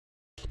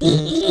Five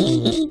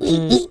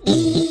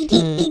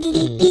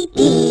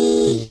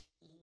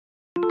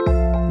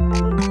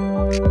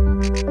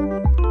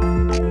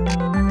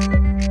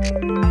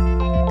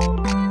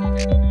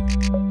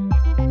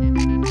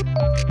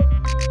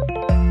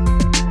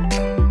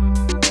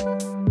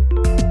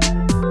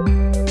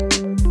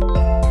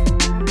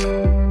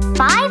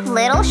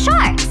little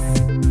sharks.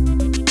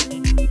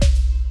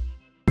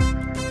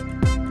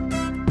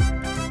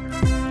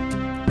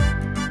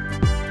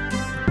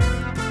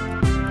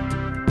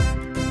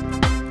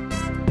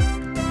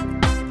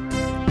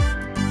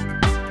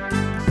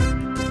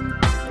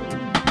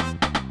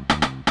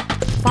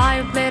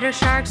 Five little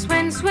sharks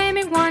went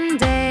swimming one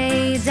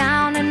day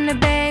down in the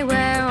bay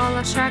where all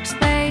the sharks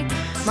play.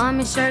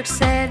 Mommy shark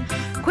said,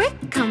 "Quick,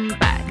 come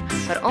back."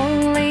 But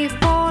only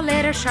four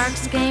little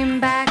sharks came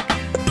back.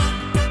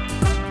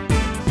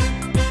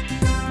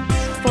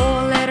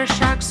 Four little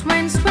sharks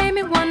went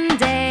swimming one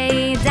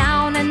day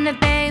down in the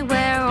bay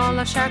where all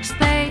the sharks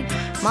play.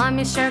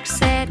 Mommy shark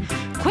said,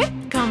 "Quick,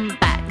 come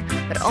back."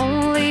 But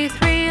only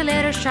three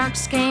little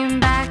sharks came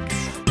back.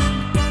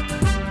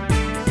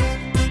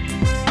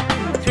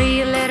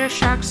 Three little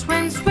sharks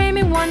went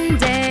swimming one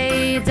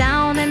day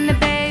down in the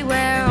bay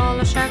where all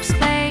the sharks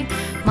play.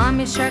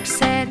 Mommy shark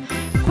said,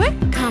 "Quick,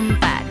 come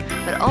back."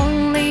 But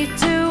only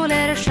two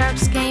little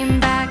sharks came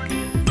back.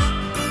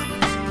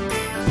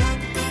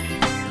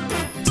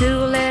 Two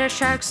little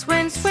sharks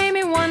went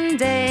swimming one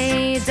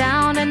day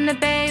down in the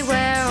bay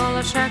where all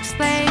the sharks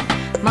play.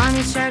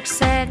 Mommy shark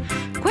said,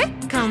 "Quick,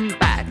 come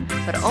back."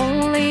 But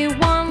only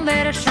one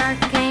little shark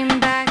came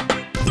back.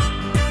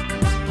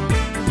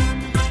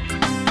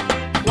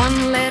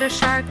 One little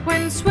shark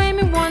went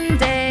swimming one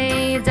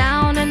day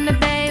down in the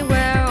bay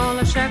where all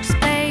the sharks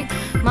play.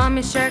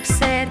 Mommy shark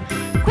said,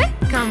 "Quick,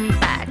 come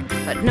back."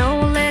 But no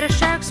little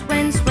sharks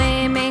went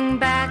swimming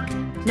back.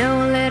 No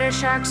little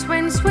sharks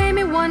went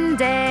swimming one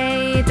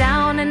day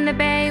down in the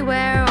bay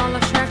where all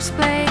the sharks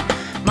play.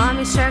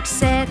 Mommy shark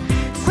said,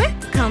 "Quick,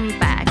 come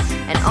back."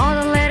 And all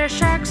the little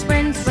sharks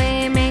went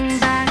swimming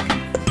back.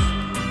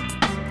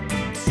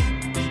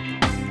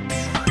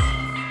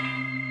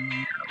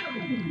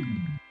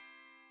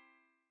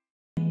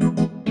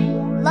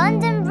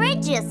 London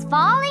Bridge is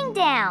falling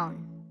down.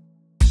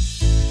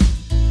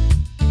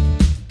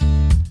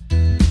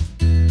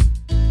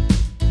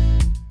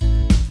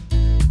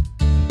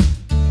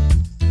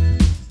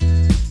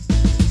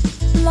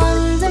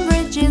 London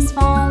Bridge is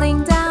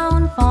falling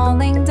down,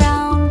 falling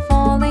down,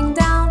 falling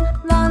down.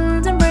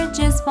 London Bridge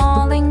is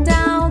falling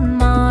down,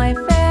 my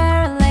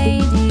fair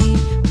lady.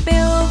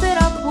 Build it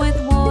up with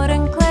wood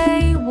and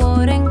clay,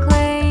 wood and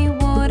clay,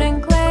 wood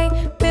and clay.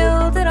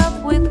 Build it up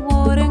with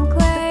wood and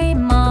clay,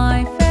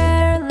 my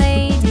fair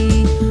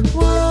lady.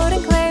 Wood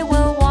and clay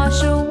will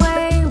wash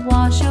away,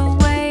 wash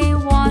away,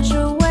 wash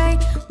away.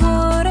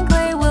 Wood and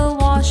clay will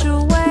wash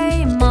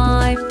away,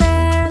 my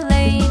fair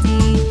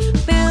lady.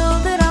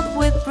 Build it up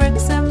with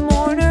bricks and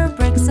mortar,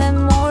 bricks and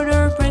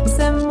mortar, bricks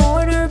and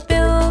mortar.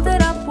 Build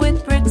it up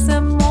with bricks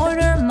and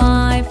mortar,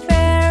 my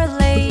fair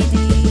lady.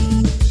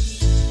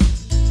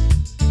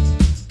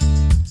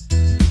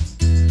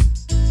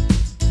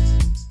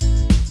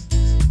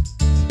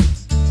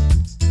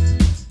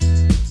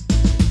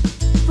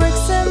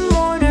 Bricks and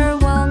mortar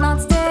will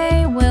not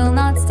stay, will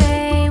not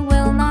stay,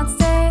 will not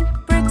stay.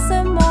 Bricks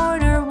and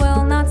mortar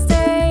will not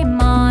stay,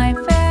 my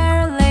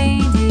fair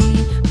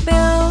lady.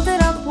 Build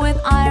it up with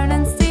iron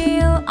and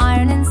steel,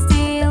 iron and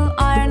steel,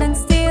 iron and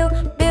steel.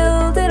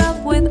 Build it up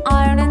with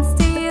iron and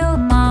steel,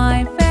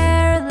 my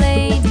fair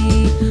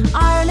lady.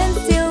 Iron and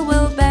steel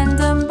will bend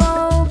and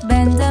bow,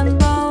 bend and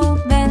bow,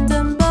 bend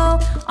and bow.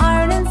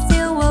 Iron and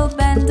steel will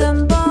bend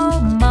and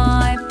bow,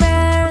 my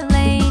fair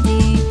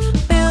lady.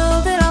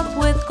 Build it up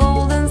with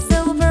gold and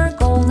silver,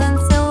 gold and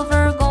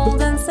silver,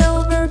 gold and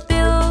silver.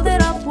 Build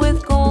it up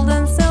with gold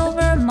and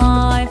silver,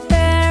 my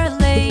fair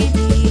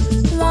lady.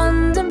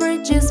 London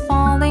Bridge is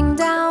falling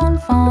down,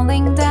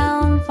 falling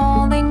down,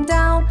 falling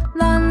down.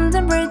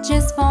 London Bridge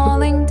is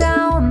falling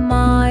down,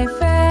 my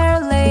fair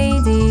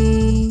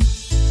lady.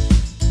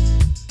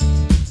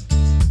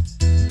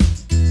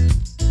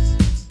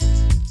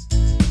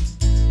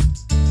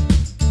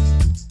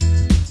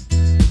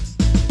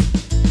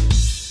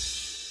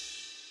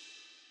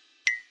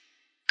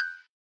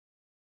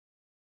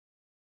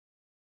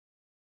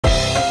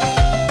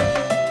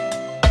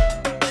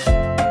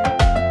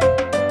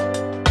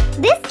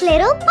 This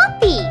little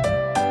puppy.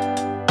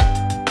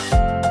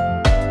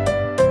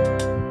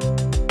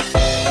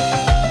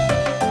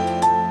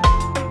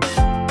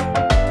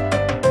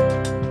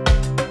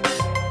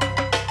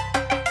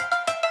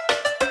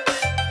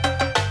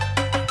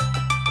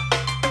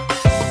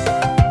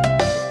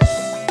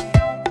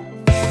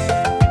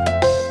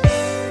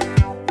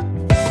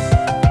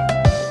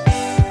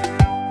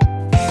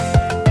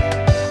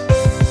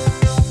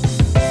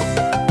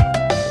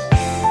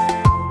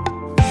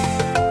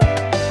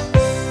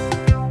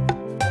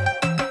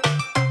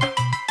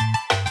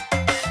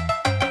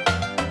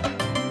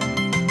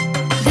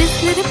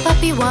 This little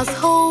puppy was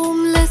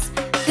homeless.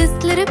 This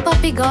little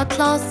puppy got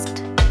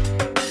lost.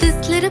 This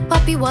little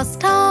puppy was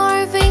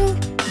starving.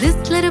 This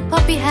little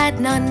puppy had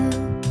none.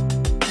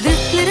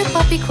 This little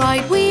puppy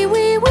cried wee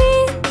wee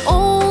wee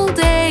all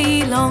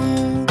day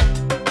long.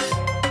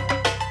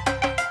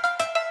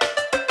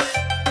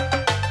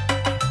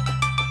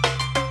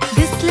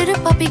 This little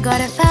puppy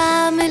got a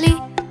family.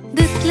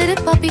 This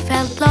little puppy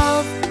felt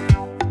love.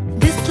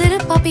 This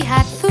little puppy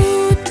had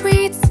food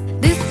treats.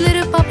 This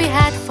little puppy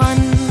had fun.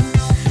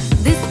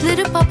 This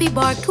little puppy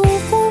barked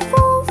woof woof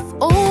woof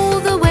all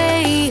the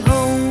way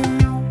home.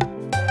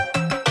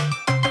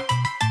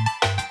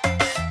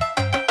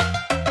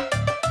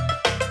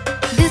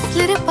 This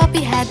little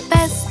puppy had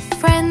best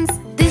friends.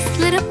 This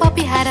little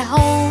puppy had a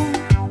home.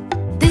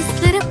 This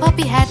little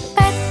puppy had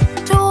pet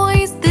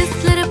toys. This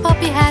little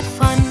puppy had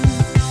fun.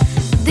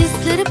 This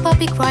little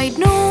puppy cried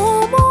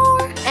no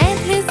more and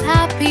is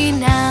happy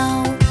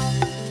now.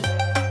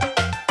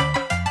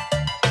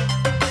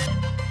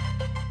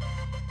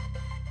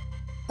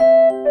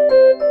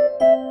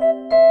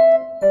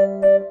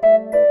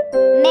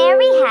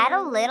 Mary had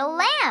a little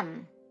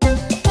lamb.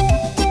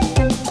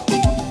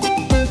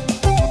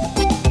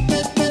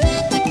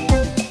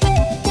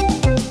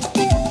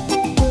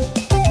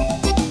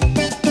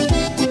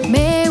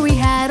 Mary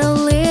had a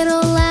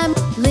little lamb,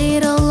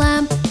 little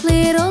lamb,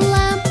 little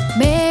lamb.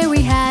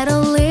 Mary had a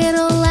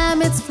little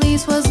lamb, its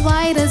fleece was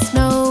white as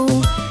snow.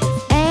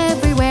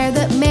 Everywhere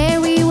that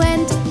Mary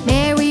went,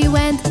 Mary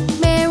went,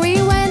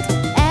 Mary went.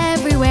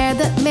 Everywhere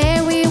that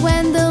Mary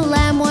went, the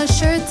lamb was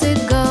sure to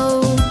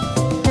go.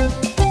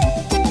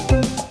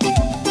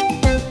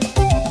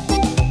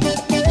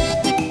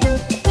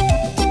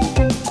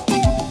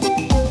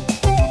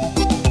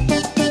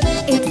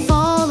 It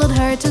followed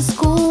her to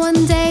school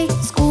one day,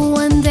 school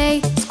one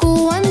day,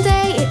 school one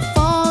day. It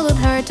followed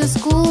her to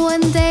school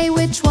one day,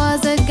 which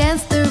was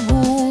against the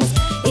rules.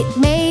 It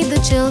made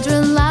the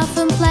children laugh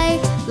and play,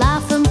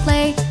 laugh and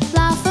play,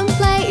 laugh and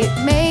play.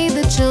 It made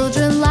the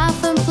children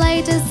laugh and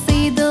play to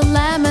see the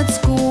lamb at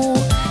school.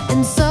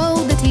 And so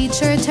the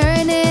teacher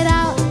turned it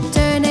out,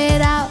 turn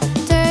it out,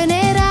 turn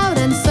it out.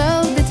 And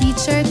so the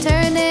teacher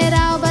turned it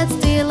out, but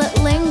still it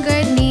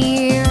lingered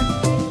near.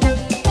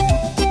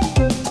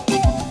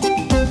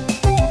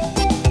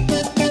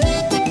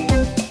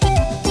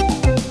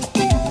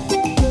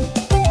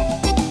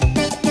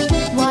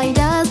 Why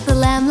does the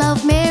lamb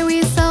love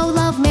Mary so,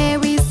 love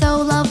Mary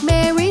so, love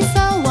Mary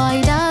so?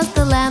 Why does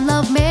the lamb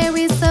love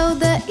Mary so?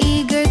 The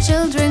eager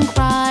children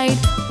cried.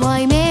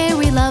 Why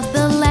Mary loved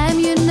the lamb,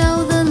 you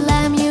know, the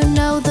lamb, you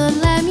know, the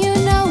lamb, you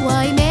know.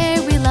 Why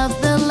Mary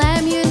loved the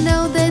lamb, you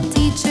know, the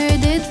teacher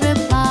did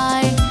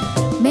reply.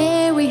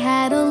 Mary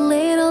had a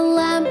little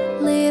lamb,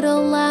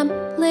 little lamb,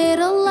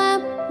 little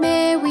lamb.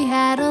 Mary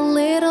had a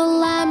little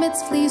lamb,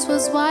 its fleece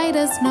was white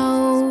as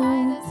snow.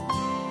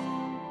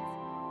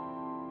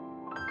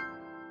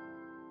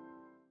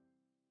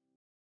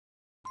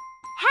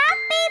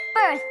 Happy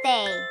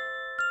birthday!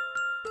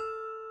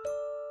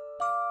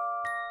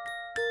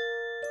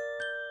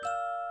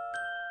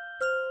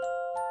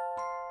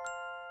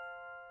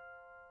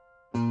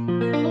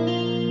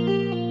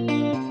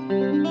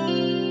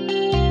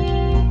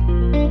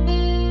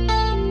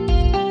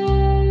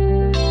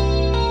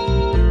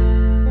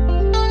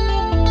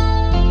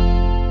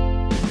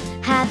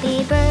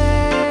 Happy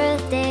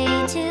birthday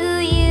to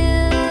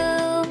you.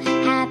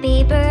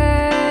 Happy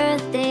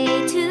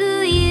birthday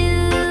to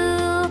you.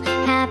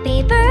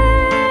 Happy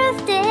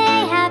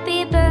birthday,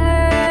 happy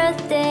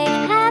birthday,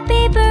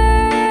 happy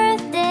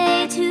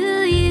birthday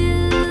to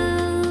you.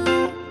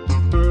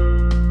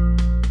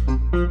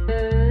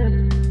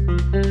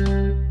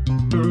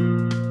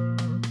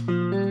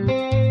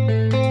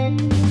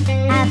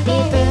 Happy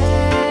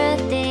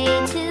birthday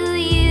to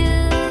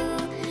you.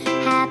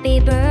 Happy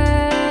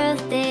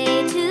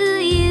birthday to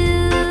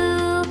you.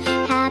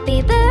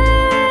 Happy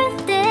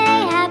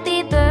birthday,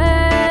 happy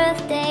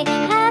birthday,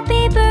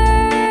 happy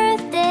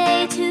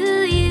birthday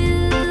to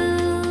you.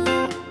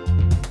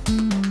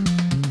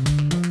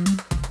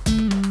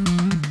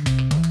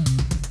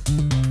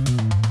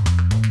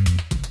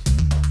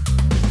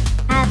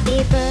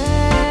 Happy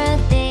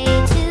birthday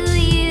to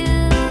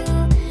you.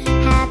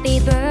 Happy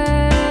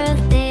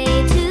birthday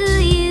to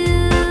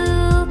you.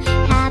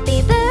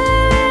 Happy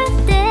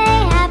birthday,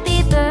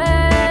 happy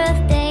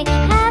birthday,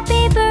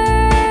 happy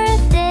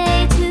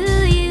birthday to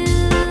you.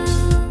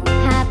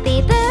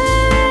 Happy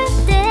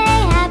birthday,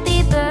 happy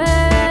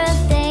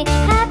birthday,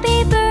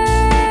 happy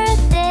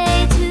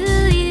birthday to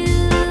you.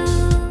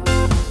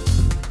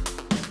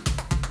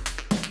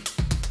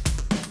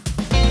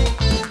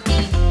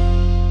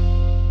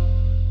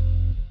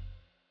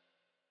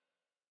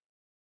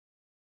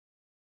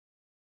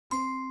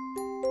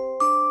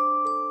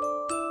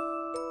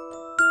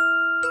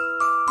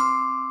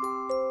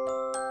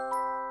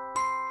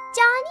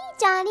 Johnny,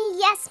 Johnny,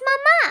 yes,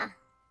 Mama.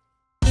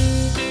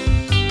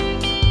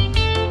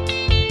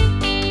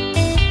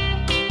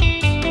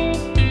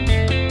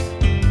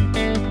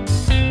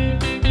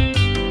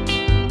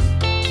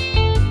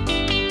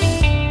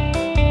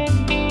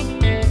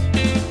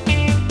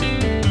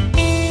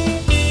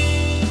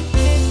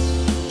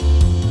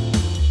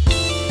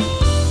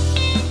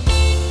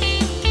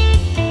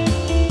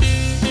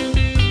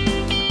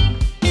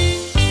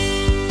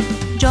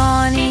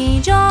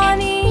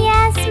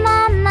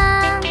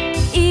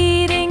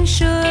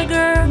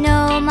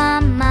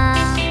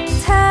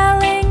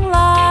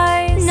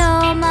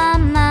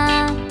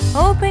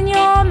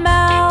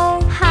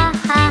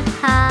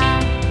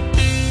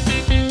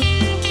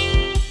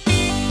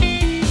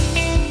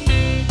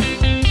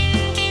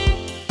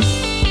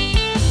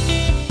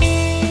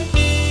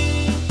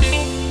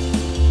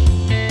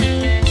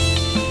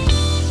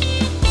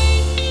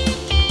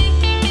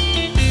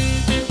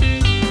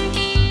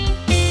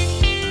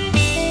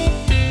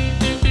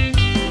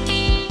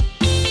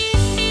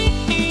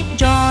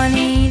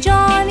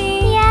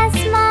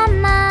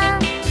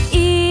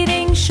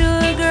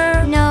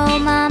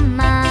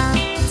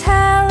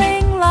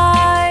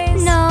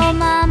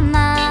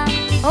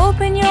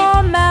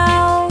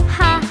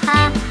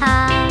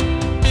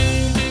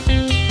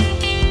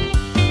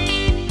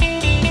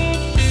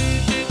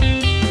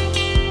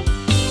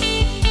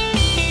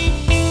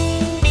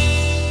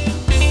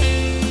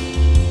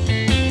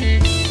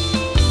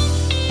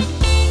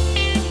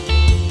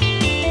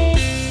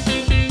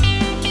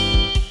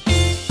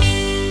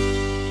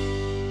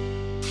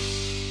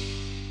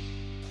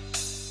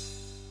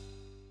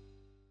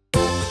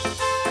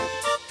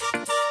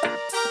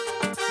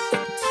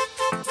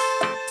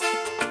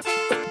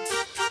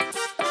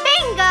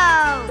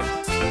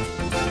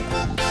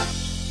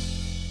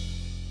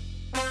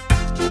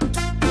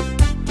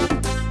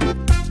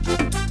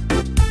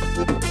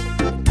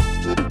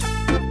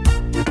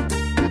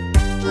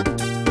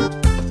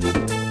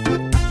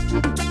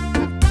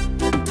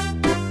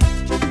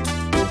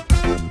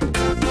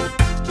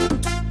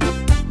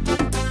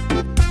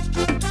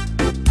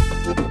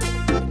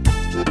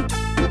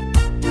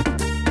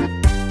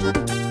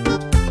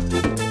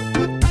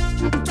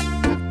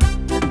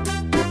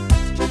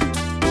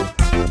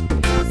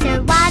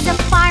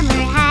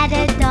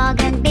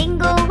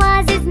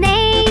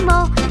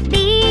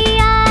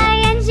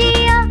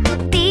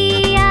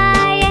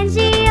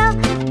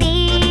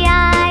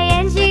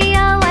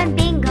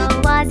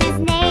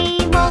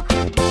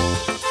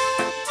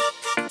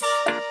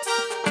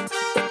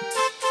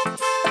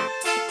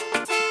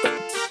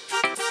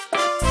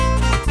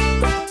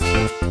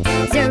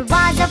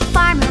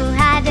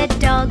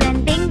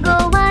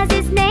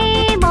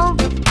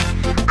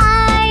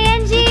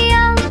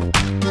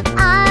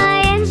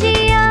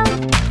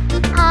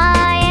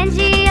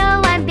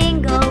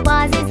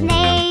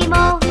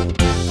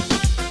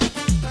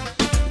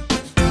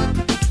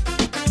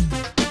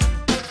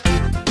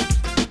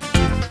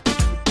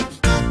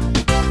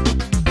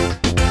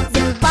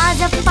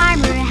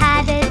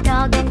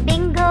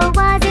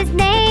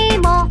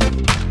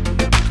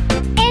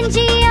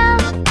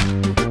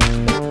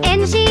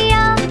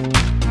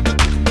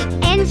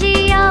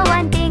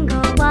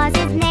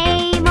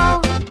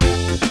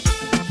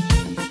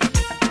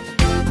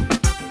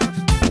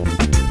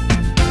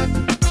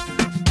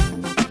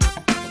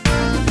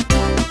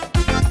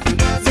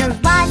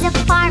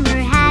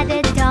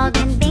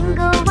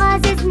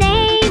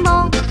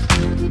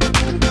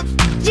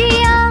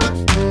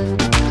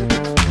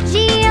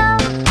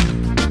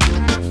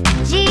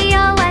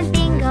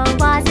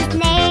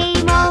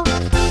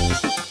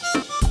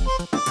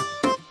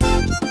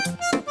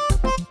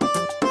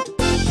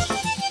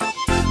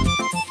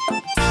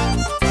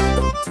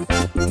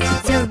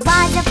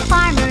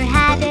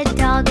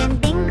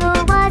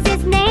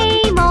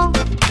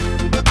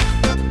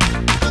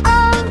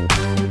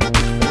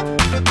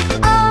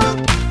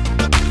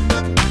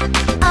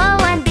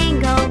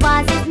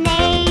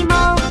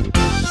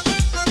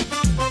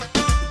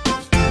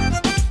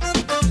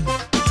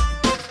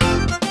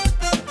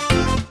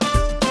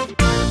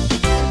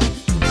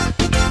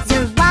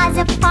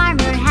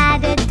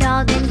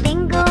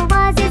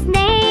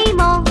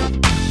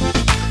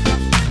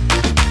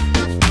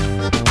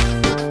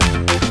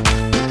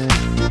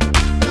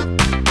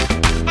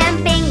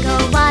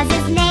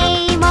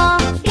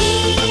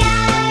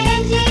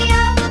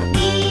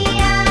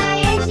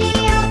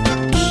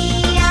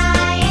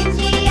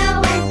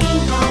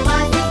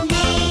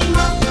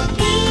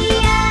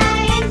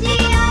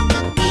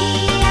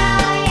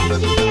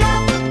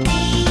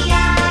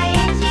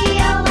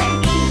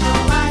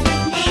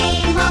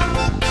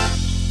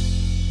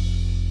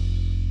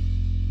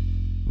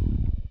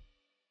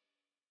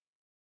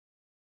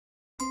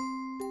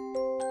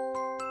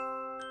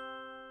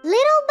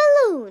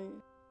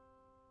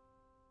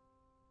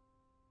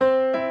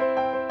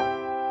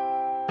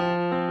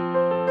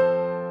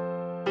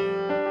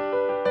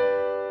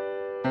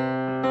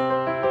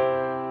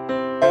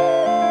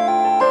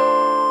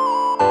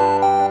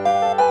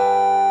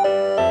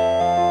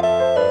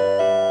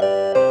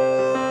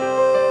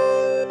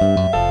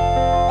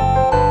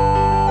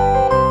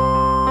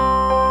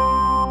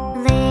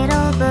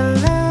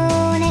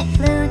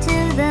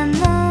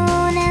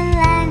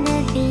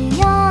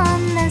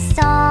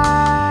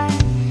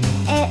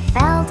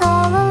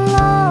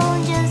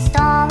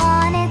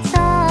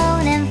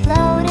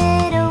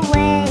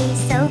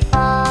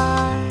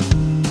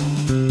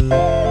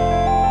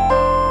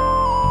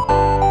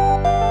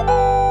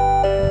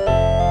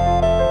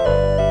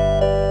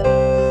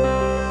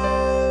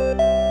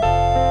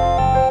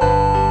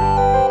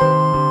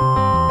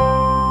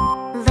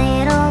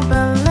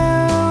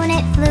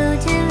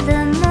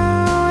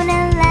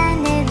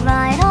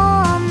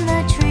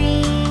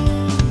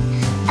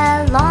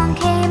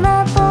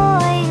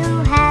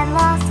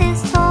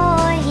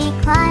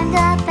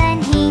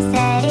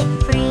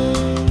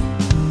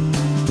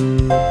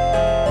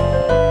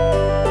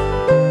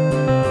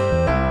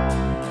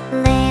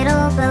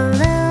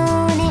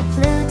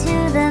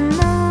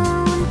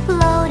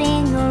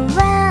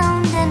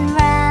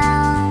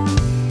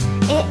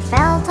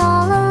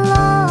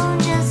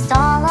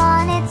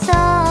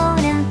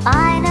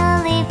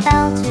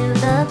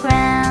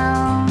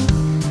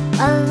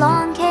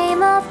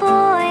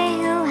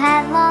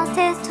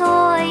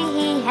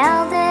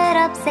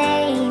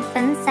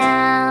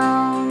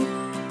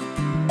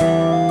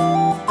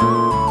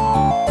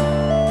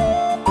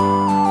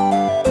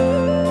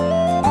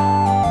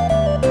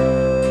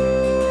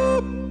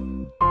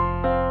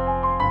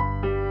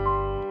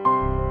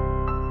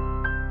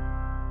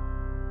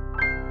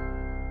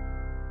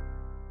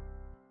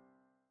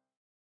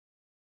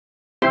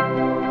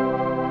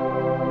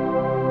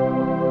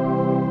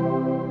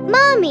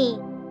 Mommy.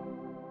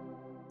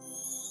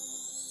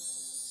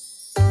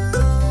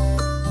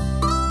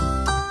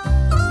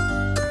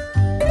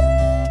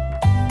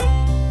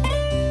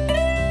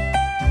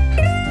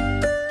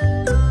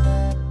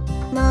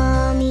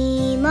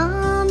 Mommy,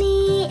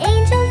 Mommy,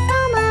 angel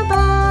from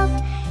above,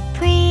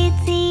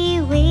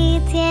 pretty,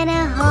 witty, and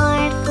a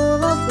heart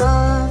full of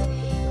love,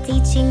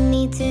 teaching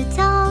me to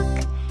talk,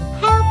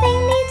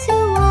 helping me to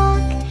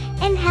walk,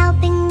 and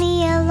helping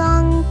me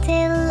along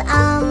till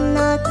I'm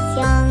not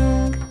young.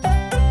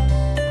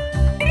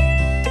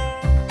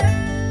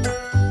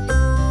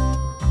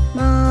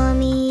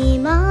 Mommy,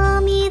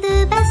 Mommy,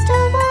 the best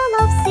of all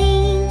I've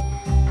seen,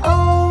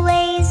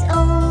 always,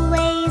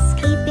 always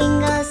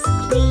keeping us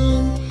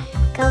clean,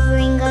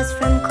 covering us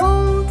from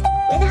cold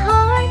with a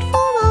heart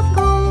full of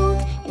gold,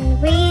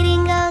 and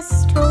reading us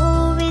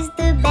stories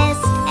the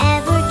best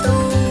ever told.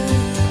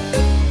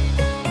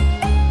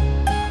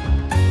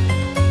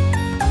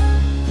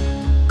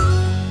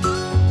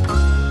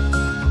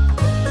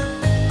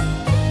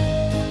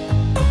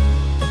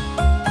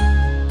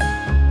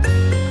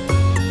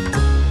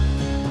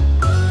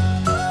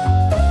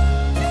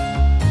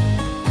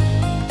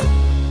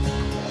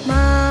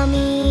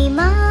 Mommy,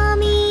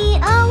 Mommy,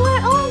 our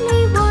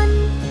only one,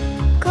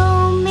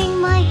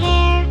 combing my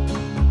hair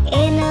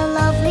in a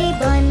lovely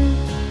bun,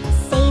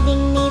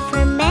 saving me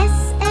from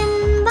mess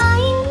and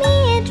buying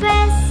me a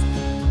dress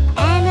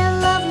and a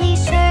lovely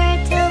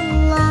shirt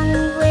along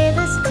with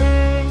a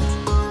skirt.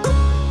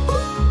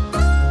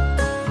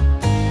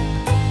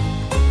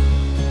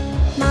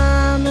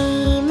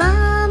 Mommy,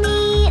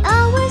 Mommy,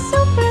 our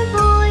super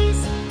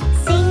voice,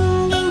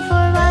 singing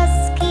for us,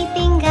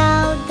 keeping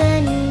out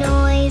the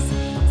noise,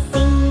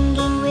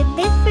 singing with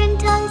different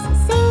tongues,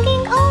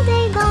 singing all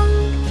day long,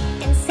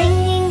 and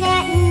singing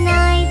at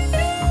night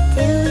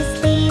till we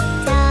sleep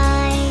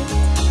tight.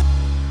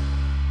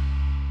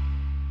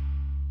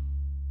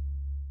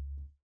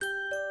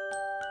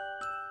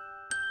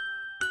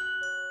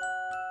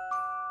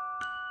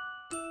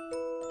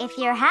 If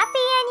you're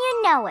happy and you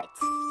know it.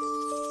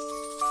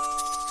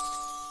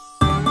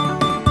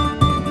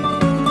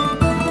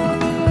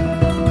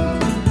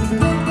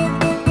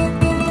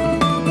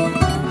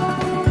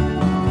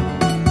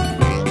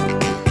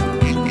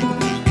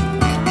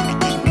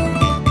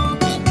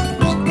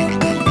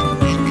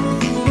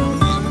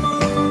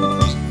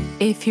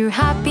 If you're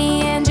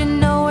happy and you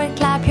know it,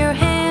 clap your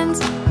hands.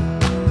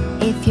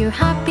 If you're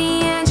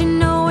happy and you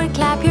know it,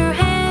 clap your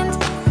hands.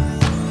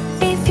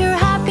 If you're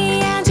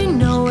happy and you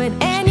know it,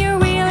 and you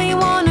really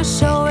want to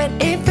show it.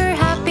 If you're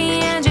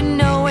happy and you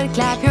know it,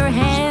 clap your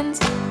hands.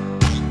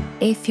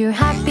 If you're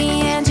happy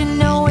and you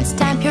know it,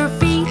 stamp your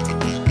feet.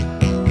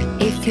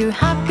 If you're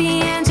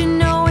happy and you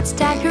know it,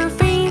 stamp your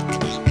feet.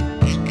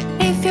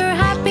 If you're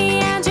happy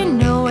and you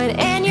know it,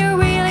 and you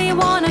really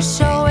want to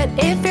show it.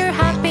 If you're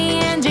happy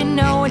and you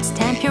know it,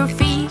 stamp your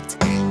feet.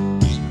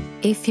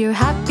 If you're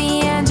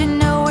happy and you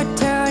know it,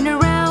 turn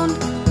around.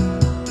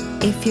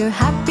 If you're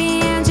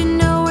happy and you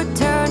know it,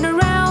 turn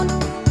around.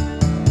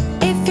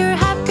 If you're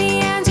happy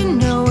and you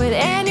know it,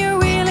 and you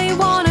really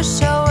want to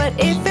show it.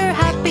 If you're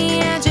happy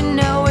and you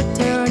know it,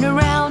 turn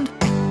around.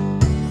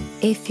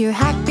 If you're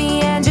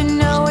happy and you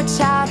know it,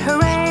 shout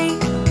hooray.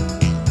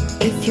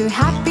 If you're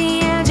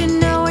happy and you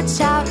know it,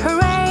 shout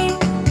hooray.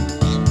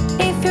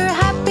 If you're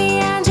happy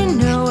and you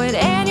know it,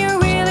 and you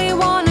really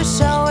want to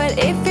show it.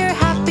 If you're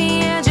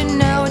happy and you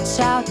know it,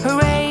 shout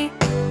hooray.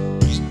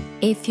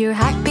 If you're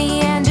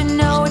happy and you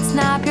know it,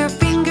 snap your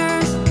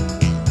fingers.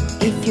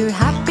 If you're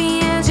happy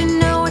and you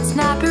know it,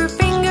 snap your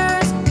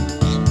fingers.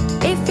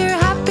 If you're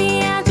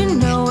happy and you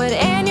know it,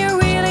 and you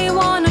really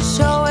want to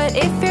show it.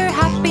 If you're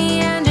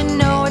happy and you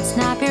know it,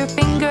 snap your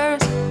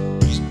fingers.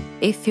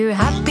 If you're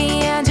happy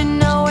and you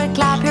know it,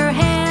 clap your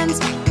hands.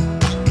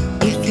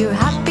 If you're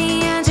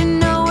happy and you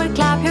know it,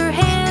 clap your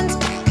hands.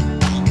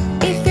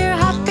 If you're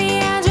happy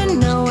and you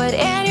know it,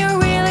 and you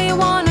really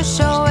want to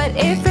show it.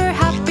 If you're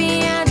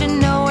happy and you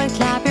know it,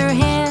 clap your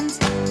hands.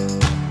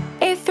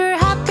 If you're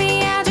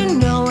happy and you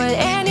know it,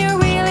 and you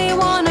really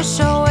want to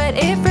show it.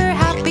 If you're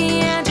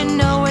happy and you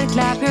know it,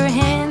 clap your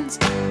hands.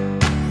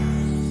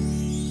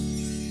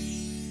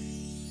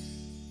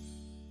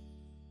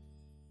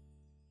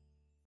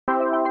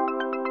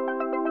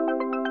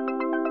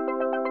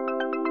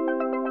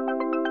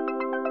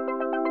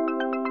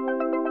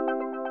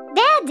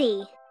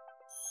 Daddy.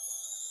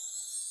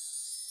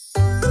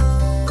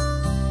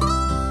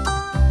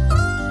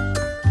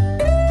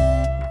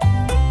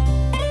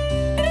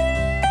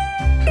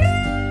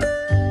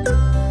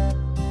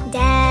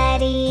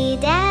 Daddy,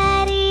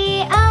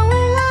 Daddy, our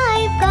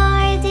life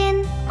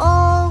guardian,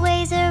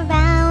 always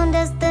around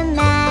us, the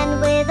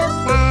man with a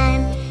plan,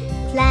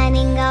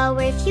 planning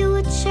our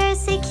future,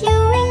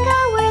 securing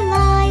our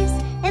lives,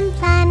 and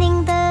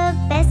planning the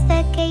best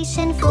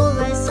vacation for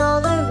us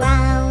all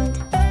around.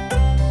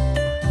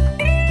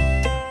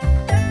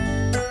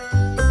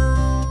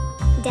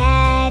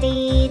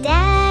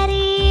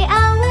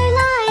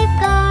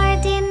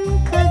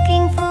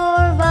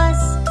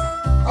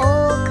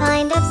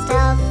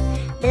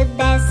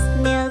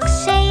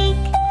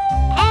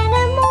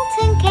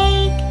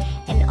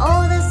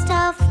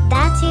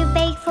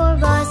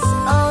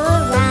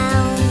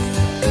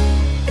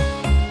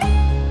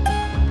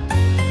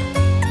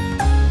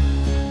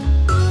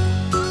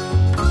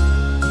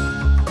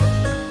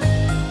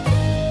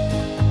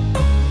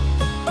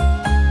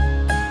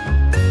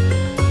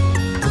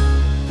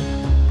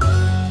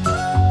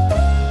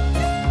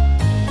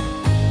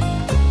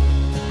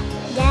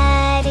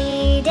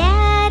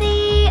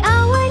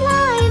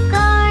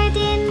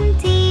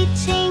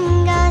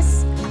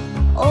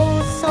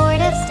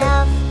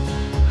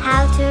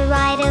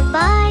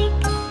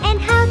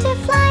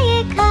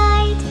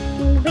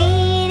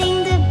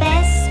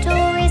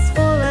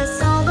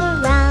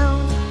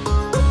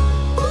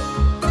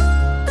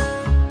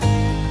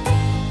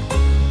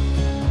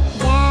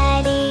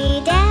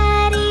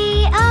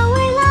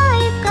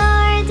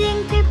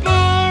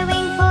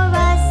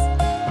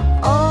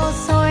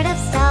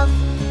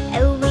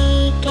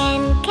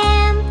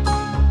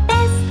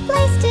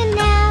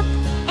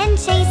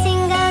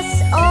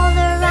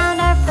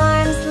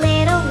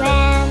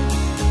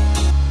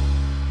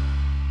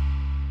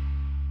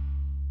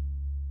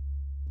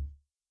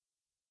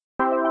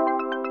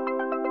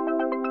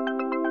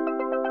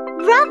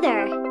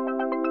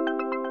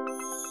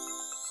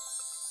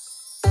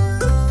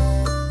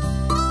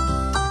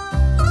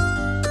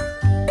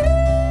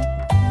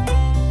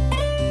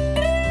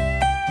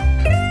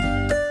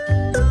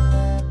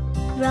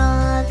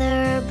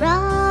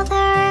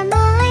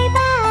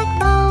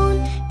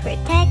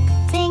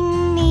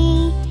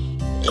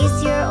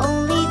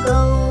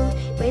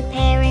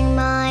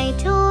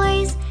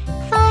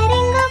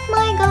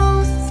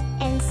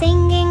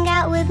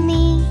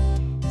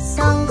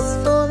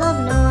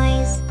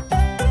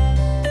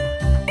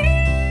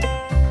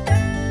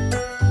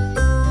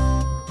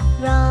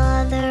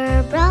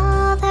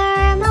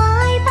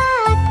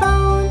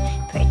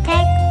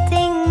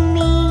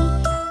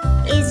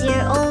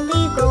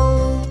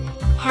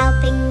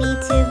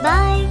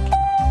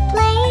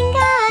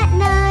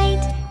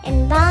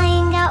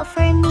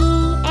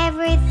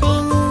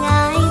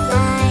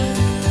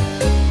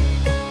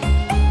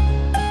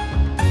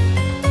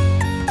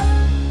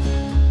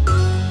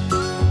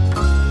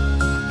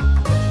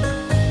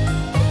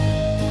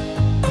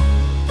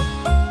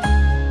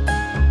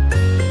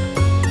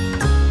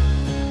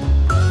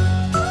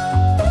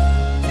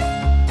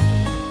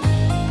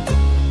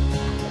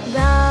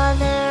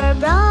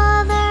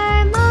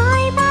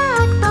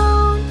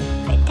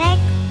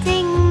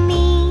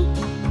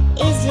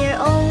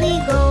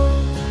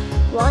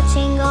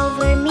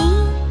 for me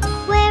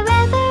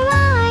wherever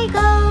I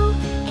go,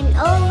 and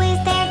always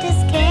there to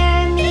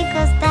scare me,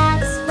 'cause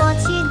that's what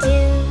you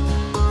do.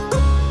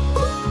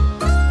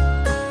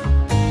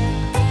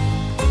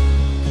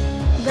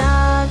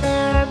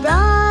 Brother,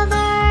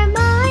 brother,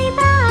 my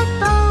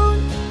backbone,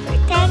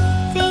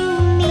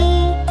 protecting me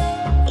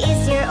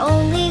is your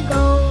only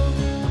goal.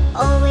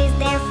 Always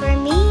there for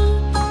me,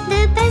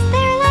 the best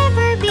there'll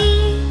ever be,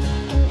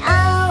 and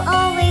I'll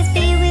always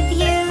be with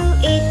you,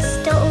 it's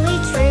totally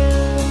true.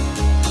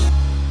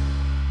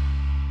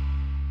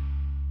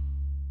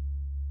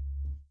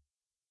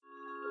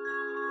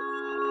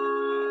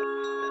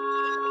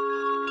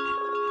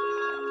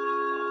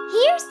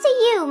 Here's to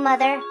you,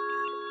 Mother.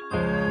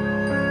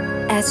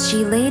 As she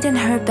laid in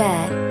her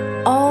bed,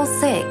 all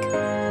sick,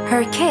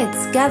 her kids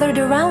gathered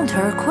around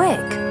her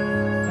quick.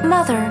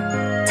 "Mother,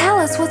 tell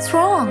us what's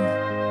wrong."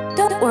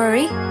 "Don't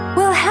worry,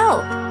 we'll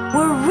help.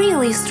 We're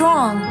really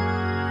strong."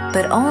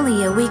 But only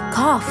a weak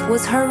cough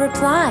was her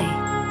reply.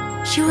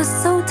 She was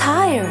so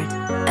tired,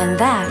 and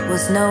that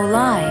was no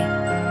lie.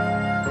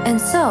 And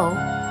so,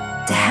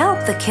 to help,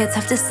 the kids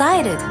have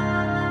decided,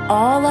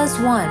 all as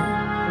one,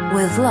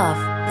 with love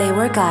they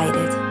were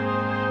guided.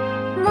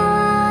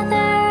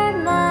 Mother,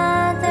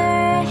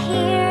 Mother,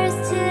 here's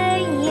to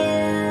you.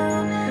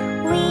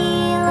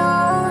 We'll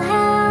all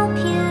help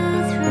you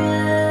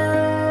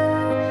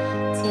through,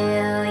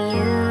 till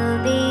you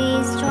be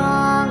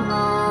strong,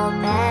 all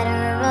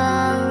better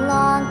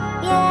along.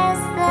 Yes,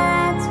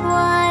 that's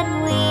what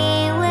we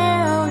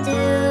will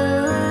do.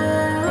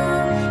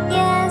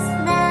 Yes,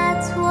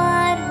 that's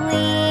what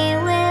we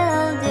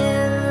will do.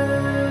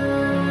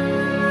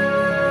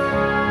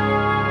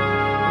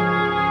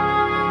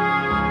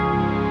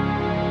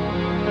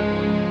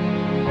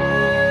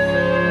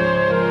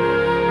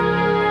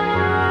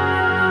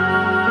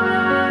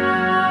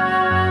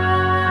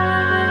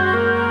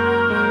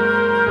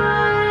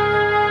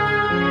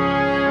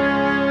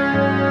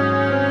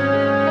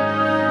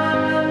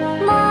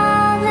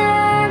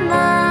 Mother,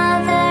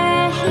 Mother,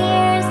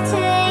 here's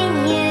to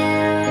you.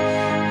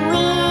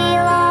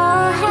 We'll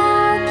all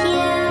help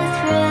you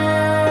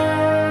through.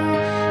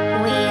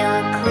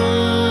 We'll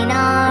clean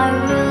our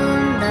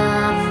room, the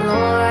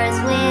floors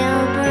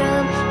will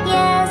broom.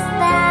 Yes,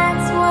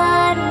 that's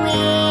what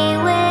we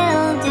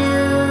will do.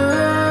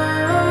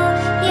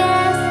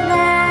 Yes,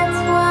 that's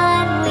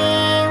what we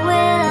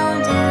will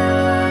do.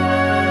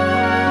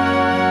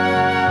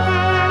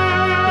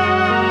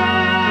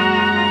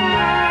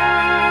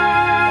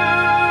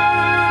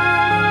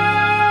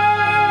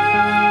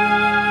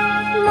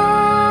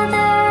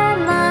 Mother,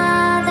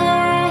 Mother,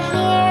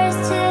 here's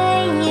to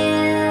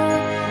you.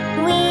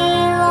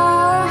 We'll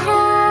all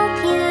help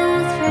you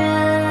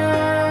through.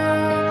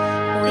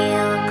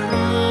 We'll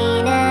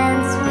clean and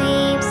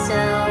sweep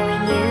so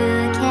you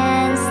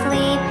can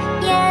sleep.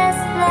 Yes,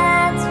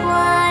 that's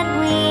what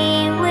we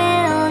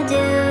will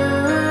do.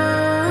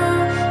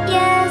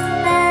 Yes,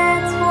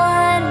 that's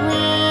what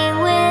we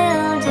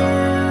will do.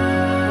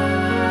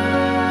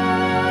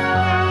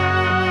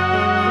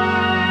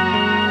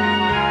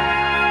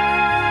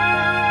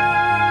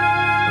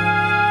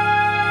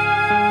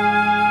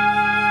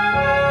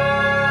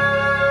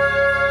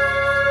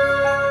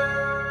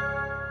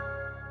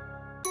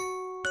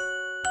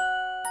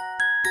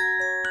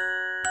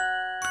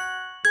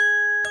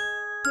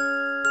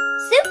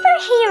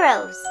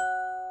 Superheroes.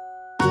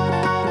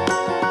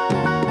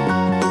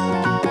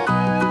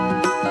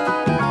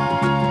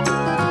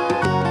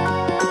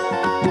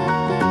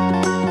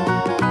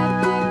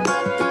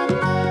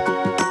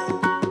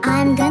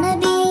 I'm gonna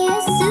be a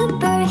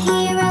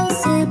superhero,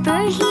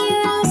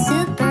 superhero,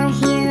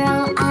 superhero.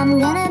 I'm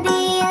gonna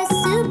be a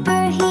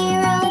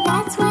superhero,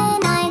 that's when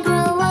I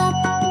grow up.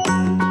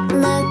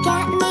 Look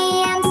at me,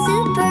 I'm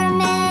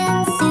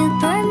Superman,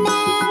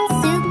 Superman,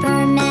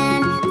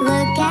 Superman.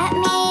 Look at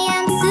me,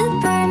 I'm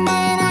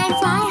Superman, I'm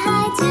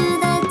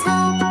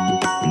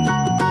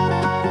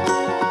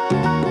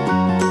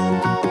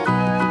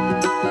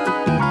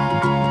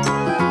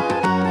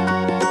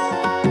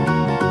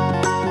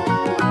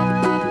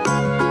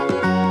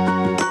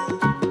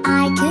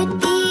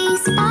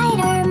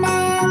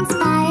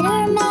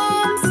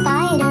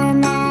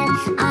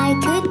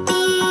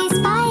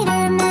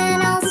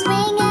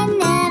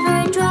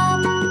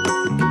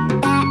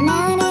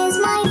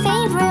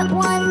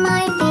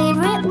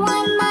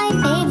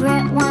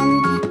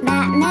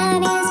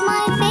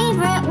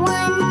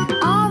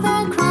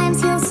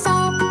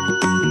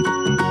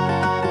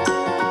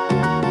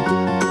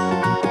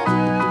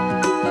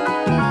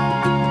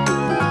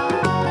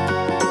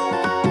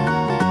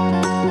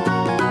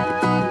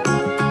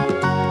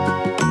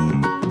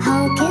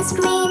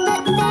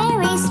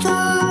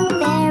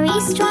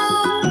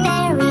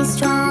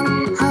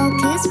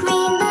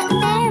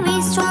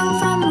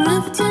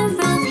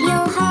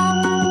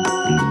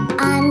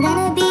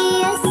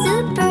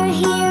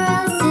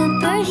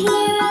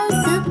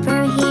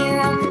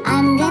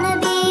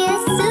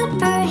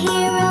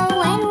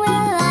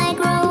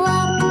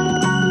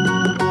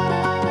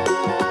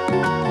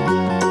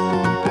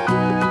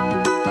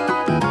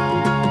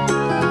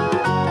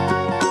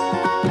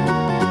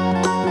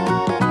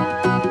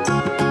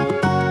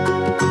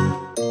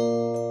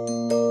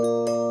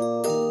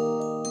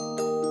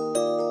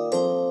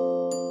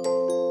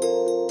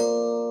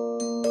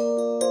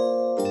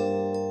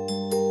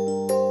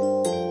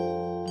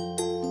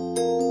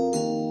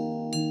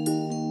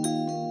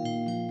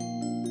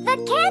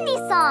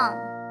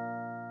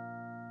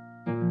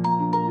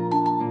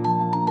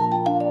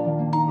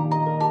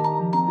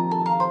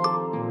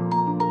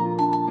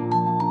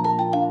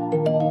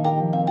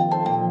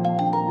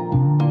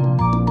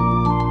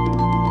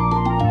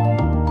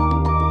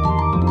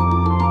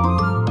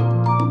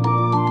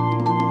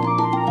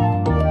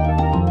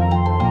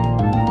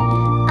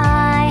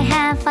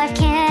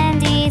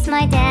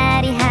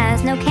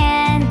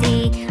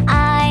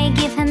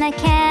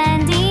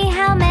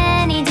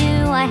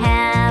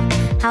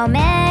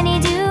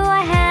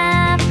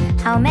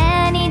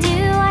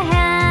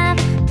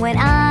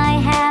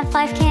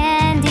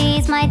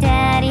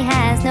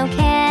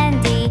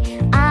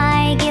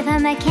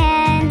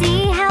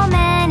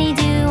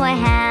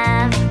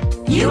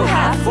You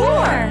have 4.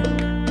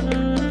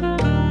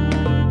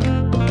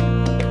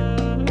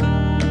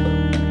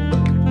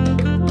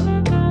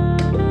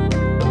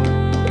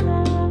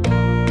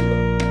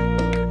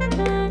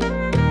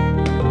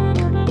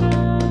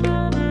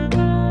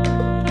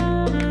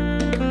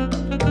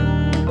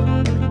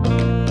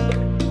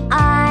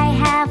 I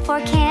have 4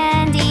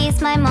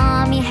 candies, my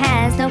mommy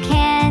has no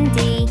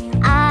candy.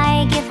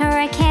 I give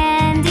her a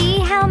candy,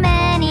 how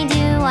many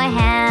do I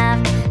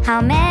have? How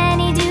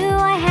many do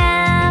I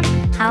have?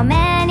 How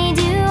many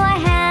do I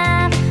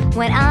have?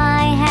 When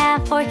I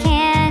have 4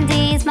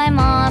 candies, my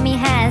mommy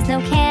has no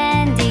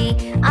candy.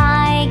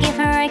 I give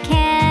her a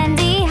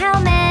candy, how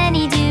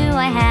many do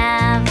I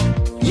have?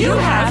 You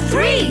have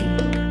 3.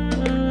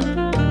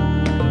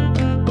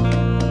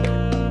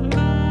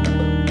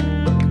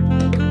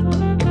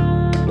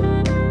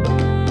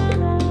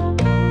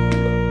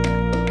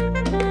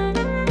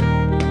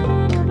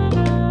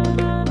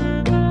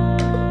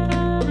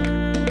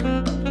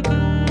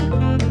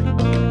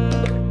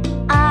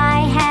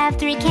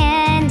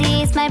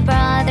 My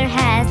brother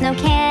has no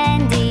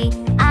candy.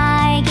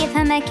 I give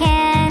him a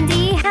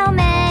candy. How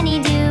many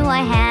do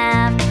I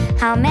have?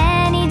 How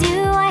many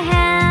do I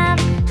have?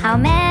 How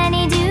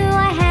many do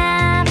I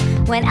have?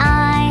 When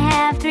I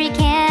have 3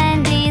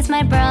 candies,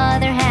 my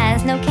brother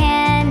has no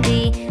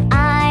candy.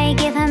 I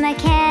give him a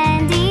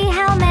candy.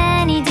 How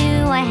many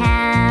do I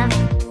have?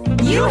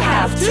 You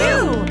have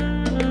 2.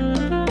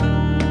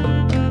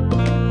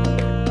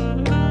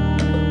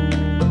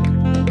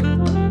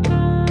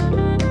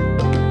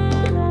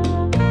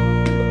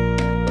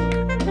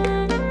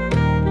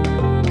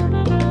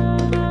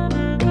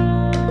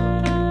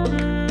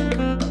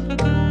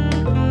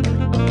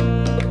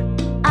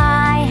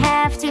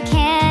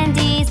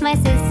 My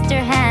sister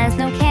has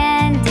no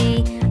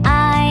candy.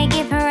 I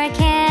give her a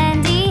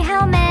candy.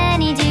 How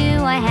many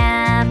do I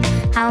have?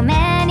 How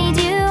many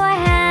do I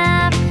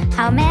have?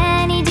 How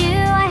many do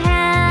I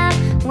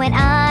have? When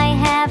I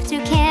have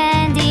 2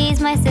 candies,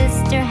 my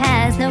sister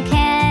has no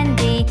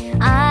candy.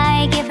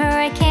 I give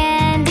her a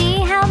candy.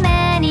 How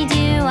many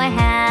do I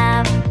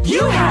have?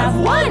 You have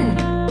 1.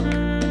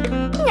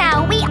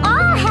 Now we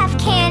all have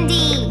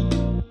candy.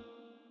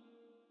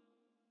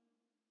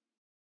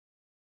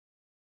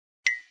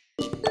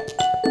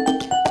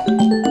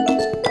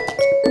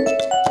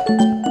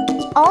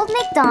 Old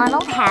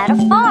MacDonald had a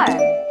farm.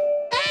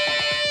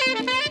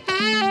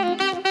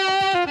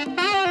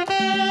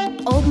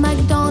 Old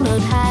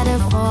MacDonald had a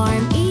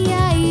farm,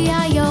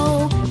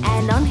 E-I-E-I-O.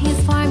 And on his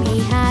farm he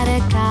had a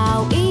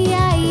cow,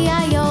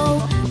 E-I-E-I-O.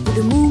 With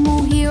a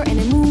moo-moo here and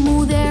a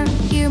moo-moo there.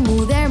 Here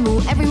moo, there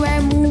moo,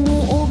 everywhere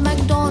moo-moo. Old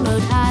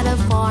MacDonald had a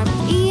farm,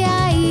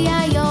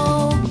 E-I-E-I-O.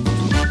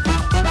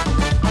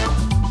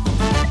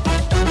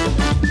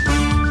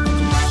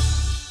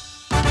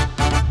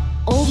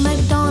 Old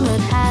MacDonald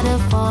had a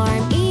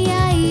farm,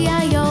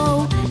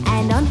 E-I-E-I-O.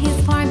 And on his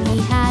farm he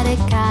had a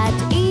cat,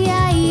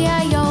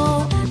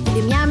 E-I-E-I-O.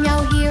 With a meow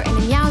meow here and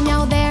a meow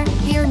meow there.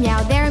 Here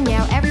meow, there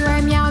meow,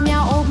 everywhere meow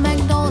meow. Old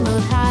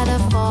MacDonald had a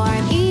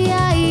farm,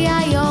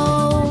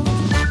 E-I-E-I-O.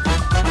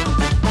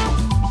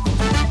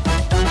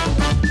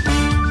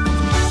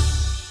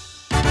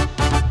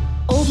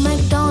 Old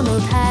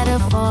MacDonald had a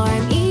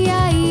farm,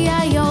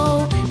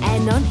 E-I-E-I-O.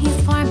 And on his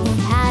farm he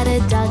had a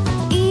duck,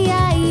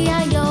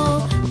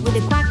 E-I-E-I-O. With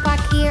a quack quack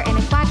here and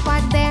a quack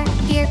quack there.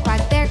 Here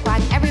quack, there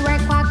quack, everywhere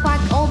quack quack.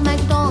 Old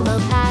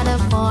MacDonald had a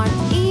farm,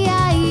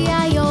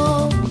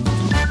 E-I-E-I-O.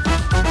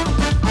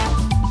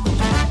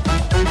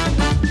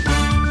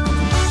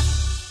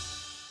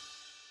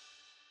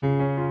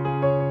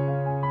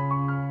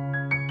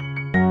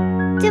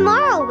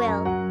 Tomorrow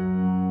will.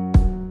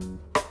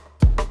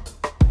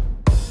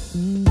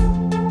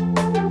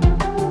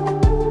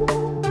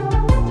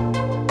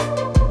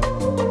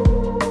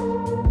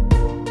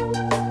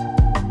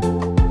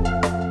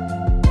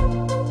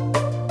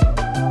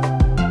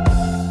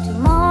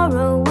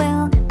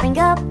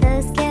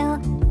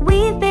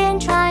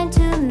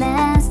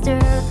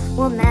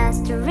 We'll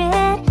master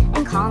it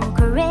and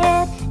conquer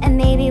it, and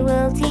maybe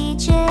we'll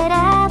teach it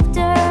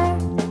after.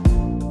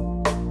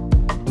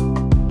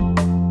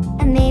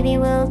 And maybe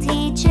we'll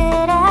teach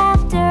it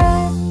after.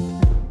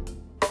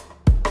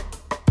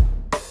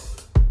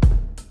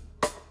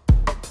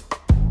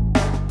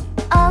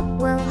 Up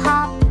we'll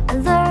hop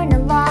and learn a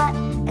lot,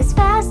 as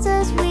fast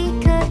as we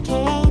could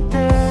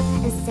caper,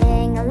 and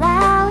sing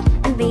aloud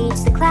and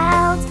reach the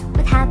clouds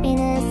with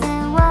happiness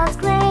and wild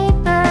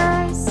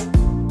scrapers.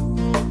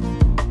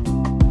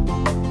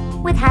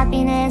 With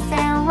happiness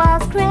and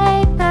wild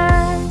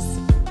scrapers.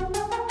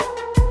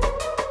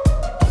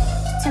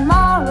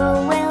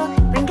 Tomorrow we'll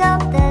bring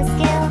up the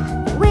skill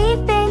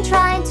we've been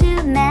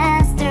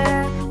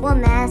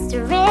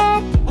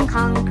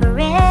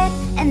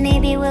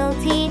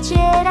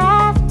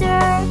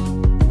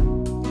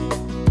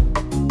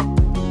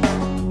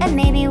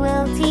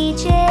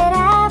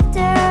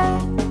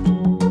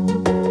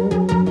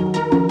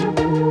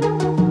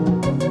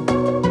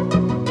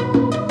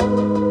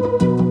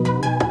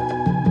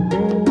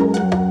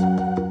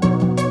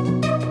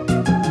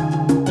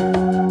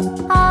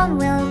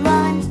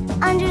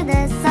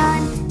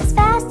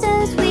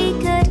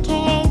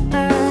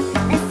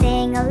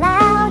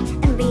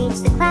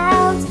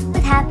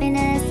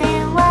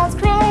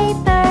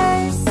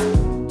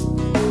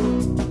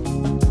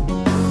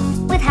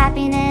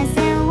happiness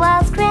and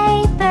wealth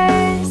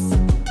scrapers.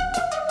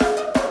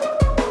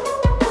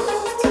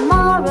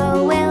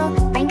 Tomorrow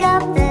we'll bring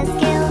up the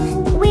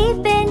skill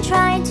we've been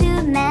trying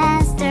to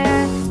master.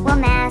 We'll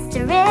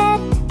master it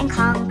and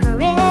conquer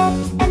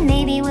it, and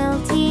maybe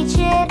we'll teach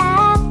it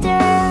after.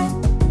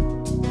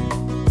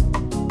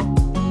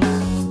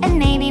 And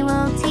maybe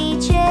we'll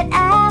teach it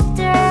after.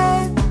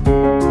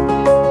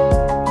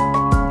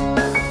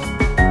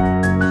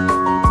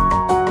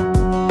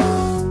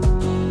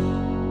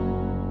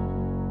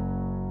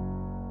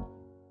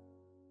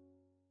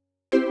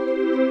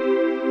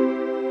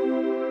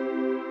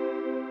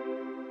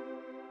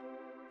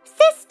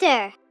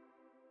 Sister.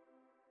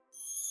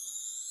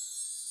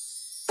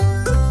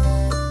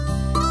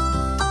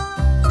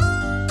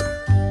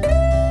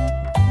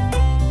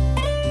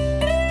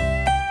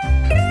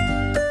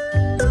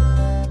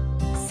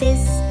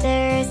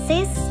 Sister,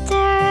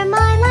 sister,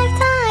 my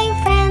lifetime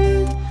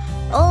friend,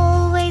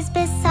 always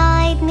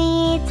beside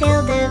me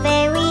till the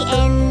very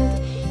end,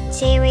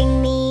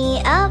 cheering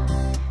me up,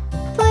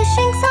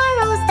 pushing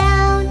sorrows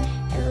down,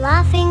 and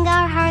laughing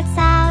our hearts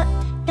out.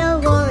 No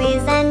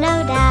worries and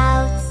no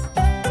doubts.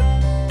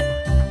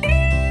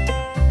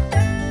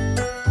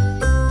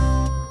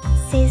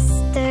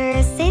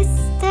 Sister,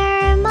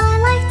 sister, my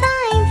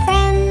lifetime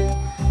friend,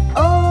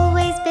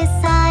 always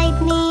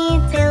beside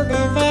me till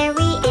the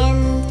very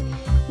end,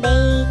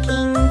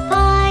 baking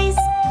pies,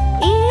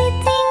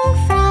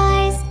 eating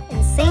fries,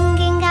 and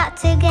singing out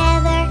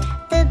together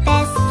the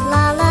best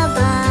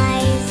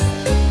lullabies.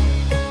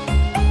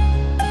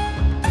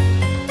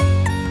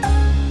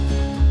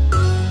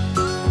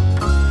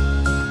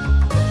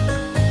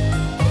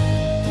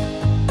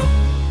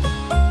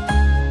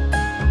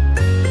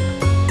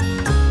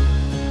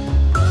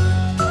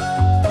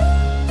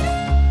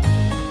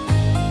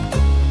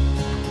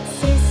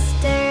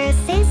 Sister,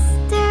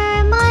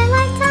 sister, my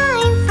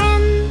lifetime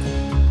friend,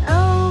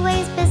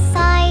 always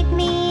beside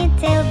me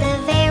till the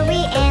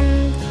very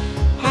end,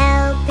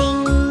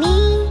 helping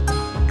me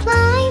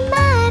climb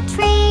a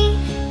tree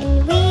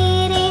and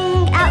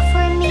reading out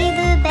for me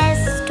the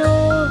best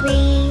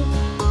story.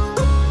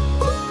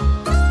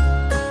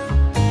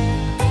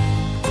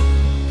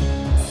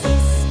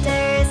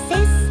 Sister,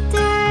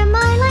 sister,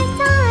 my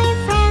lifetime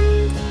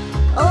friend,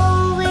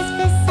 always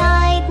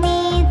beside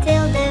me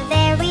till the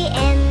very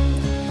end,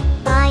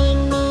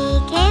 buying me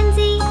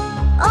candy,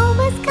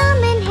 always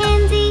come in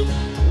handy,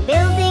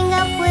 building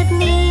up with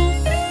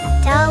me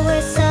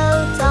towers so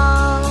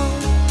tall.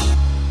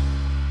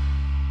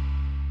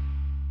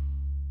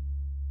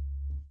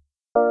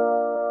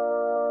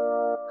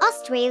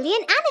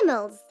 Australian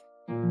animals.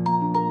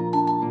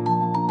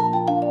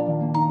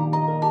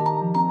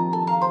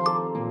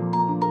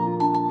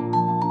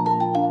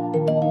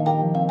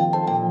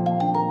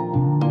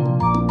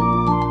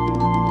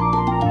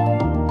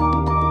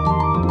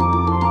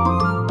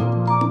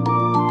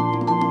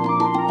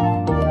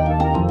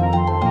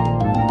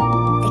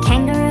 The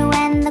kangaroo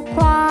and the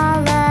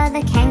koala,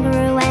 the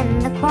kangaroo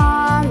and the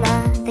koala,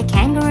 the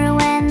kangaroo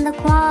and the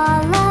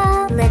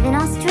koala live in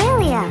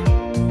Australia.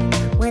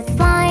 With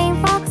flying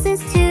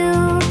foxes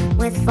too,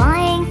 with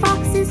flying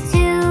foxes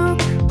too,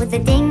 with the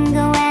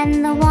dingo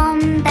and the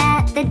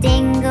wombat, the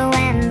dingo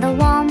and the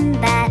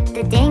wombat,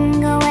 the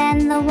dingo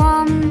and the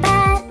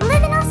wombat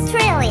live in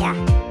Australia.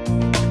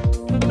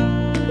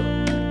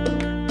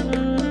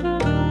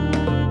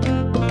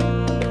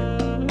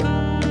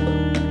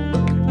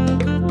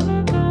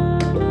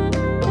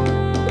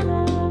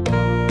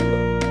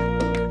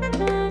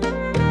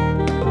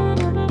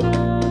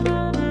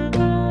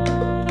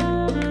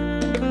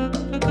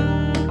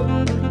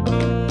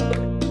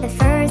 The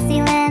fur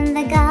seal and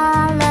the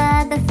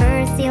gala, the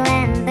fur seal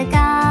and the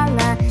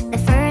gala, the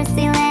fur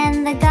seal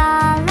and the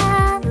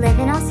gala live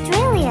in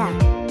Australia.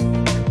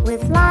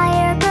 With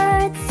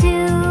lyrebirds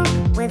too,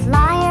 with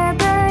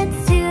lyrebirds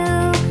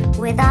too,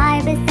 with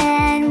ibis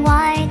and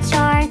white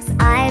sharks,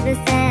 ibis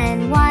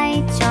and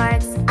white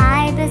sharks,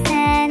 ibis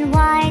and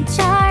white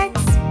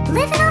sharks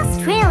live in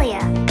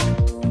Australia.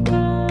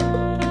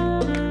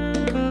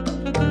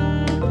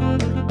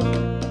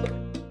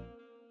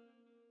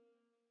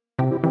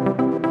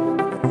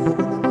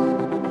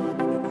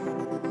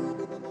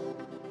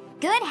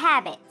 Good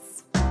habits.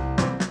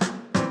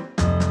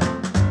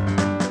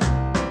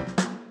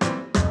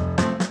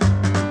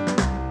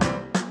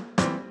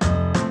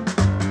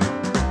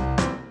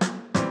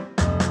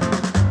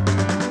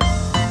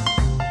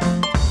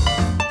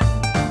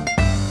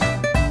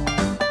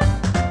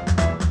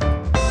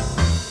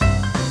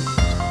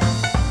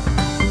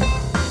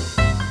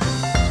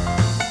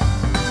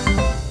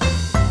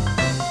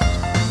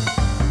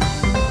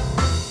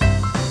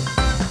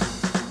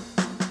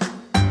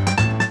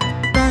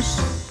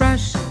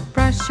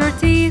 Brush your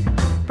teeth,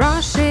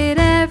 brush it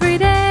every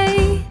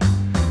day.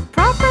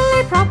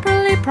 Properly,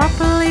 properly,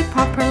 properly,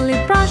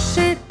 properly brush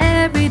it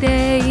every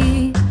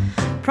day.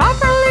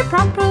 Properly,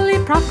 properly,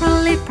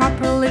 properly,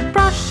 properly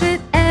brush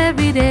it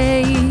every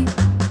day.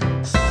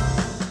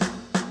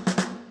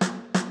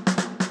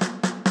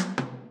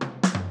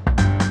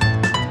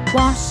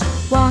 Wash,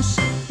 wash,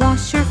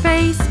 wash your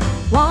face.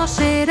 Wash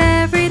it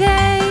every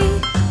day.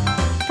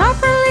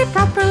 Properly,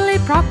 properly,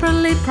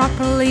 properly,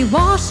 properly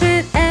wash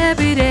it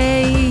every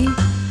day.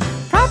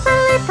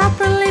 Properly,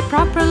 properly,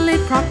 properly,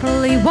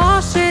 properly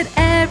wash it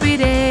every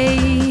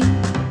day.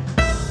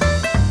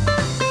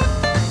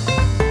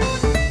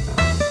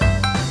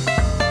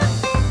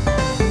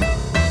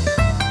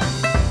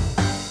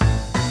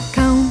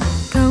 Comb,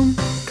 comb,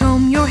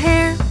 comb your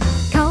hair.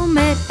 Comb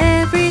it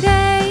every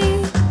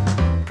day.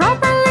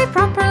 Properly,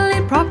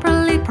 properly,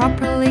 properly,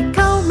 properly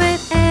comb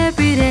it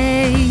every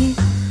day.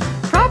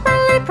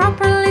 Properly,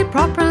 properly,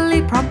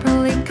 properly,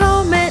 properly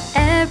comb it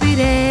every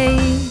day.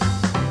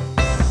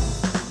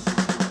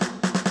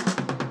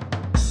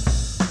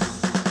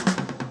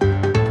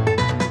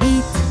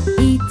 Eat,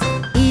 eat,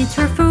 eat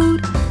your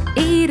food.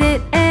 Eat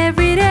it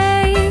every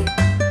day.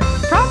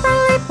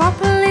 Properly,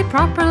 properly,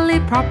 properly,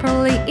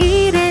 properly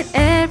eat it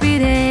every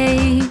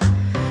day.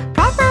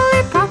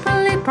 Properly,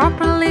 properly,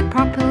 properly,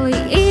 properly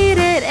eat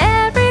it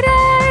every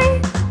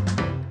day.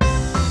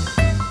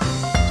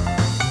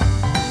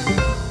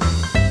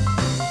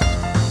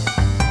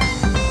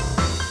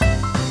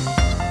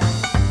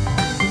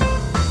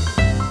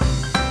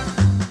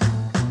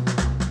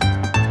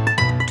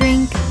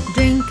 Drink,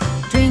 drink,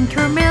 drink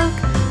your milk.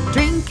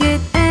 Drink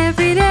it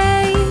every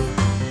day.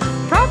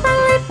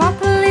 Properly,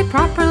 properly,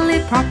 properly,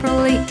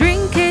 properly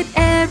drink it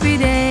every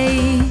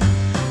day.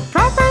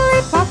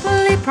 Properly,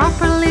 properly,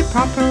 properly,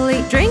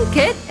 properly drink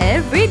it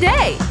every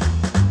day.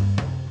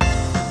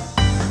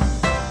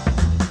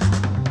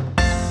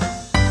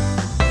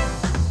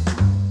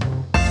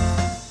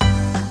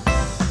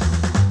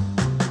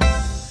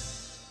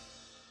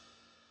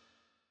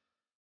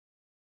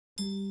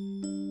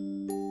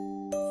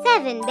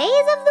 Seven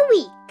days of the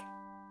week.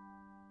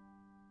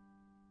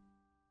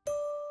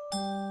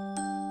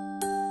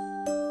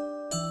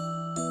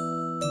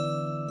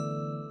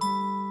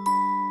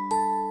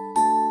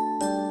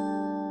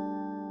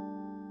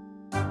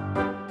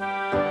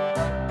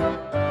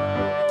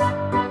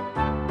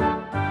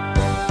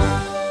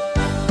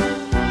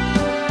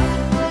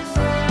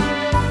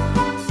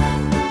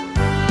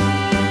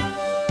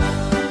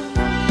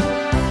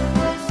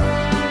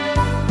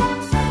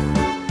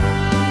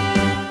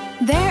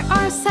 There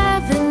are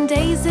 7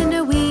 days in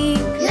a week.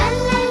 La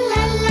la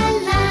la la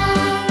la.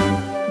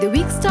 The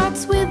week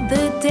starts with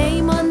the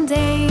day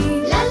Monday.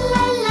 La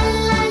la la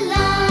la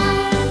la.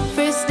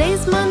 First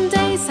day's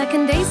Monday,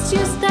 second day's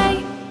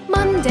Tuesday.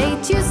 Monday,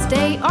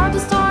 Tuesday are the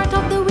start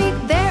of the week.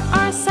 There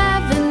are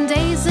 7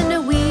 days in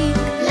a week.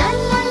 La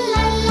la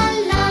la la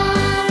la.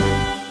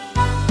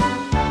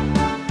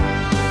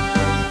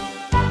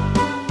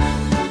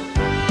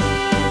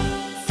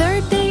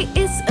 Third day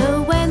is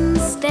a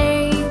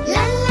Wednesday.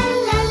 La la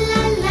la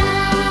la la.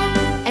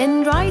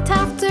 And right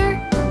after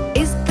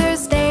is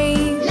Thursday.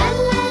 La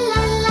la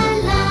la la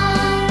la.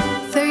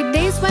 Third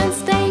day's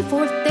Wednesday,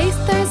 fourth day's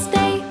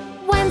Thursday.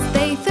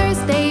 Wednesday,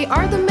 Thursday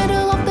are the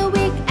middle of the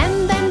week.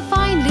 And then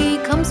finally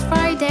comes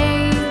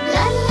Friday.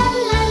 La la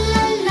la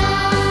la la.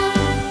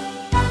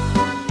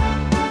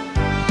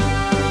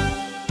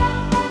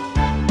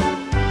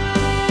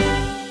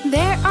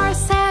 There are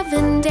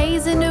 7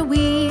 days in a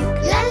week.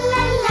 La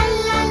la la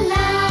la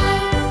la.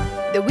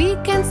 The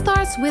weekend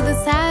starts with a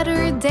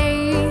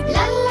Saturday.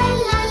 La la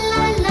la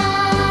la la.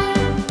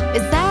 A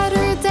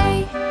Saturday,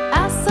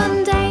 a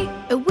Sunday,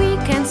 a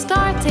weekend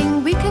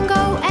starting. We can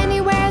go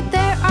anywhere.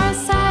 There are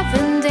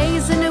 7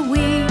 days in a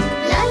week.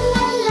 La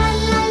la la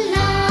la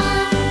la.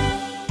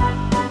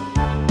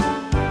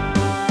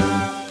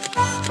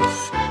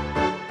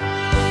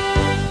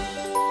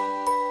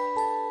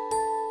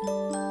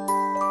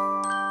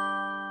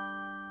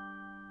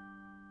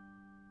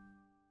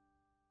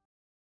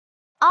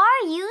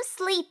 Are you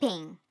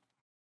sleeping?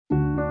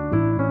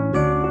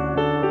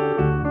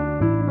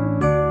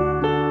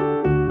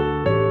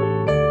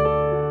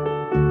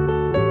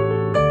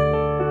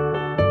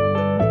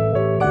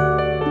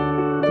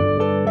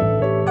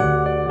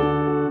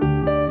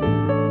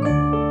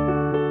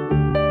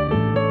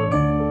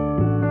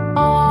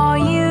 Are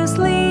you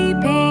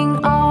sleeping?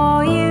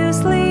 Are you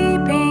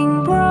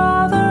sleeping,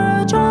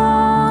 Brother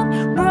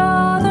John?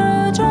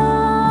 Brother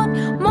John,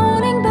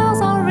 morning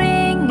bells are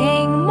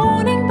ringing,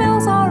 morning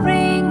bells are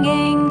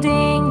ringing,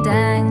 ding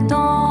dang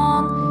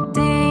dong,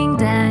 ding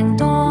dang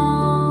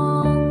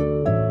dong.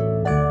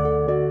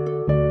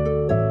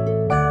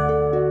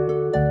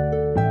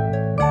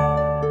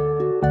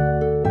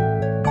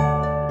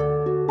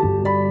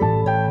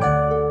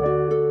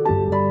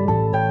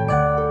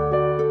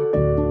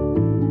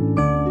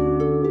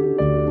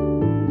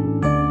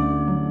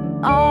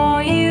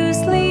 Are you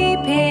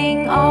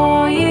sleeping?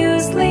 Are you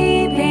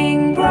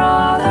sleeping,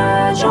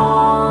 Brother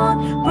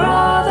John?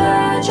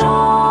 Brother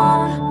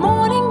John,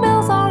 morning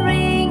bells are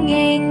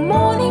ringing,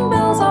 morning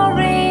bells are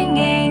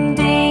ringing,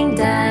 ding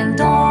dang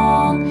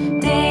dong,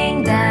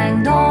 ding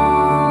dang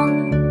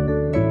dong.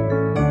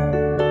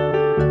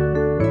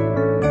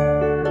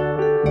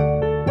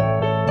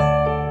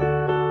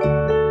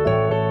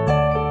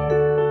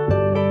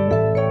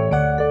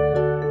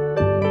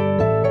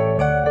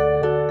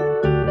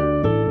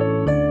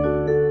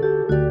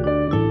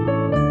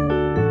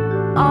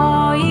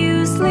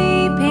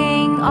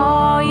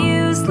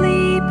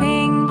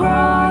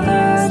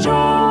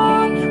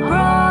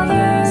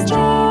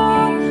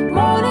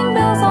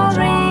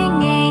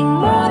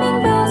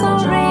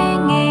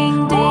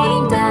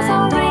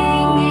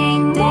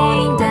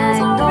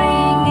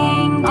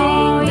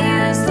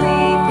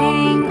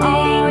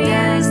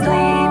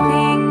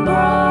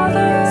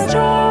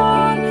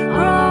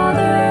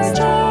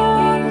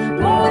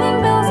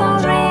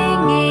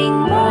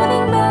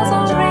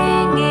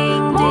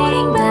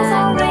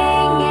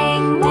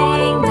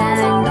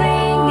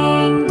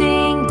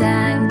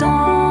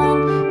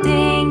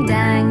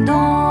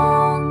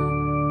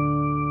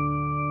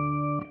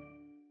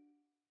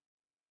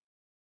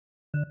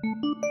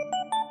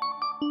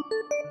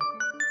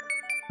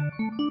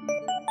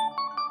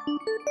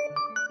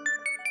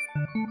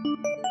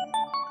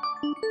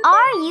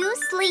 Are you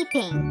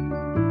sleeping?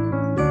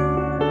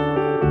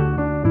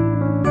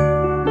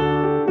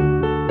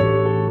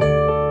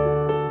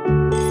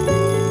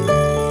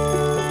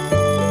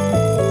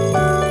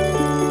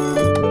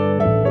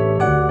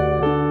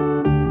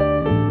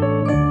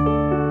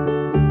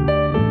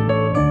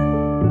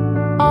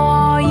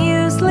 Are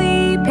you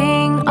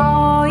sleeping?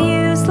 Are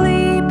you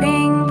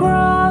sleeping,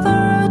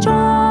 Brother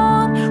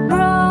John?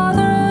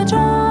 Brother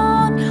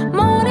John,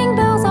 morning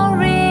bells are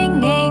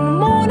ringing,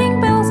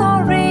 morning bells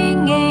are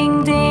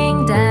ringing,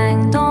 ding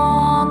dang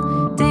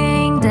dong,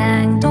 ding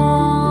dang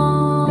dong.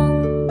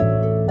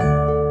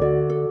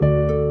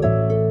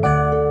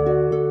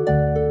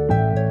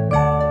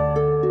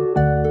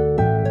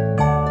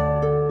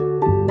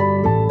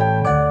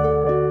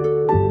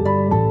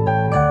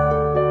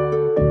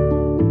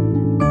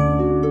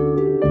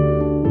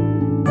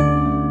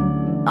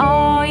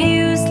 Are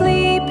you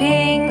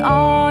sleeping?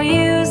 Are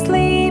you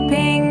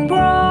sleeping,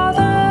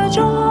 Brother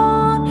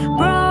John?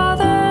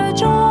 Brother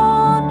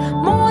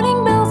John,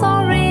 morning bells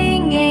are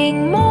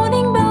ringing,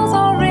 morning bells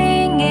are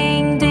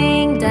ringing,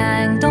 ding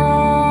dang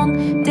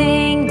dong,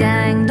 ding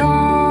dang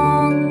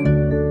dong.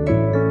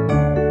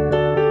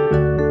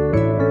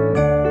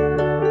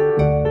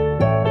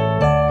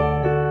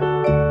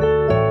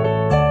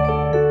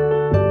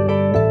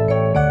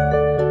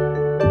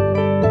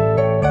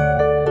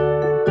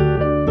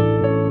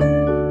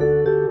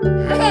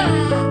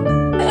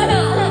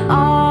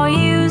 Are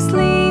you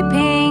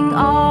sleeping?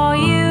 Are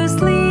you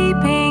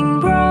sleeping,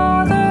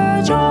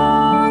 Brother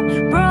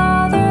John?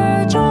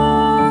 Brother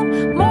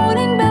John,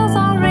 morning bells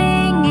are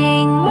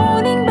ringing,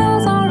 morning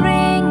bells are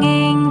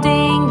ringing,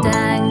 ding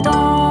dang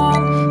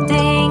dong,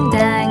 ding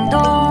dang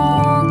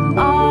dong.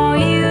 Are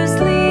you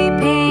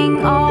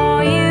sleeping?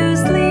 Are you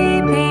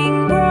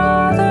sleeping,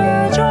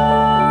 Brother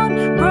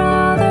John?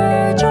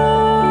 Brother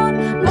John,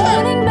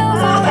 morning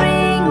bells are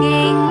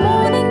ringing,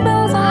 morning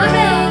bells are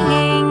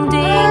ringing,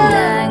 ding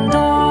dang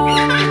dong,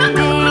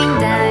 ding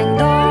dang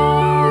dong.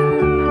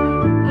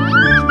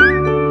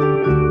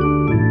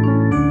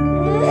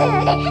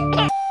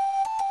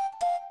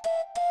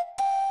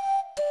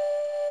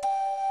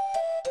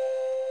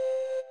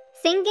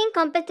 Singing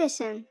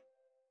competition.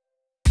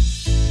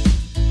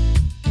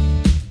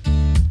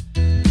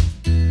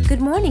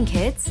 Good morning,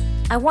 kids.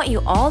 I want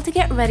you all to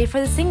get ready for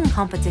the singing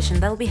competition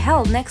that will be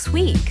held next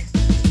week.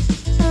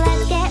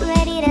 Let's get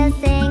ready to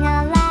sing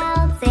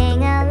aloud,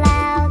 sing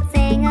aloud,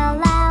 sing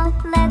aloud.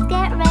 Let's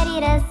get ready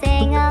to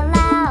sing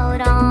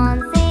aloud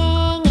on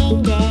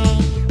singing day.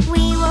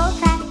 We will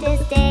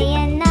practice day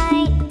and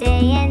night,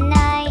 day and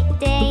night,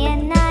 day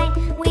and night.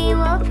 We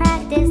will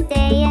practice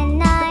day and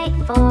night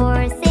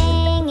for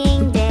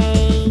singing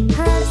day.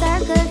 Herbs are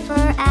good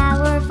for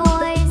our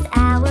voice,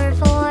 our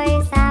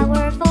voice,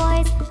 our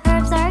voice.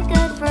 Herbs are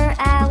good for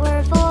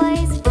our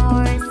voice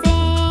for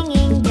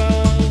singing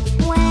day.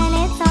 When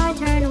it's our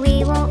turn,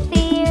 we won't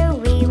fear,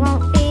 we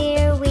won't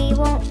fear, we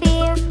won't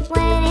fear.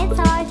 When it's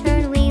our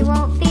turn, we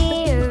won't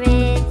fear.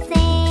 It's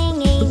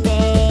singing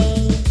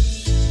day.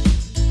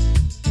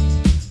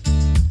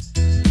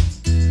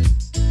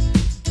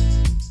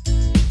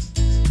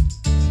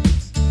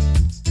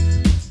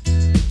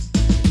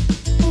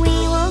 We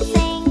will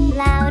sing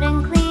loud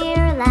and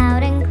clear,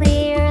 loud and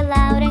clear,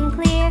 loud and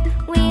clear.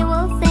 We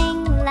will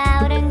sing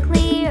loud and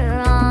clear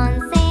on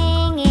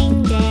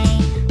singing day.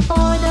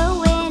 For the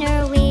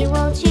winner we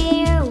will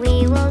cheer,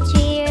 we will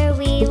cheer,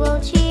 we will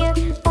cheer.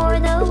 For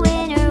the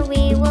winner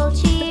we will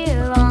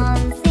cheer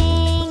on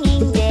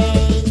singing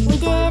day. We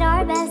did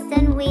our best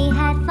and we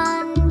had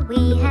fun,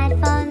 we had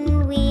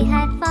fun, we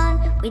had fun.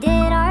 We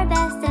did our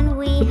best and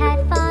we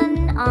had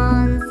fun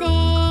on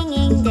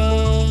singing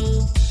day.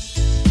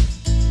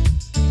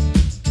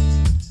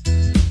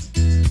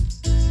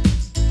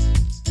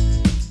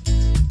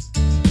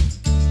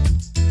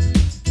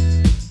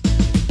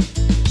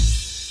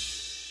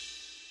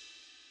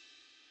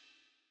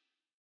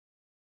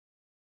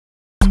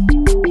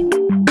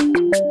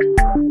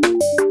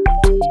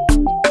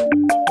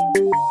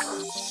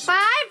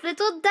 Five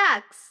little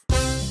ducks.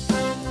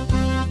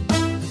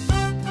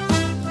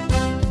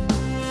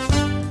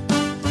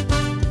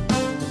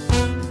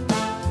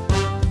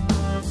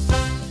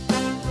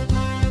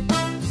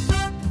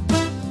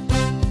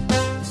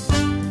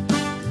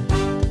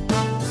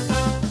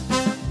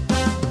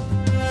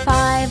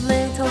 Five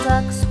little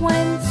ducks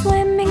went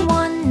swimming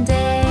one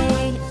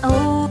day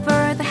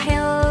over the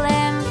hill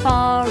and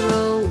far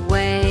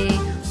away.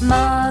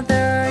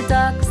 Mother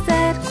duck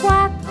said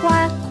quack,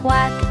 quack,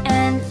 quack,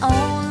 and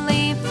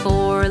only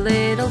four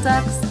little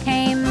ducks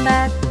came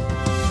back.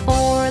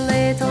 Four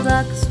little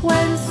ducks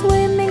went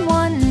swimming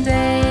one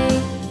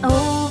day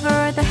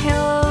over the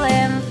hill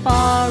and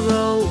far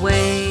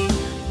away.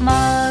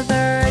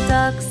 Mother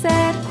duck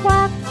said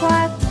quack,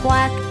 quack,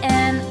 quack,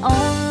 and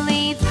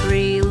only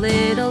three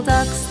little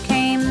ducks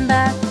came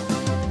back.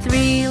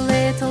 Three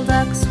little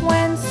ducks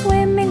went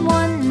swimming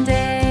one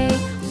day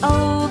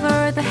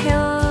over the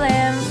hill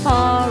and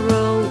far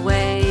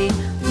away.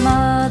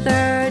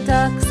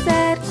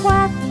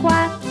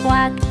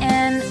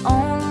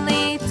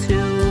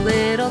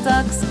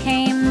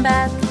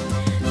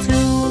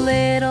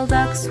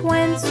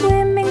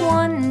 swimming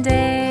one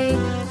day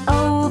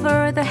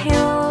over the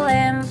hill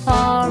and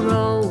far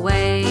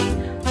away.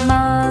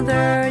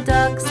 Mother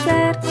duck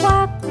said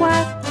quack,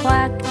 quack,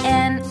 quack,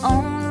 and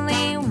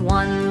only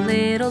one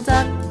little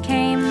duck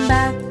came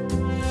back.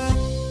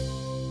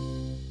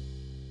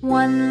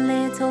 One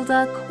little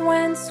duck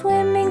went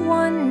swimming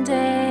one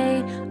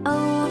day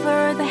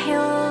over the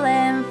hill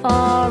and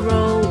far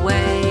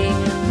away.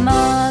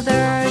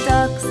 Mother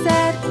duck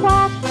said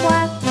quack,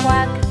 quack,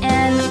 quack,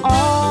 and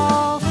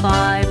all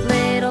 5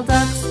 little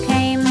ducks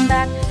came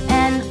back,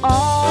 and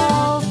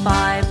all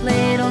 5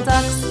 little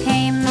ducks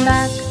came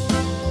back.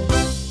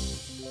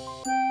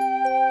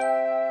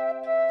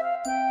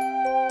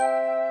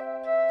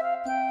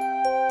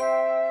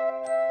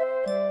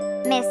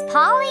 Miss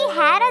Polly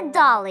had a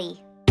dolly.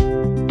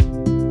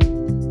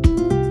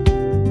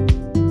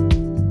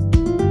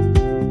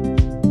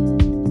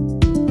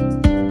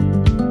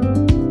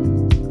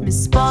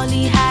 Miss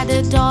Polly had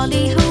a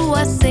dolly who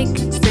was sick,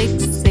 sick,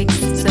 sick.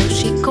 So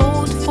she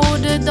called for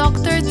the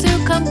doctor to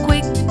come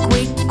quick,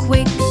 quick,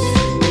 quick.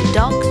 The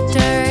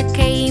doctor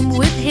came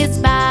with his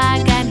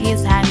bag and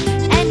his hat,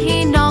 and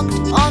he knocked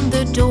on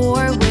the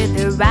door with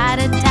a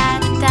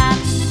rat-a-tat-tat.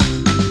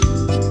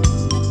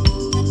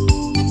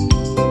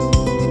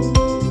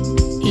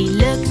 He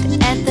looked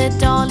at the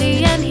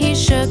dolly and he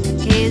shook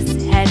his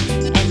head,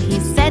 and he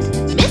said,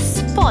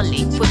 "Miss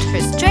Polly, put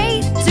her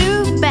straight to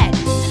bed."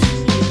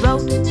 He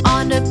wrote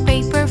on a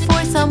paper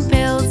for some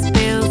pills,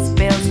 pills,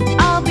 pills.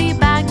 "I'll be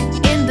back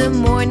in the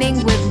morning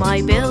with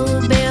my bill,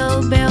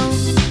 bill, bill."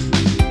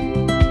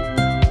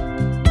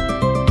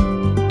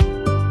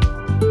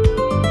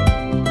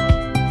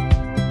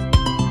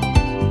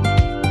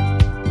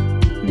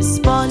 Miss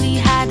Polly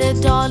had a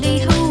dolly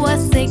who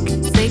was sick,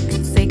 sick,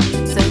 sick.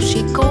 So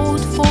she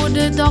called for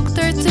the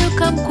doctor to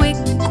come quick,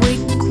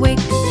 quick, quick.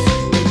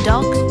 The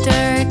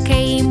doctor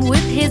came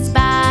with his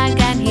bag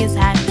and his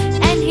hat,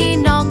 and he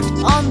knocked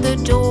on the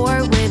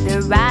door with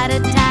a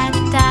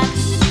rat-a-tat-tat.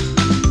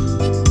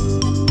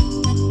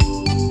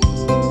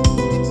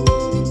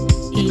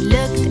 He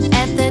looked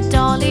at the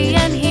dolly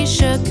and he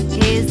shook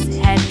his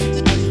head,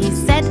 and he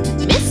said,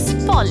 "Miss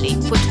Polly,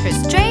 put her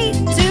straight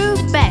to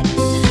bed."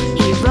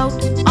 He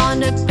wrote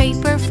on a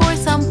paper for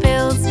some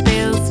pills,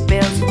 pills,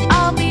 pills.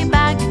 "I'll be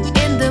back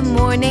in the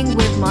morning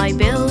with my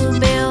bill,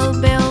 bill,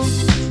 bill."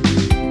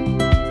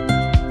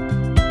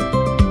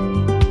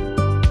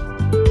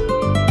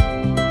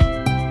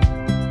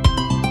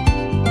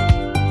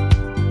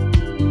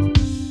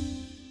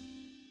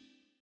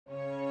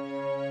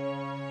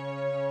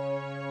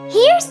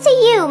 Here's to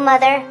you,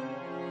 Mother.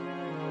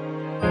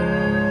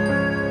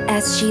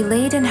 As she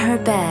laid in her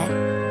bed,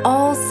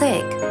 all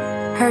sick,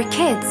 her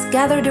kids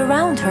gathered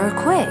around her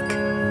quick.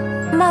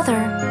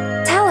 "Mother,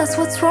 tell us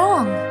what's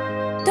wrong."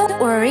 "Don't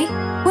worry,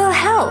 we'll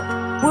help.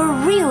 We're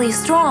really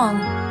strong."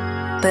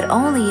 But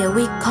only a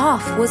weak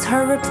cough was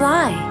her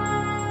reply.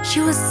 She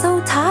was so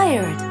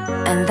tired,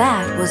 and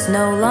that was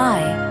no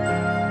lie.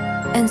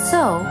 And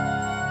so,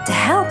 to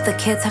help, the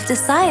kids have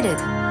decided,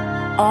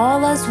 all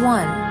as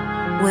one,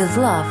 with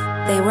love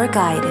they were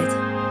guided.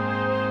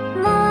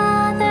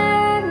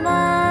 Mother,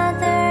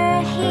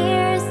 Mother,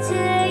 here's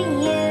to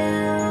you.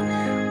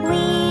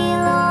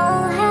 We'll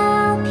all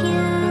help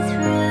you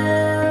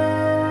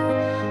through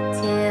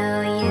till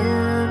you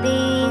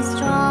be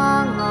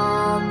strong,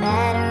 all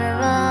better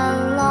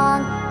along.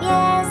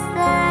 Yes,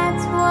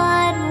 that's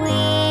what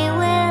we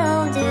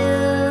will do.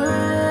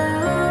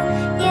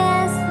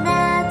 Yes,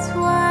 that's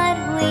what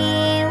we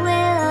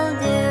will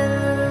do.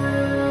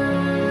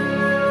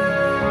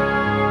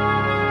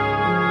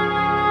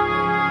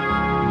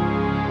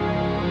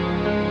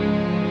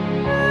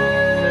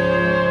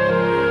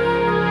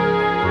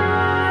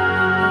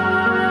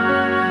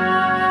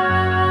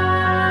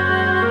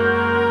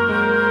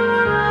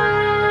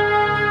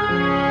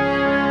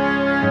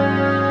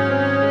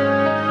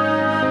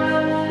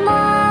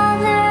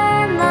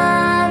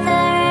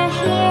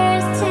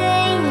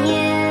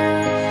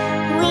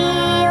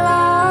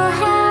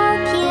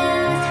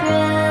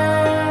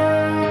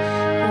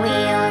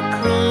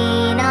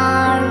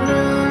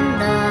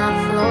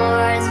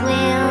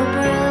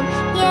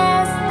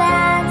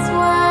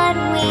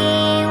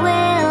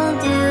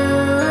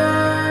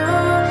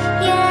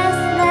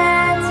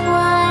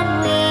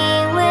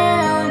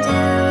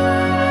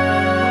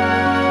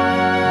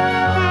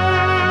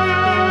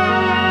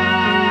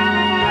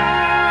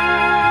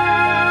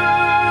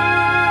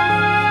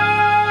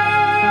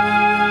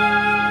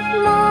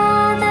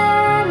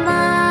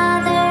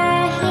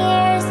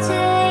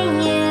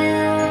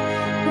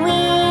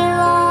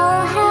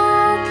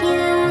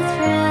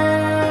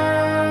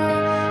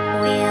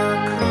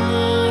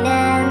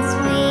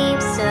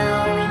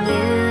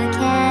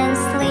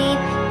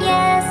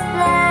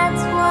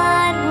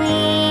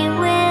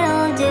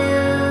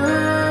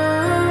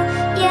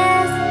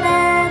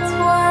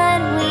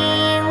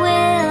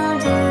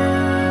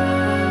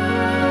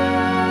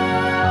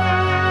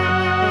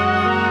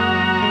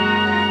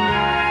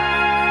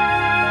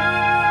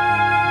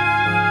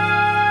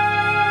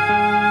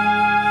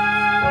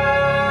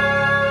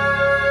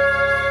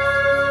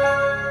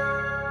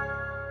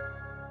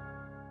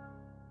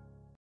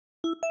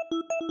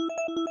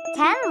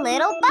 10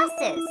 little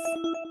buses.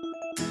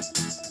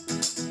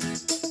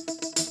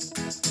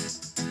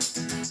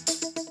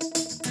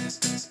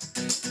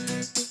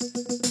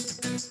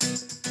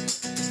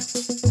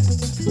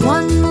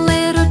 One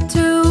little,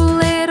 two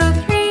little,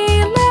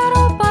 three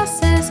little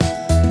buses.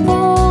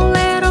 Four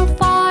little,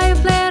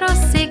 five little,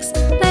 six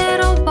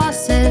little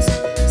buses.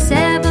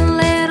 Seven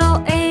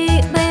little,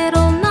 eight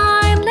little,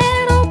 nine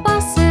little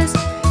buses.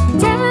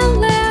 10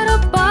 little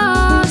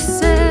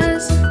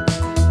buses.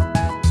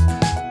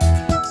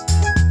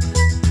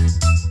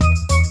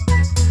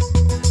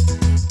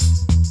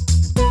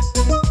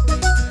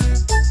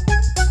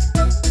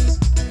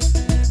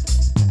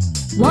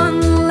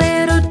 One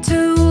little,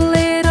 two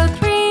little,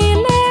 three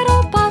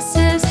little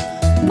buses.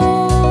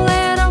 Four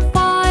little,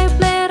 five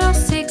little,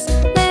 six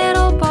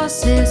little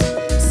buses.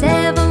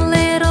 Seven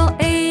little,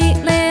 eight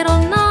little,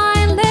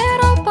 nine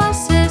little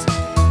buses.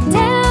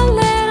 10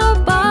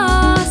 little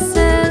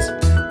buses.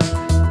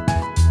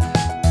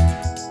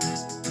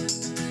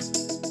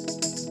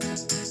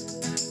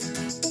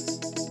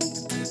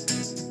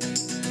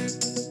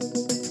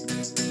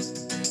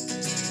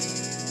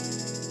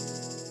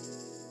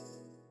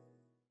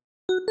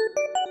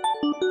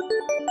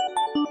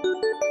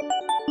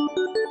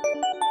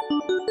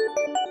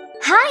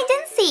 Hide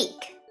and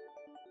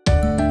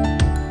seek.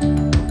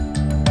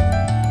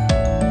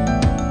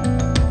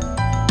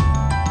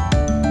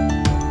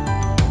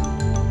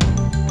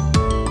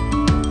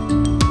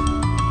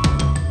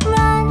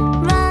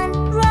 Run, run,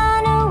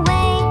 run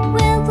away.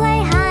 We'll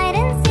play hide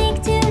and seek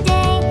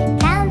today.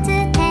 Count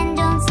to 10,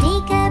 don't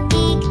sneak a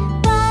peek.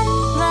 Run,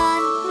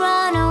 run,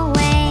 run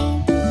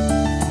away.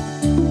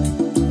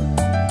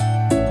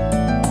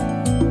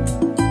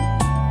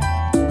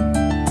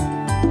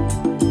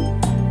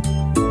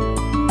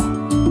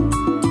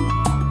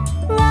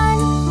 Run,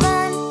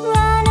 run,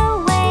 run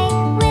away.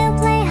 We'll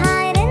play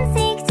hide and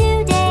seek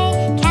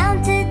today.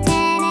 Count to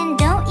 10 and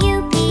don't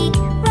you peek.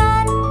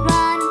 Run,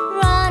 run,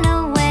 run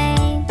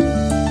away.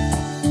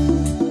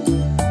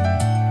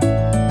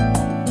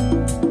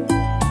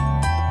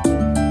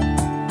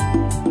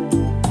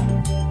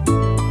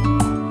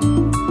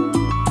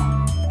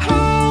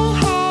 Hey,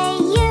 hey,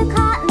 you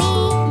caught me.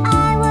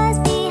 I was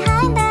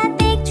behind that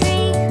big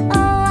tree.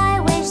 Oh, I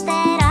wish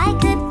that I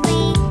could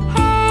flee.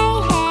 Hey,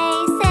 hey,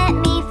 set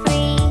me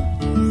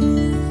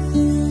free.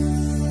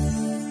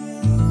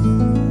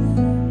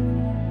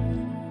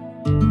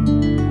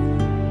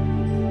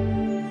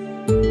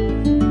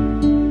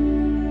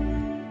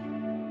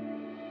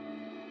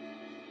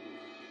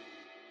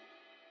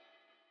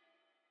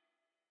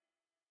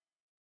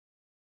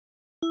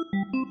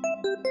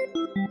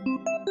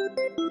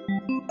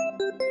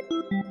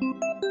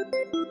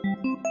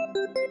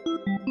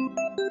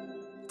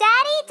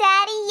 Daddy,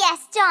 Daddy,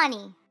 yes,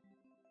 Johnny.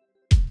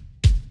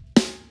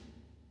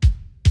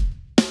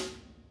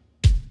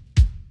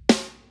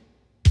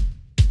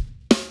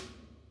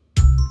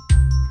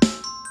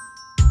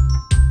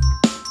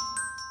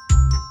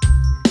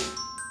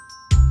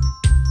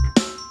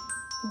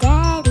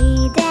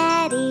 Daddy,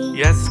 Daddy,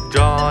 Yes,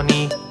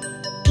 Johnny.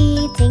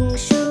 eating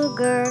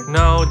sugar,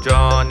 No,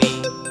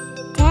 Johnny.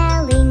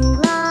 telling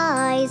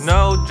lies.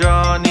 No,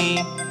 Johnny.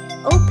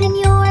 Open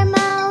your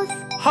mouth.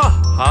 Ha,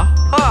 ha,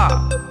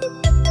 ha.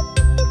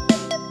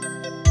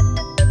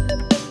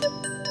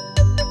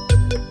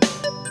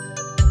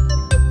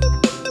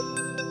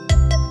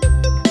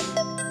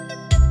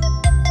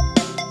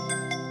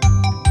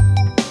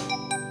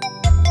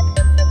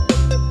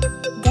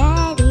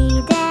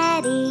 Daddy,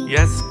 Daddy,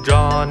 Yes,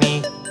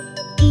 Johnny.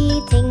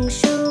 eating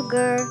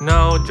sugar,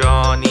 No,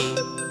 Johnny.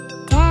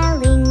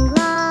 telling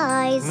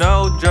lies.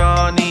 No,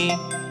 Johnny.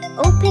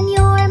 Open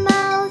your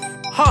mouth.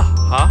 Ha,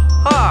 ha,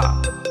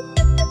 ha.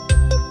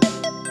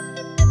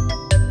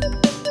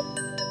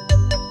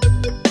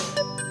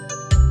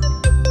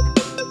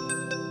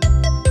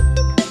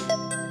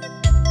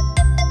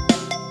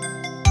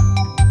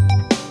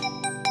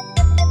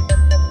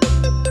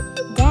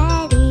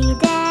 Daddy,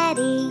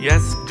 Daddy,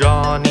 Yes,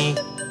 Johnny.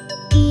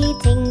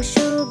 eating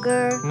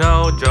sugar,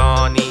 No,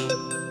 Johnny.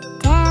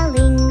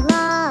 telling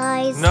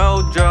lies.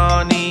 No,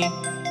 Johnny.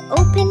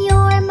 Open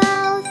your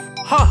mouth.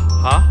 Ha,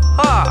 ha,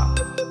 ha.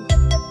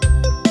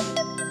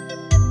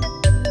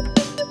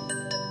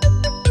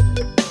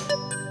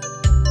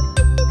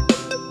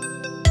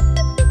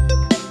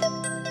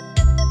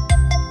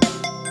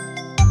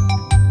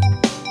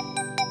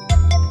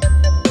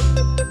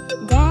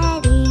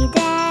 Daddy,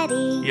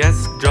 Daddy,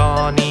 Yes,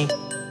 Johnny.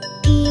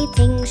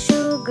 eating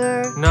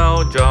sugar,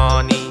 No,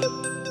 Johnny.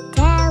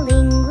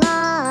 telling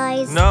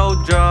lies. No,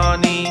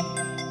 Johnny.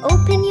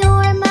 Open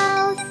your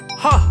mouth.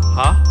 Ha,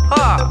 ha,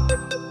 ha.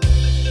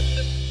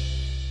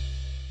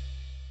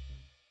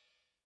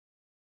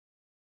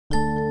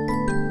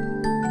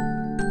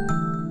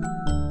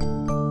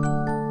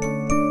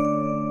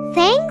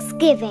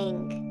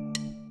 Thanksgiving.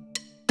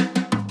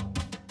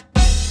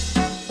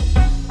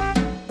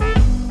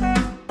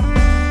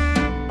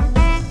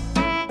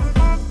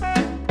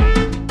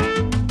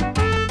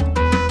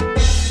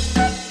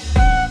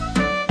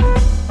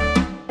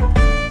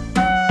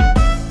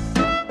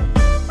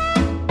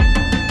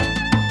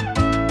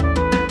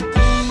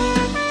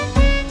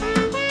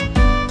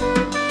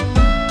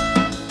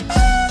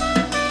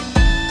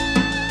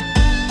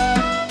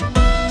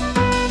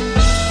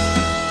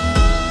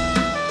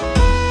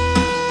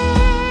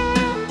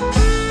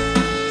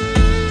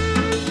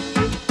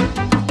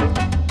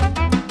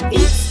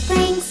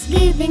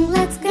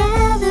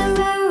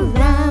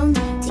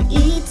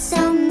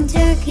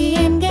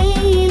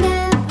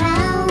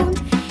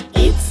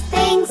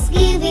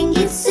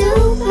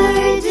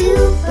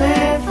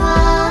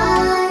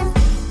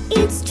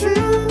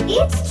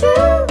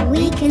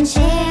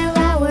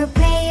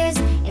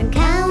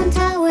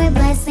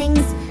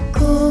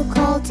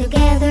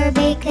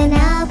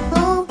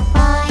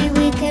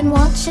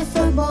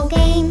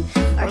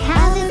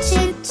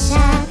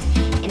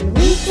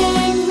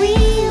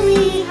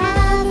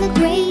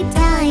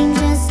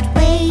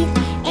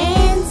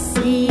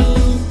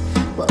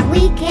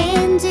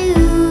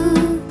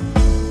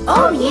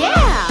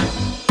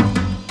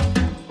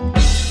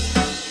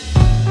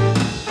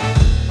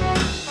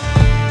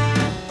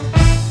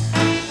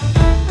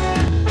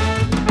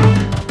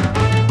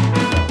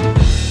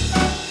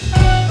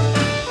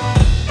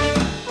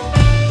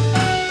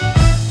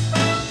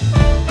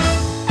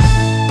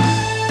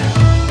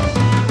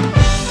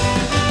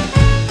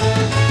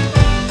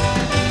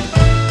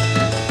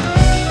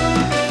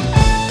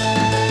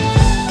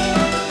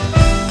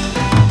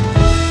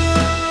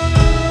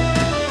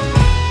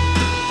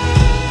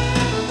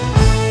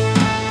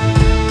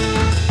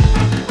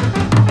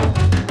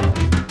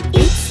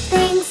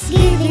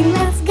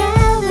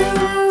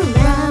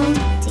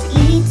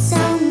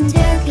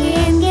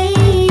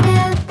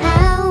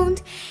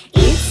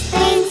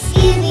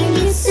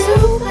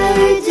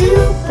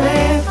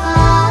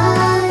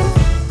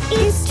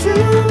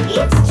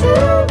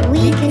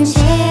 can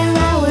share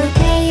our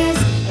prayers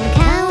and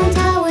count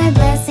our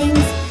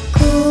blessings.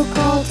 Cook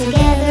all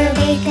together,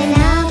 bake an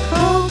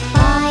apple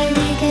pie.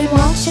 We can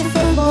watch a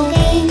football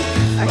game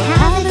or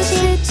have a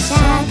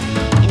chit-chat,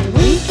 and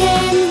we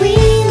can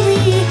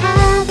really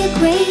have a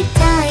great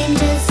time.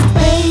 Just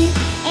wait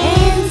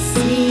and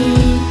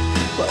see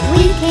what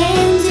we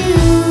can do.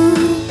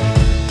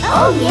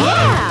 Oh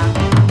yeah!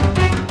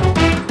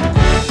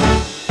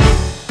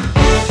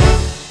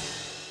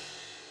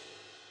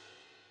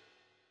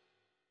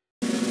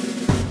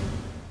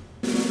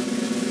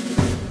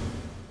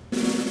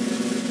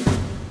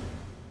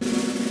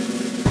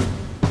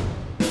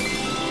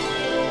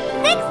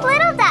 Six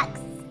little ducks.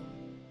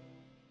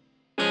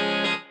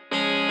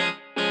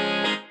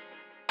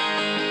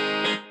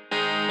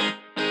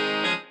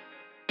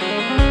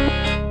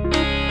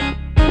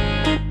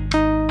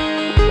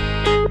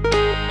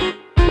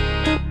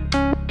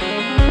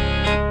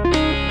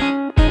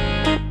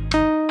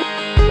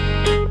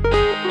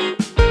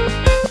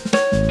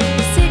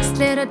 Six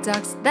little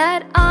ducks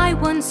that I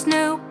once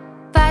knew.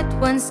 Fat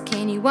ones,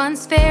 skinny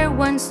ones, fair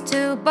ones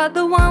too. But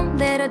the one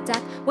little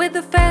duck with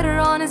a feather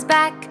on his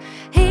back,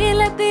 he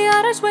led the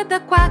others with a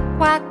quack,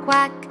 quack,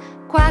 quack.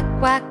 Quack,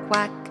 quack,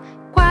 quack.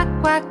 Quack,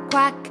 quack,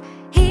 quack.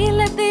 He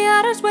led the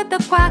others with a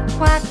quack,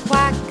 quack,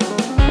 quack.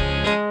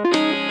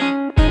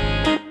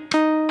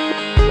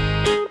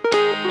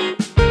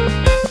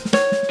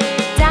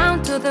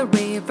 Down to the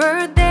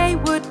river they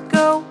would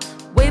go,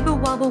 wibble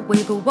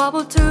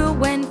wobble to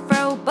and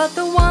fro. But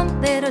the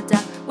one little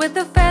duck with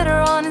a feather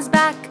on his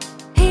back,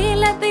 he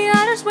led the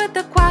others with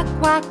a quack,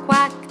 quack,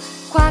 quack.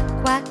 Quack,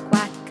 quack,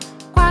 quack.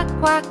 Quack,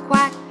 quack,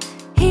 quack.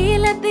 He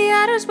led the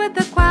others with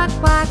a quack,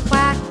 quack,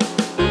 quack.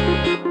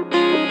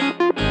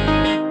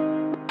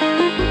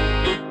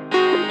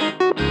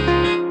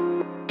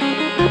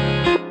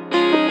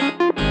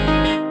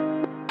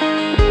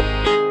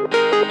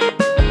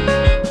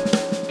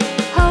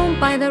 Home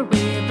by the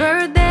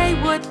river they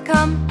would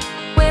come,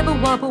 wibble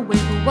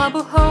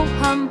wobble, ho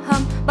hum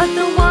hum. But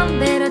the one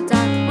little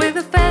duck with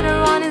a feather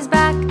on his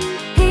back,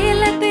 he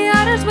led the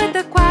others with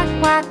a quack,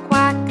 quack,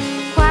 quack.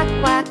 Quack,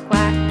 quack,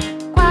 quack.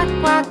 Quack,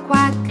 quack,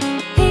 quack.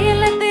 He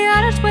led the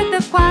others with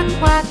a quack,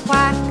 quack,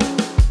 quack.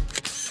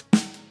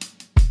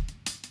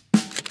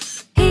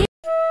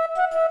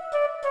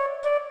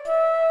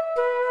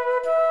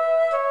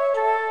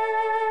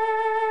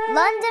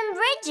 London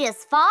Bridge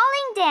is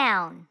falling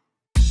down.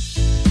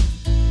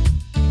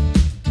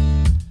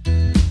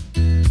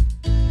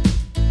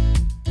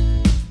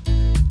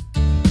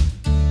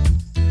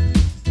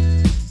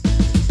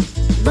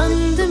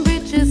 London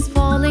Bridge is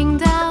falling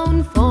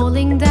down,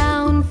 falling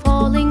down,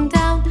 falling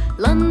down.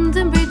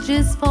 London Bridge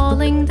is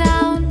falling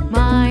down,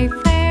 my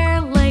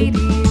fair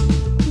lady.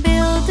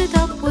 Build it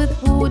up with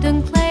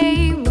wooden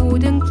clay,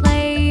 wooden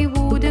clay,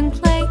 wooden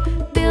clay.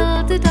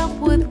 Build it up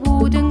with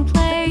wooden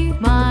clay,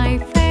 my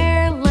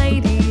fair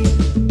lady.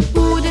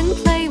 Wooden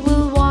clay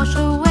will wash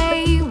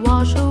away,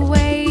 wash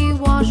away,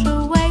 wash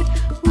away.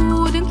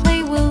 Wooden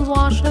clay will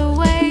wash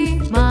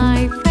away,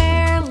 my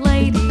fair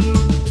lady.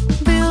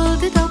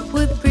 Build it up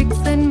with bricks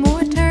and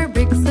mortar,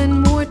 bricks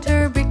and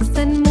mortar, bricks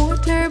and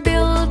mortar.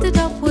 Build it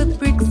up with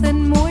bricks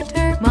and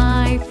mortar,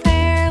 my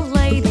fair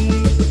lady.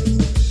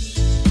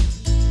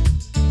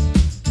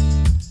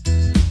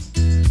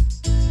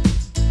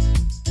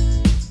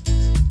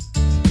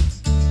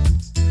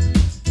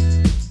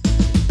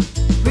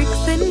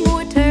 Bricks and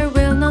mortar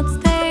will not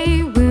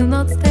stay, will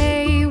not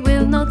stay,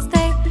 will not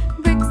stay.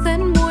 Bricks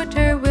and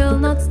mortar will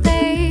not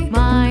stay,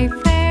 my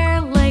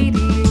fair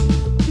lady.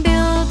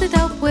 Build it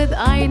up with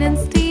iron and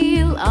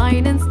steel,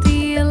 iron and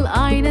steel,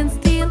 iron and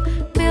steel.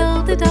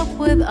 Build it up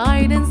with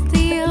iron and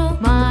steel,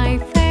 my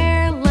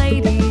fair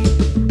lady.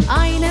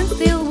 Iron and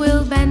steel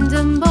will bend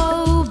and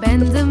bow,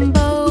 bend and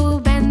bow,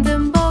 bend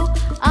and bow.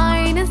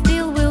 Iron and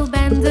steel will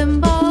bend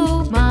and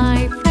bow,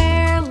 my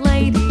fair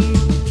lady.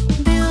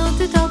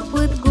 Build it up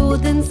with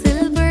gold and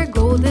silver,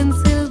 gold and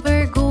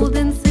silver, gold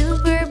and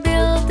silver.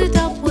 Build it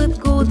up with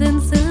gold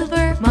and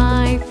silver,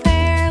 my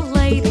fair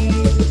lady.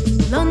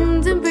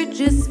 London Bridge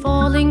is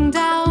falling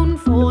down,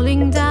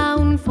 falling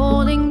down,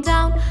 falling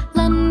down.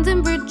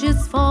 London Bridge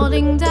is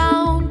falling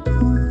down.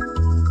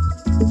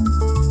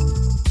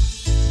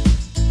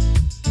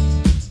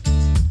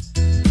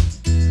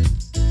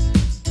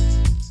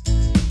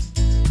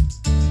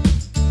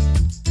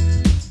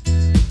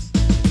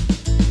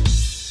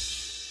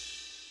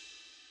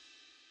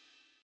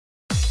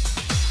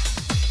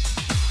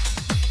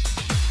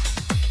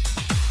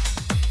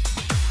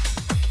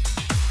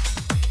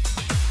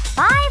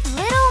 Five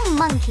little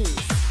monkeys.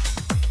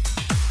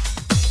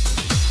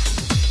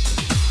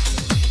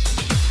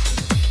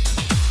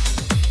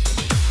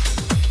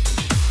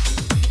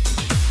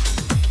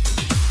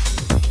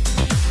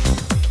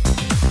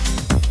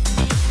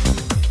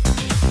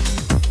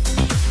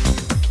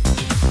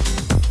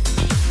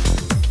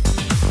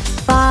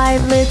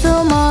 Five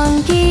little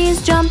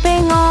monkeys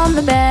jumping on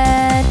the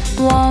bed.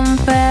 One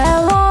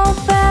fell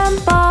off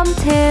and bumped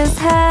his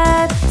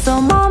head.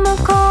 So Mama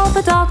called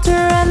the doctor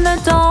and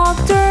the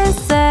doctor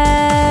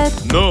said,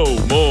 No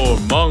more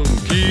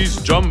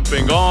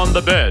jumping on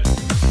the bed.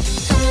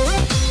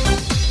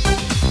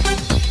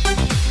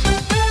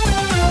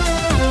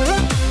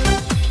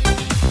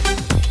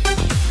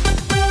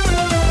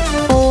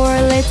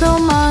 4 little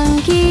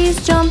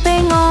monkeys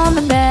jumping on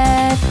the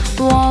bed.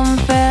 One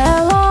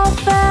fell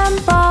off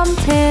and bumped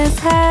his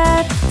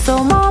head.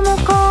 So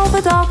Mama called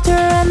the doctor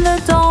and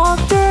the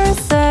doctor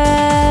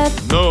said,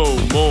 No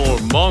more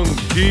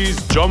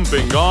monkeys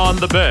jumping on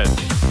the bed.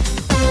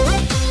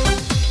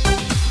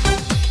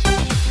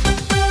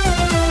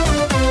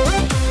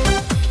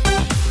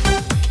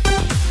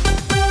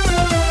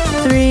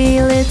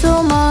 3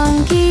 little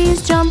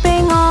monkeys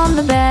jumping on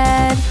the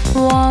bed.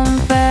 One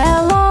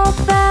fell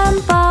off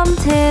and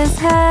bumped his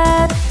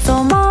head.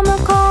 So Mama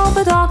called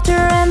the doctor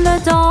and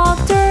the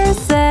doctor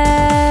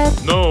said,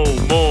 No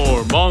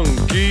more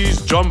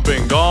monkeys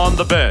jumping on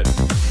the bed.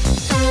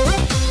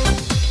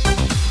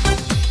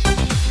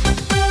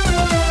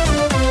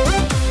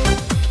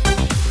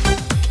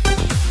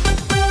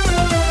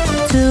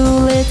 2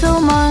 little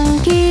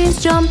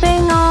monkeys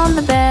jumping on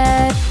the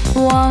bed.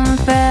 One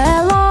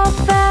fell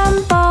off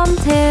and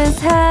bumped his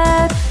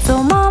head.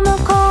 So Mama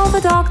called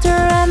the doctor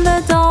and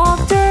the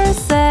doctor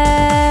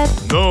said,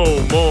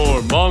 No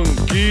more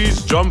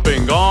monkeys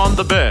jumping on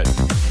the bed.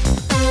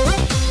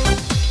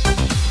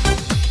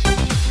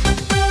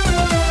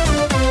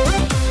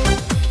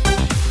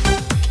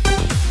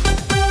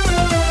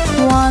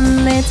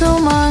 1 little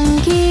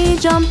monkey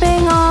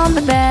jumping on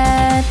the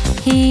bed.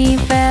 He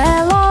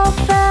fell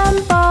off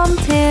and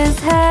bumped his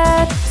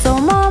head. So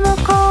Mama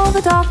called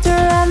the doctor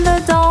and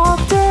the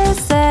doctor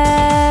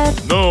said,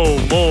 No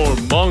more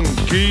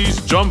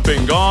monkeys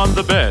jumping on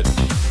the bed.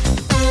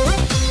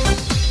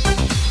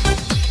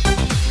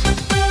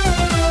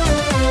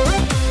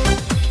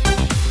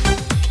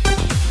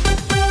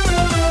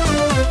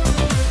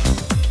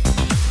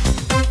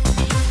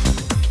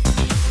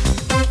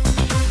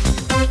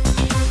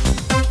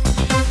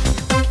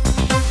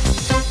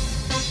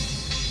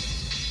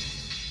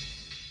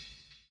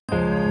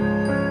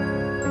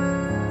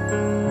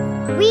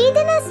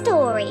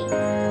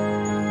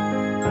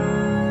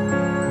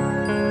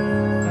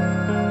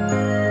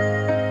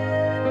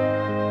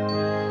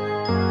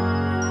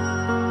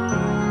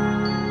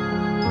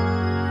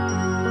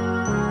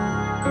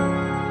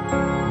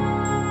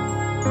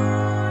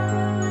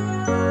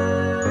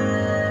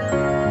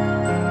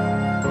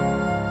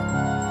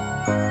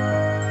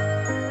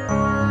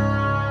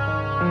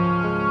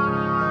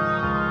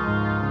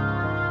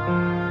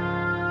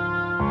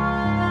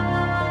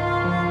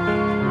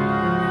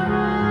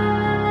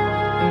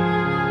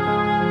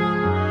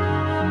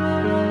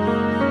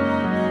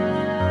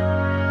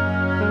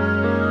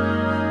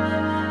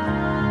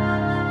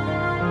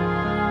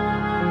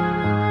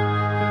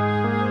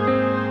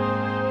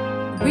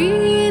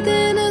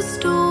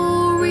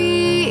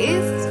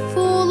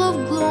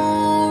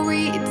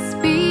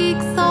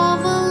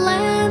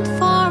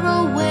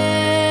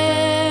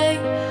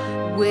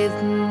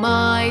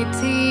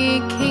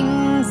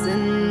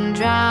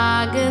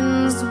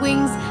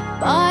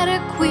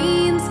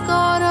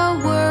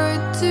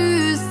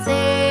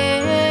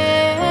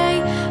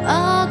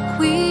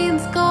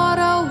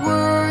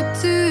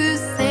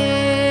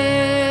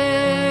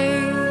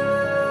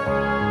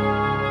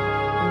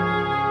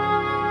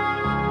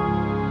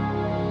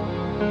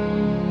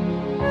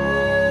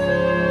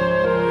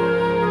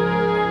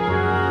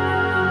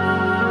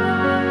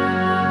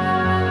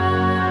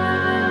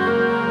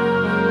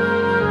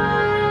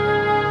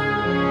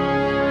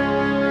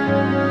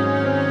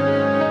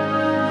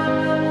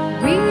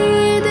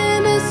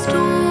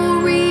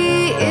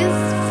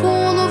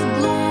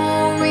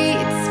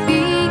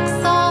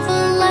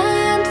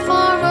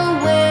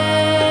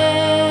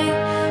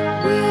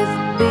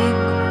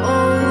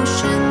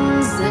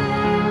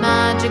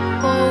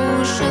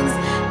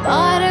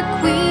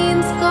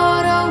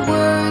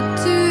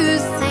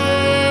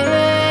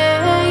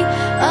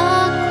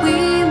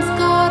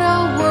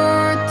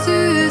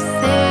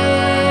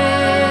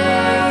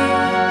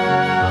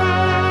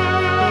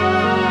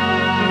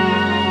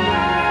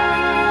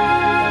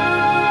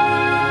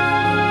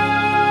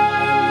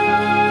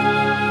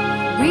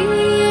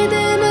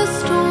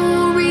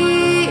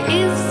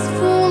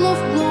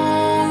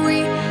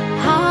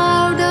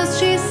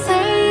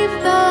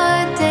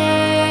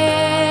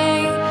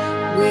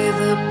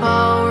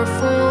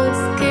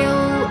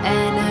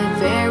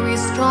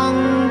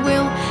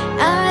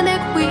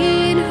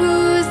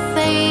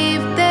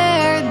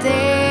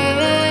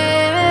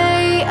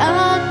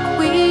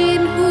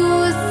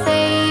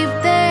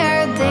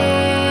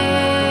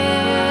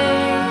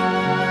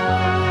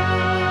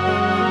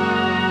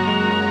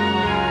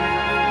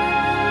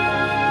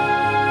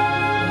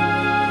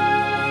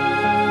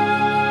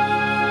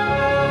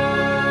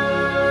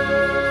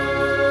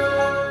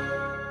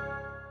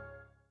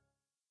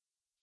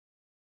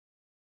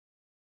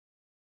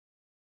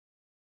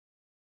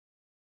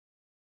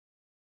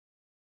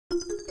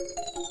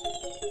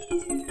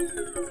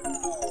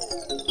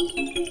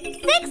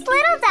 6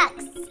 little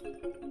ducks.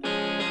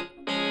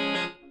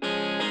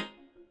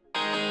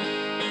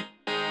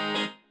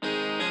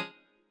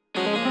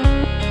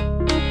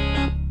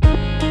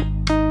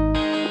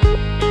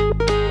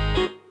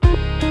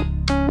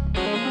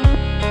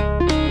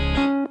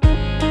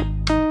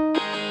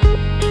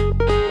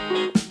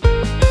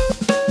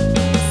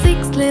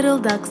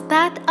 little ducks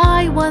that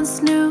I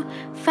once knew.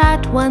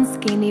 Fat, one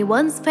skinny,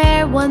 one's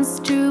fair, one's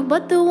true.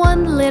 But the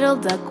one little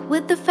duck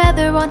with the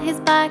feather on his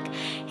back,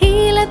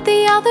 he led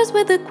the others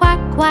with a quack,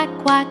 quack,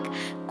 quack.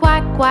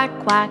 Quack, quack,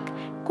 quack.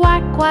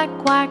 Quack, quack,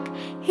 quack.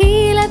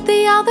 He led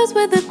the others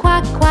with a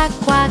quack, quack,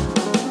 quack.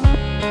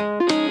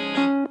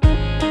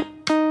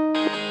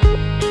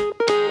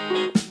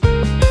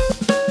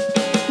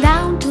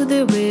 Down to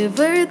the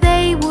river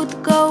they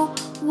would go,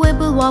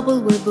 wibble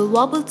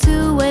wobble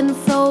to and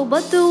fro.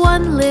 But the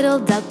one little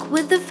duck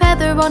with the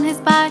feather on his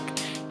back,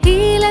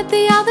 he led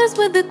the others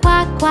with a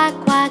quack, quack,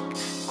 quack.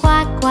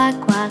 Quack, quack,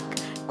 quack.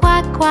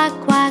 Quack, quack,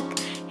 quack.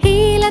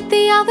 He led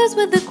the others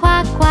with a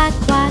quack, quack,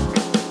 quack.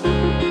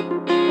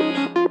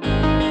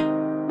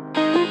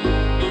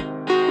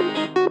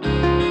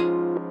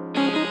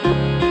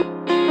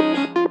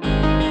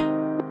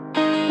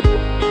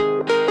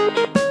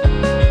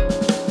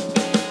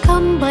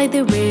 By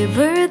the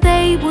river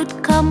they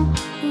would come,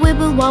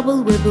 wibble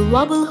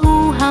wobble,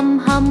 hoo hum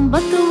hum.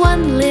 But the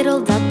one little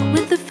duck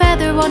with the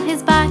feather on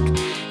his back,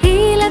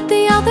 he led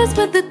the others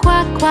with the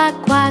quack, quack,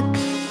 quack.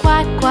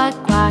 Quack, quack,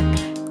 quack.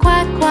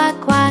 Quack, quack,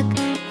 quack.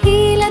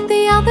 He led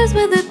the others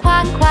with the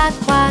quack, quack,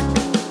 quack.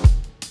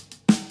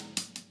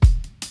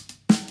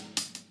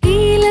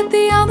 He led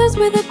the others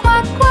with a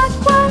quack, quack,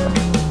 quack.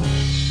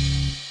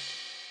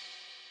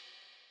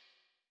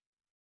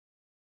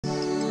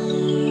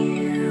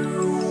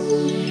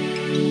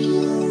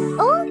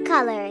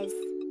 Colors.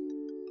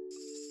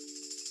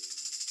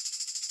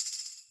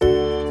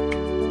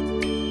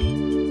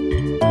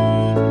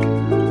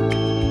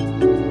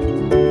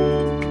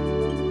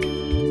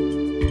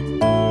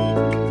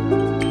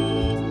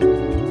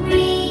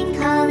 Green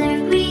color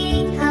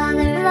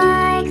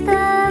like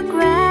the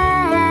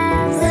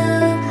grass.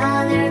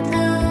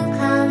 Blue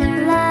color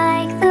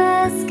like the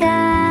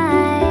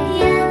sky.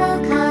 Yellow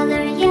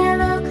color,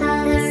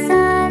 the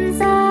sun's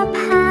up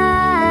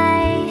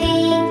high.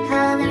 Pink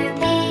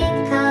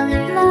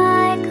color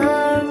like a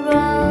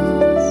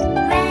rose.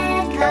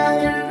 Red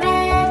color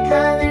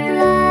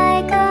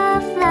like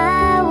a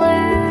flower.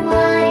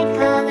 White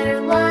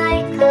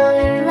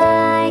color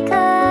like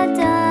a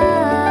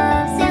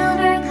dove.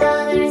 Silver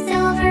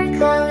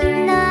color,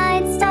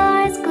 night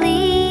stars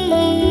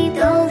gleam.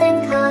 Golden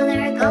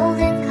color,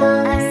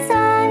 a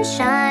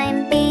sunshine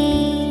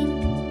beam.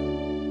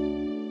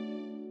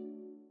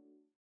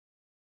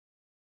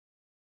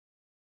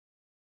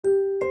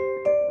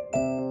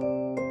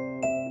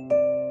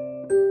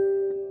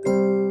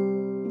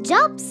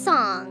 Job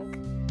song.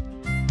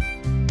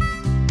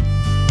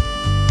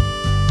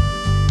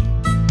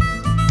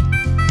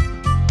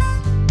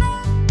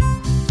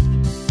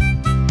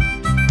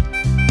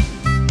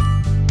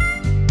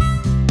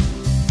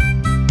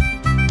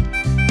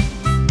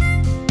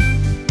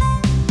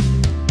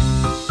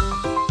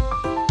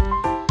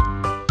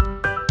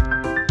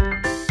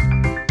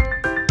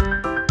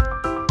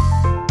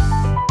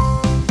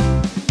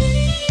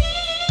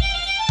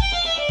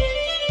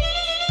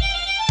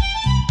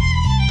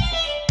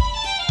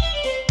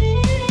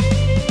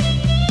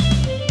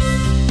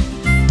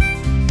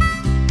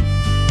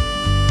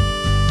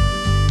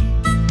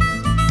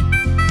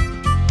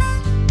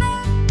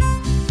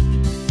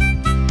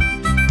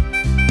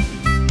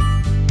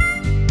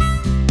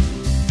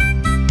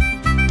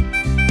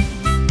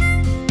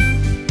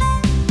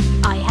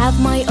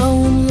 My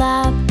own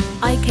lab,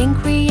 I can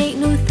create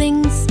new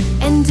things.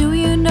 And do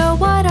you know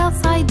what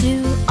else I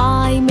do?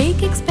 I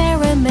make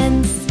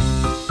experiments.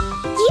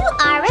 You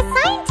are a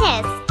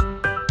scientist.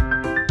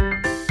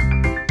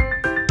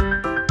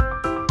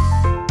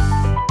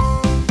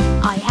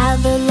 I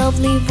have a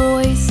lovely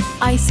voice,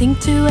 I sing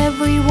to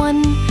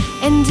everyone.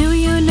 And do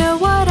you know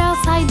what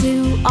else I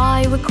do?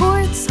 I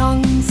record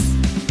songs.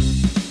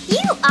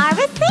 You are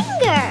a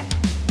singer.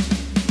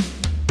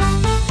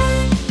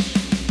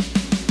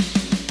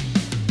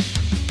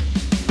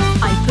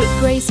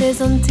 Braces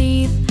on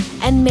teeth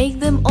and make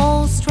them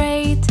all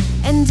straight.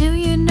 And do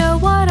you know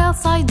what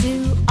else I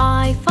do?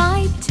 I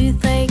fight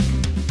toothache.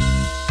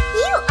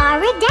 You are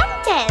a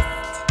dentist.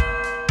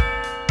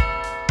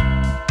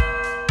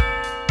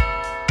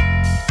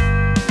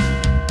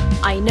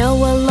 I know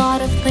a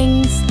lot of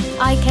things,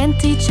 I can't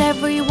teach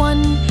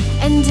everyone.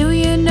 And do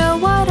you know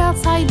what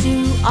else I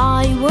do?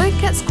 I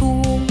work at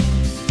school.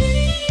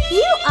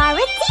 You are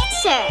a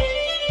teacher.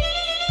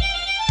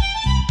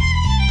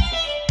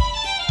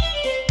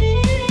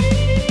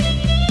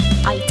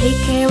 I take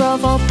care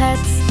of all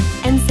pets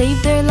and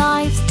save their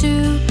lives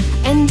too.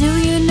 And do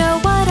you know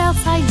what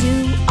else I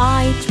do?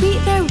 I treat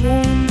their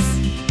wounds.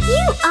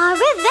 You are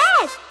a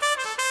vet.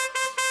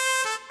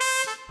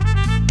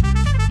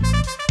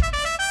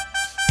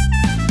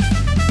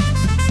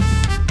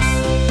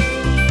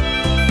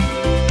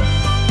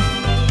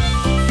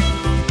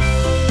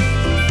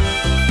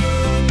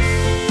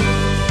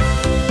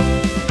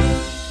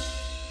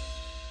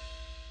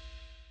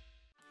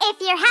 If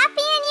you're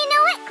happy and you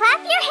know it,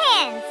 clap your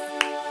hands.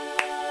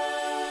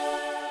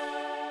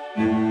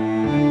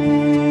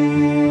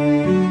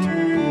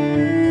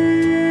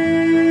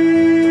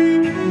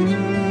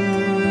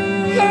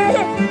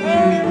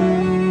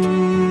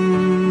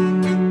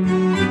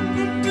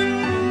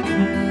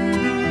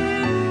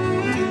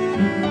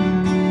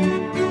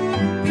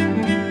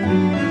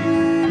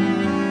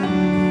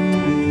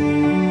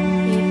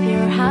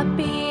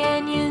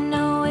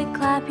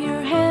 clap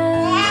your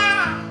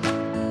hands.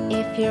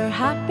 If you're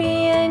happy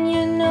and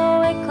you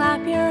know it,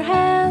 clap your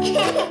hands.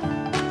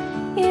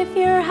 If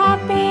you're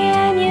happy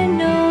and you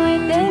know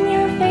it, then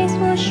your face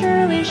will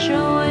surely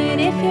show it.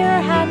 If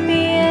you're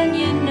happy and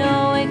you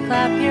know it,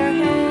 clap your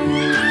hands.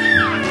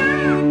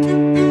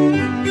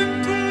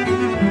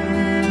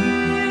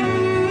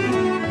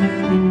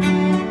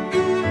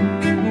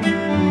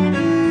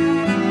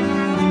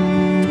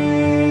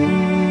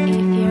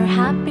 If you're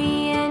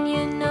happy and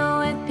you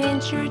know it,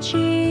 pinch your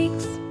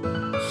cheeks.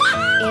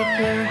 If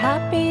you're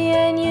happy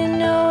and you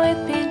know it,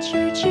 pinch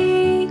your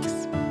cheeks.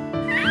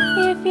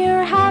 If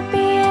you're happy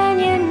and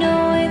you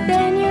know it,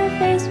 then your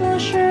face will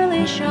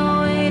surely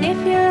show it.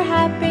 If you're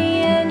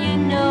happy and you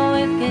know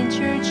it, pinch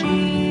your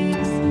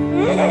cheeks.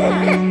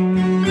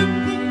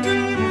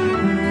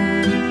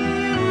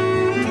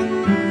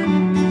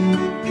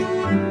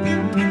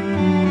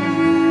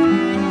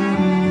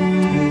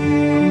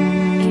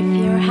 If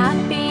you're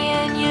happy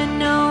and you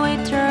know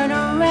it, turn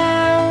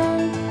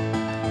around.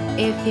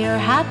 If you're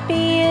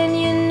happy and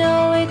you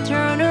know it,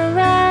 turn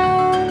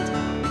around.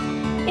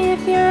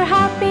 If you're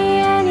happy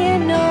and you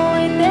know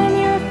it, then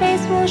your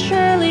face will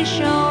surely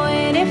show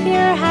it. If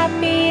you're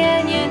happy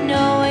and you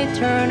know it,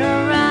 turn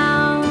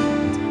around.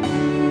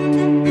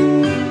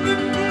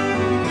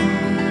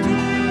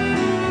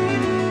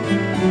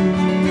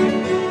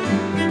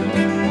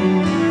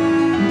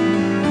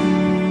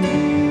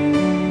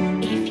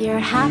 If you're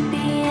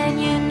happy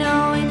and you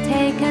know it,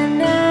 take a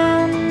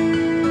nap.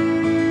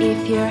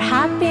 If you're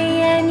happy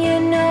and you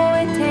know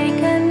it,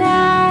 take a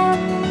nap.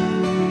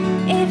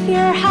 If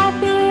you're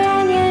happy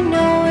and you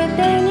know it,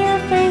 then your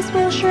face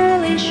will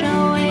surely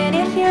show it.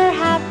 If you're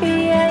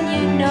happy and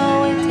you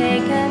know it,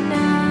 take a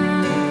nap.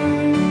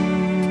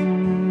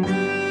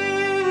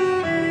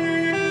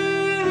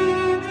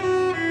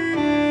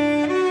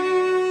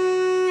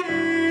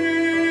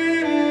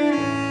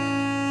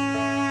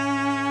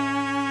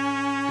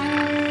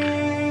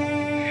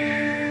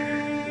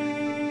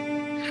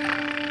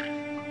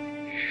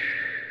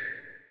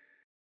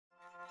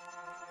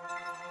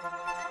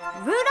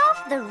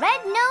 Rudolph the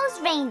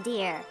Red-Nosed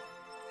Reindeer.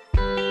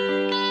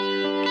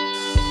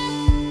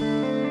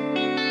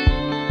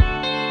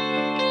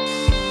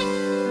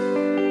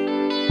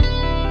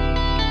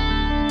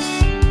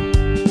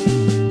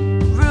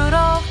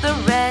 Rudolph the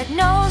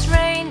red-nosed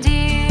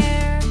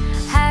reindeer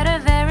had a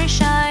very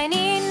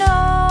shiny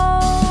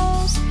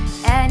nose.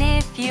 And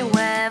if you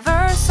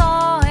ever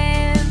saw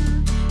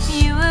him,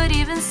 you would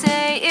even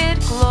say it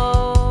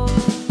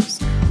glows.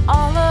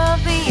 All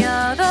of the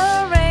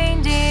other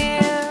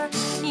reindeer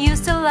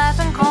used to laugh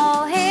and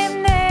call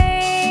him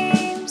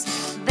names.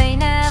 They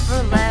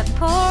never let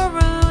poor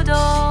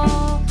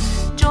Rudolph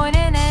join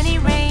in any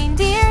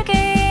reindeer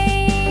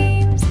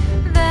games.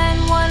 Then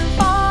one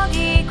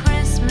foggy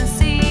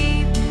Christmas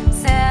Eve,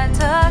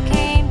 Santa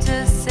came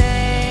to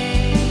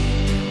say,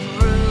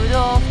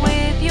 Rudolph,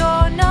 with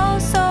your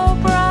nose so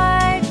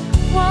bright,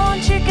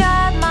 won't you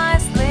guide my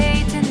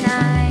sleigh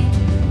tonight?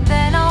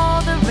 Then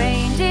all the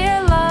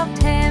reindeer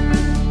loved him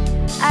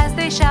as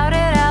they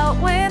shouted out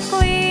with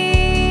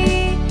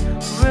glee,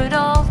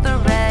 Rudolph the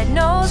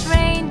red-nosed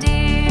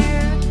reindeer,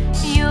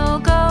 you'll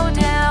go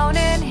down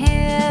in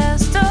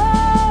history.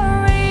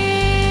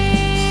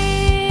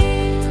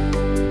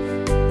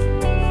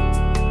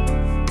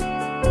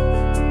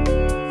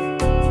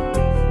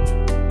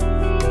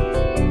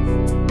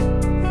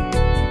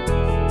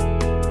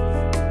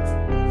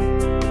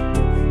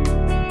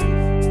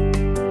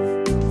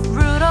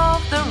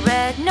 Rudolph the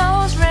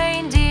red-nosed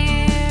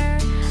reindeer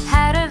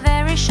had a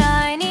very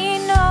shiny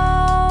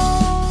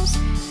nose.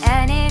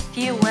 And if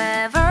you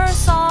ever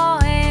saw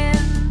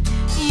him,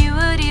 you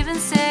would even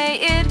say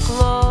it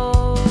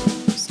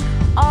glows.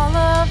 All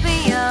of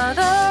the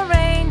other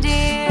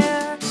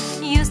reindeer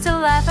used to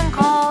laugh and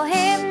call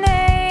him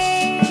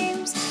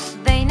names.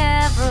 They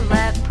never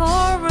let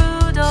poor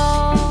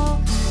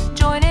Rudolph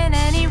join in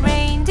any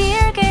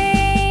reindeer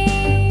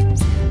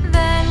games.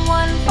 Then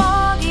one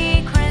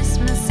foggy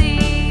Christmas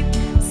Eve,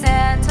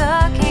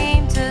 Santa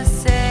came to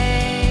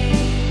say,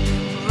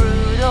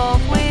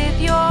 Rudolph, with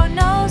your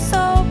nose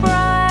so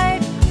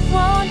bright,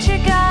 won't you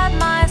guide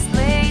my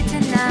sleigh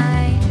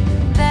tonight?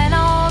 Then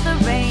all the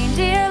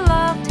reindeer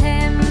loved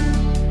him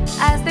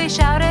as they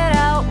shouted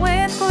out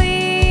with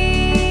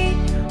glee,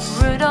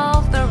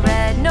 Rudolph the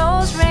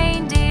red-nosed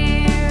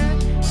reindeer,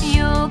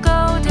 you'll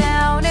go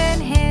down in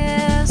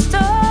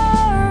history.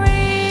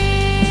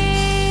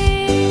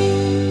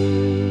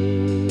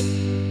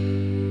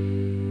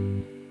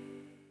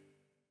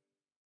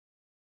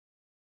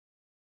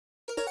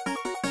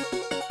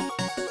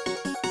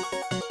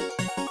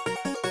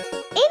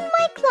 In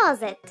my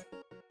closet.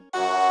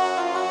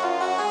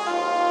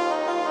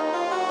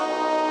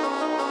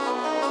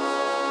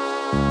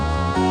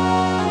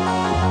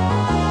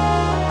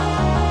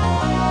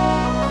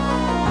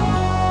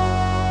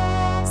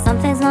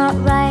 Something's not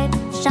right,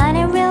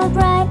 shining real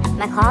bright.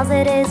 My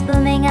closet is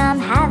booming, I'm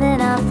having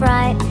a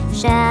fright.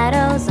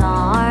 Shadows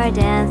are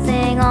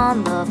dancing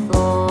on the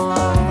floor.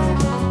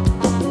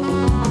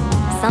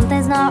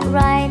 Something's not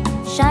right,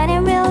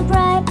 shining real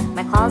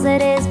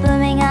closet is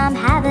booming, I'm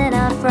having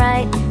a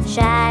fright.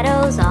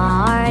 Shadows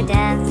are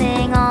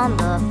dancing on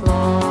the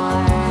floor.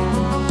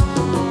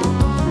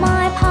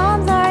 My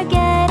palms are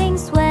getting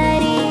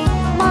sweaty,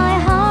 my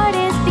heart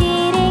is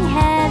beating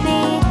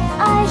heavy.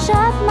 I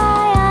shut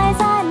my eyes,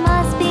 I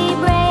must be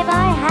brave,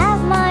 I have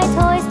my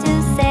toys to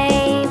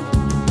save.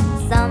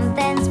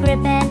 Something's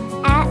gripping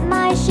at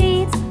my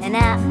sheets, and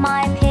at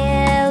my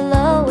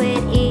pillow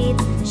it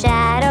eats.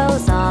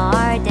 Shadows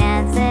are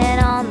dancing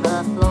on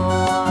the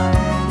floor.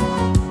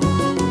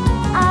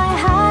 I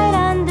hide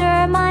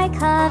under my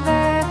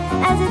cover,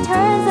 as it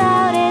turns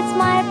out it's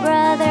my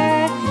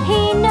brother.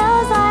 He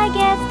knows I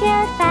get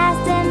scared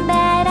fast in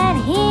bed, and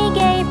he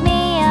gave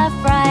me a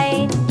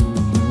fright.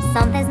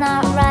 Something's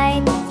not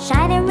right,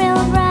 shining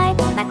real bright.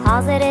 My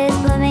closet is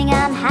booming,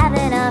 I'm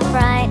having a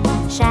fright.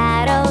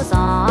 Shadows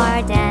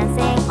are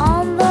dancing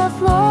on the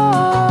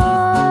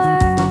floor.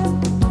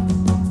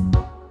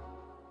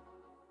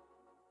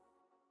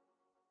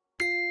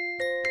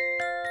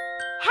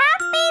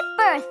 Happy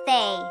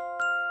birthday!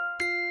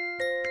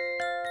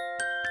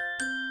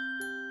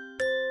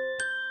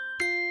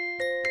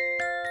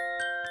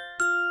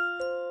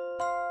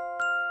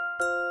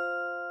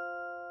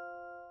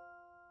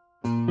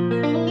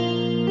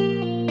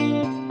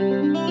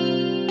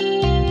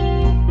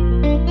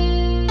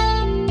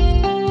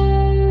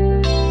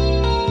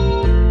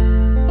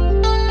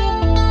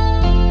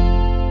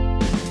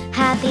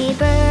 Happy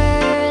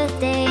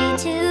birthday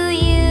to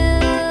you.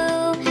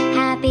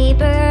 Happy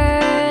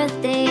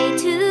birthday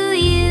to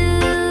you.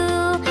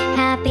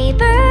 Happy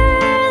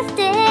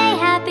birthday,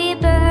 happy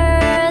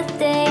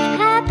birthday,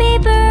 happy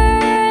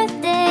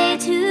birthday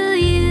to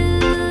you.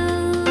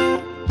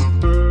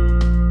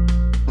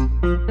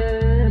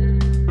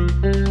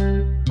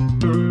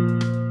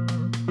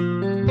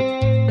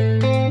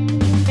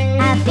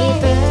 Happy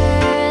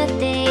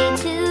birthday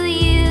to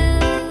you.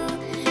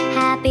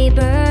 Happy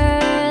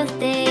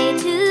birthday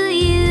to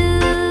you.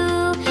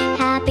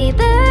 Happy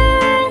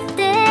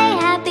birthday,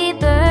 happy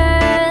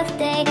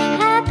birthday,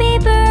 happy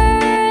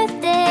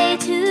birthday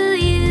to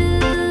you.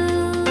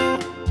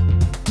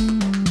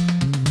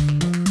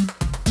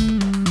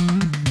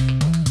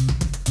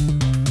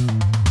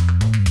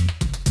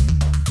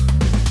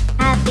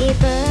 Happy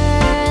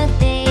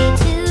birthday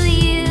to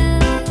you.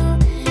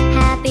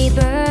 Happy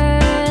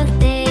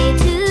birthday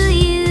to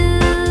you.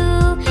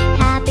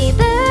 Happy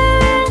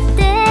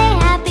birthday,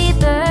 happy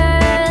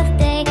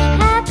birthday,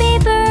 happy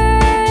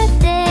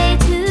birthday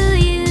to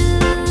you.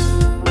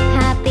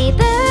 Happy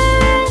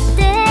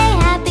birthday,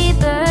 happy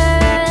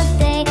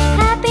birthday,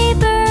 happy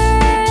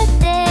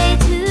birthday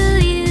to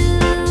you.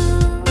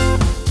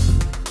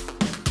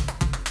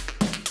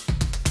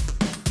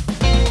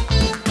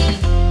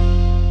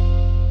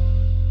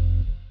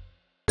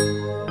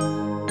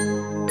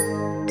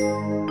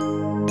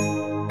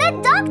 The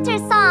Doctor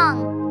Song.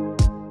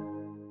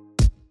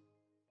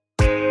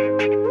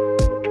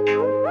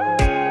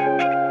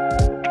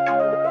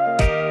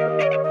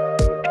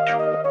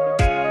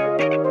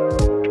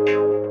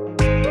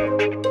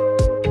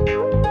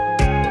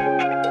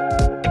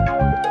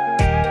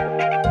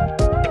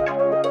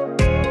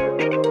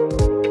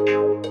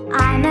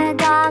 I'm a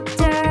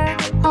doctor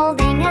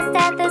holding a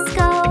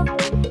stethoscope,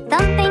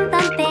 thumping,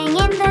 thumping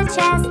in the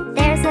chest.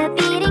 There's a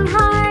beating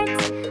heart.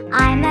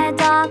 I'm a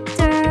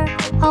doctor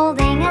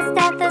holding a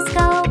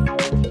stethoscope,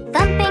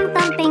 thumping,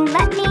 thumping.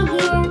 Let me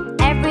hear.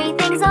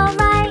 Everything's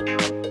alright.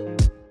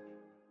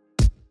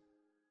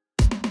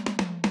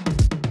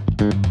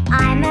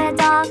 I'm a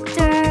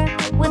doctor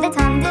with a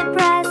tongue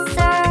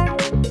depressor.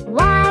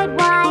 Wide,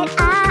 wide,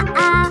 ah,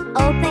 ah,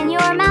 open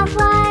your mouth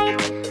wide.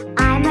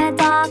 I'm a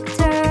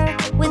doctor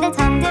with a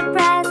tongue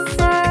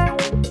depressor.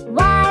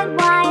 Wide,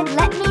 wide,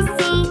 let me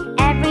see.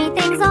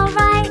 Everything's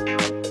alright.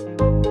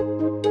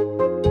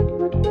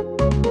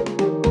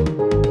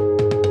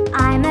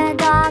 I'm a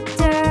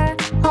doctor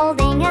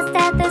holding a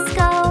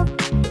stethoscope,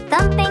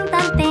 thumping,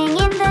 thumping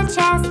in the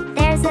chest.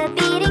 There's a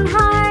beating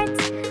heart.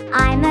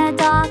 I'm a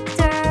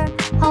doctor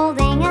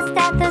holding a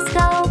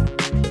stethoscope,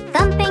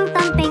 thumping,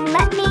 thumping.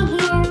 Let me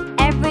hear.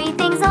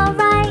 Everything's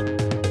alright.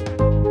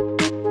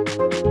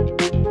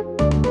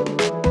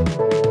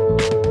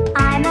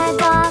 I'm a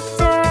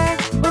doctor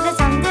with a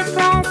tongue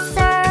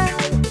depressor.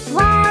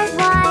 Wide,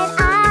 wide,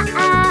 ah,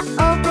 ah,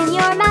 open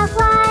your mouth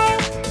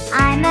wide.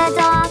 I'm a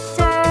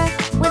doctor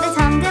with a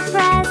tongue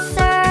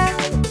depressor.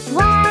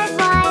 Wide,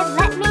 wide,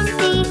 let me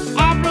see.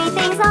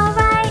 Everything's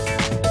alright.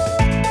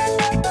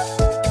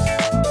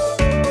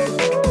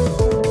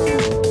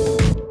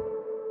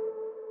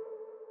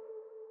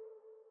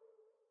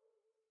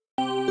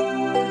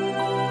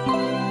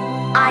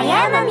 I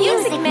am a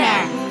music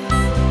man.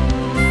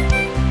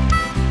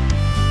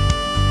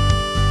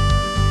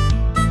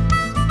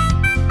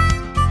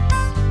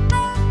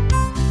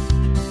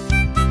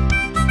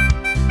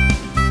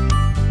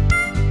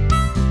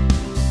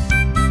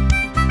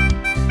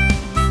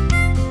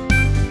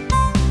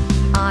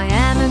 I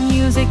am a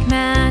music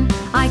man.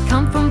 I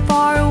come from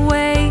far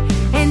away,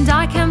 and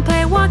I can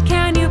play. What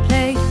can you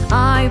play?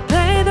 I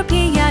play the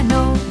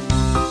piano.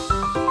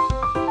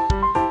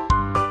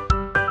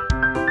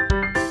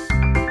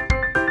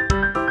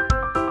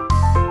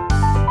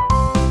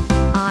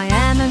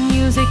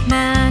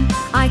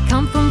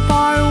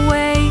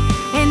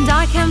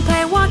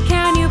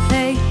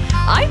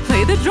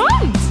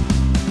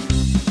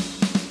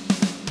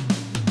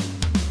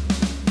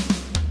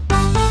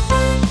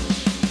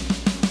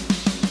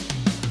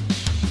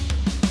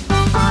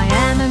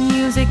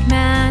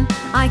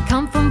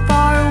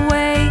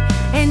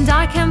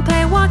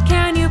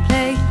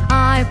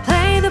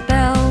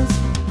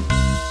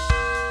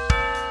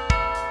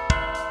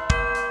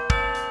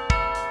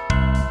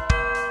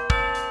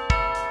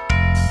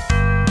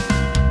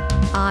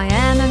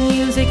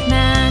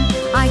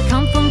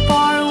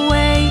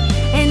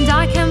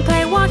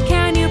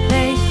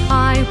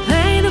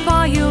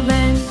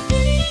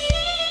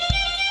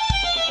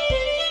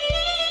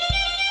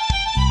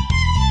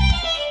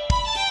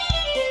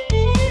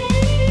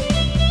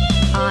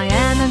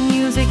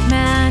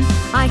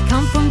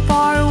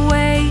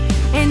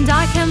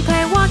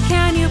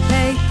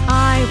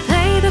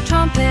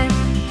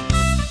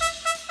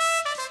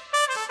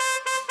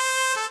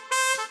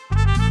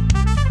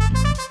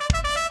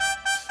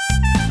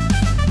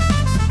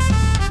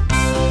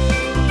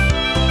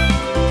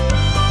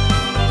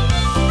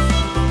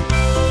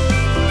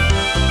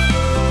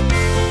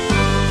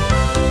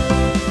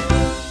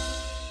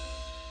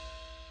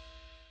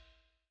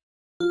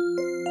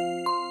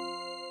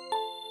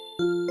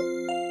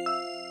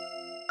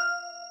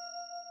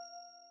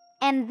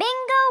 and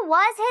Bingo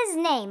was his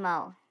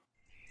name-o.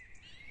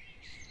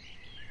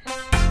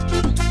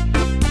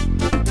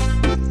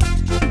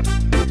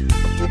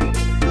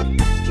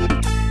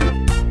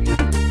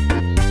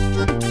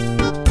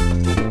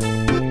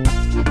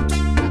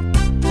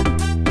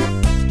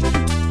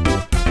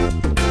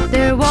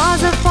 There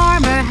was a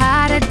farmer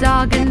had a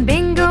dog and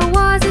Bingo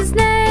was his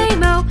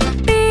name-o.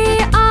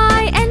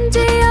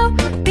 B-I-N-G-O,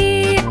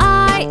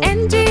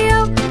 B-I-N-G-O,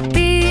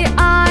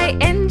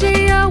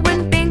 B-I-N-G-O,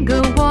 when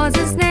Bingo was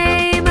his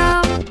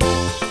name-o.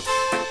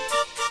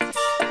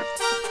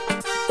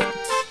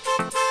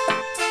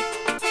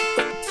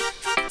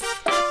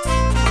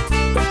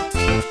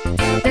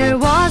 There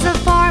was a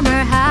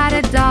farmer had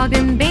a dog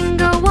and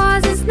Bingo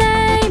was his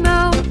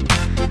name-o.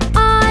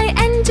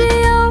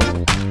 I-N-G-O,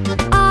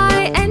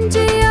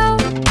 I-N-G-O,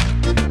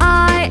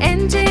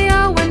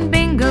 I-N-G-O, when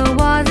Bingo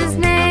was his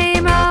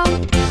name-o.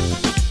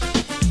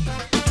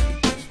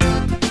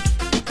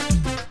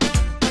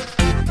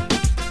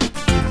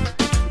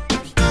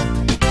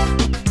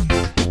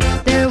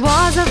 There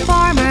was a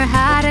farmer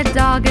had a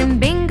dog and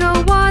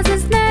Bingo was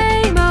his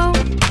name-o.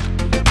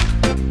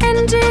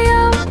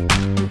 N-G-O,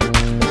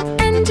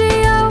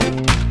 N-G-O,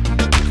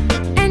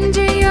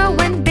 N-G-O,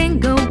 when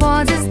Bingo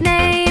was his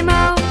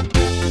name-o.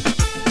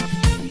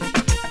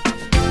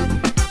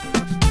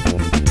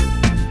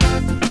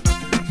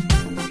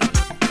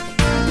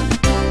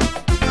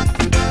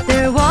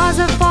 There was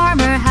a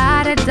farmer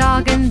had a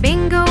dog and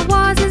Bingo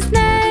was his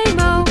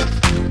name-o.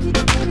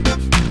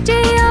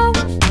 G-O,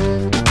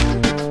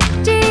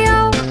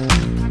 G-O,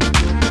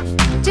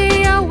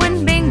 G-O,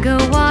 when Bingo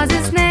was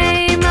his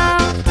name-o.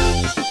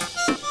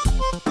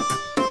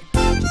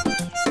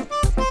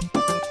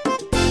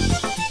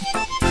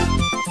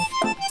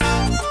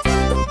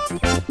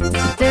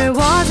 There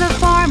was a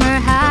farmer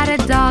had a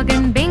dog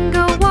and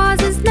Bingo was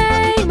his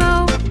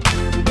name-o.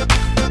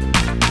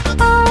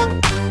 Oh,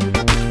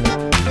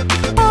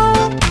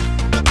 oh,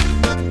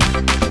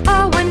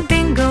 oh, when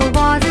Bingo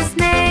was his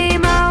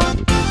name-o.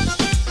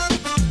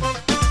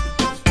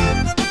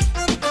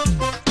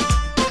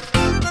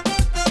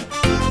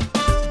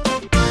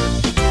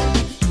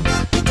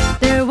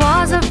 There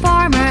was a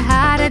farmer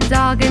had a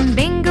dog and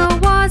Bingo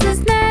was his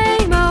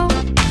name-o.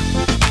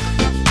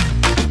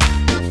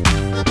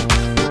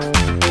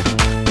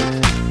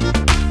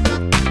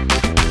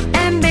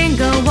 And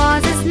Bingo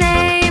was his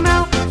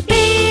name-o.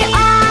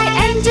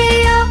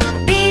 B-I-N-G-O,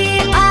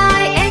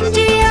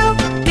 B-I-N-G-O,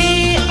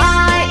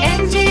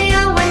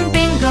 B-I-N-G-O, when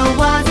Bingo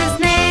was his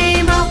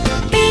name-o.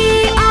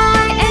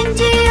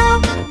 B-I-N-G-O,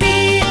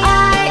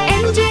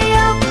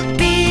 B-I-N-G-O,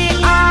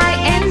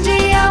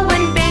 B-I-N-G-O,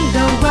 when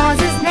Bingo was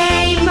his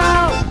name-o.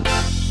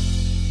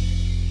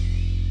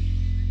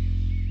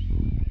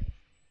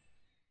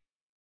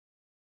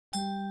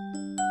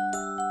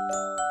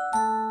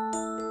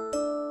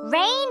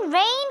 Rain,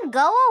 rain,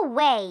 go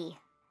away.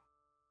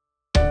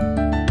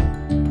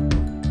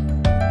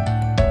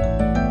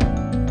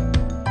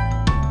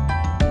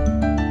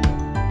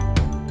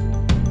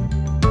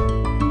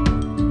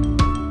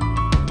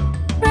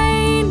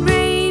 Rain,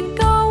 rain,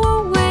 go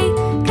away.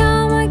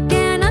 Come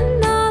again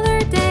another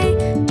day.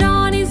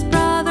 Johnny's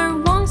brother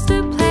wants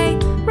to play.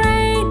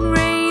 Rain,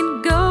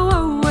 rain, go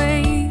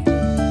away.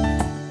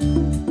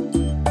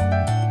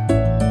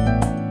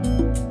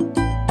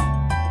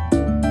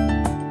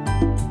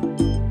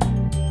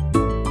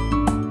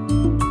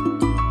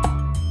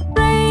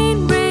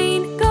 Rain,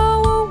 rain,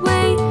 go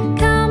away.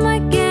 Come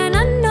again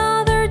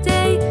another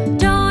day.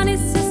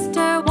 Johnny's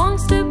sister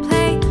wants to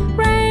play.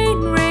 Rain,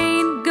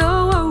 rain,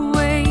 go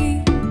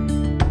away.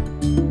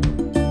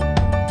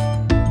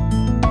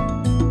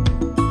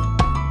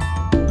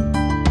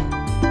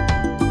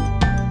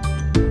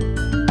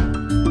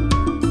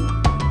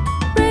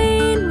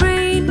 Rain,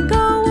 rain,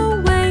 go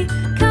away.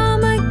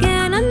 Come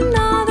again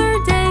another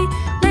day.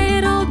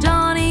 Little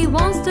Johnny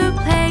wants to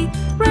play.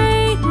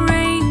 Rain,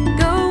 rain,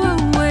 go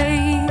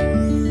away.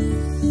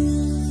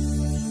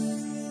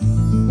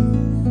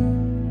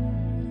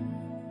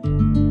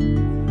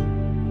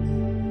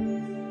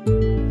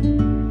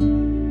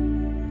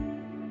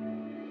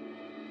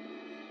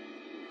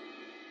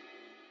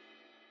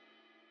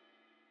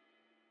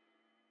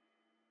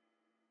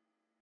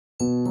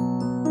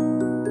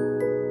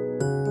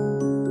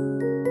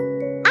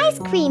 Ice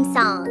cream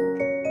song.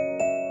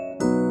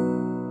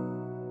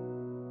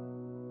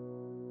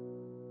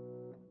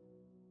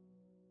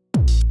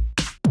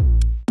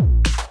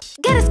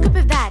 Get a scoop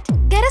of that.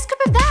 Get a scoop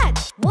of that.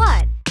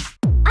 What?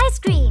 Ice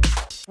cream.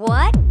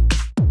 What?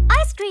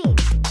 Ice cream.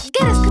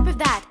 Get a scoop of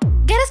that.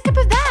 Get a scoop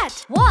of that.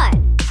 What?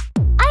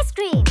 Ice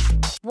cream.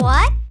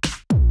 What?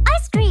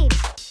 Ice cream.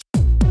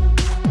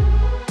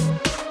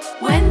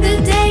 When the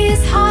day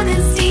is hot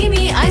and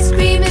steamy, ice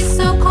cream is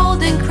so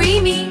cold and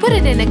creamy. Put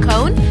it in a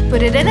cone,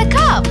 put it in a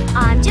cup.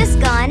 I'm just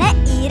gonna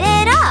eat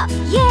it up.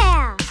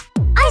 Yeah!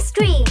 Ice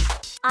cream.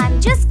 I'm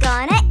just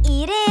gonna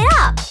eat it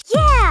up.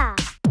 Yeah!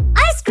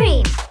 Ice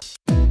cream.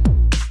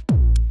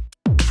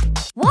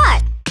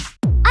 What?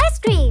 Ice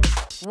cream.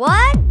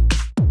 What?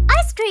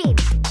 Ice cream.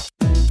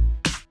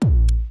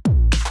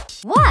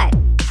 What?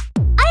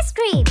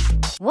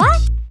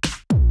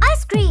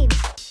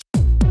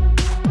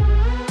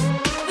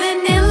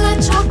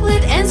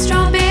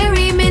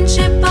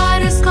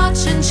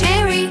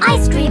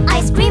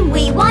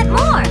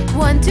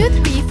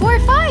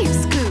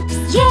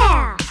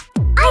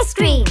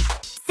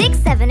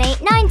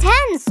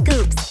 10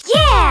 scoops.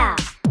 Yeah!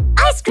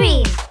 Ice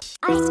cream!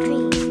 Ice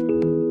cream.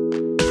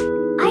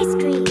 Ice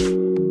cream.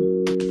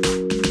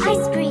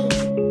 Ice cream.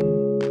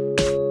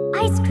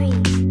 Ice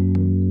cream.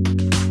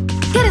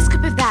 Get a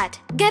scoop of that.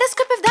 Get a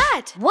scoop of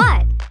that.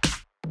 What?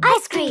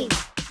 Ice cream.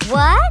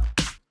 What?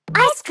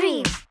 Ice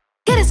cream.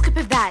 Get a scoop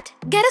of that.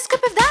 Get a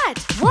scoop of that.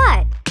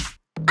 What?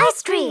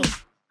 Ice cream.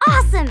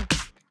 Awesome!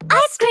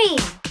 Ice cream.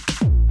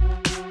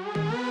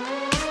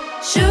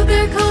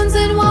 Sugar cones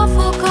and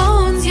waffle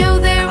cones. Yo,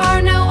 there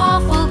are no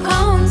awful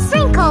cones.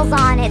 Sprinkles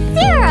on it,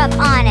 syrup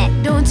on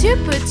it. Don't you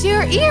put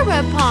your ear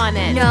upon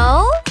it.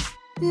 No?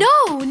 No,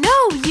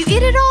 no, you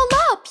eat it all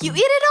up. You eat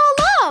it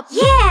all up.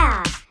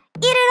 Yeah!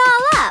 Eat it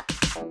all up.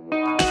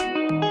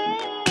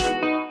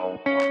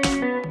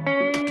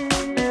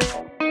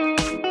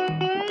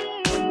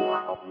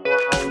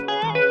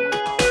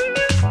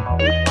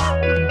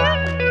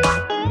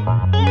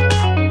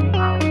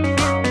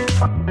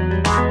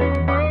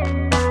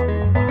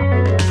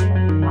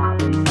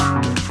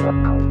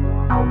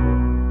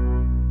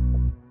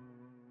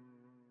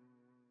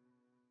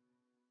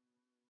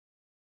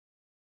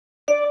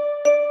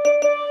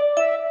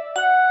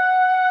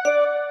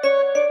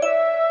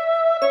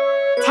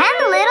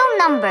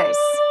 Numbers.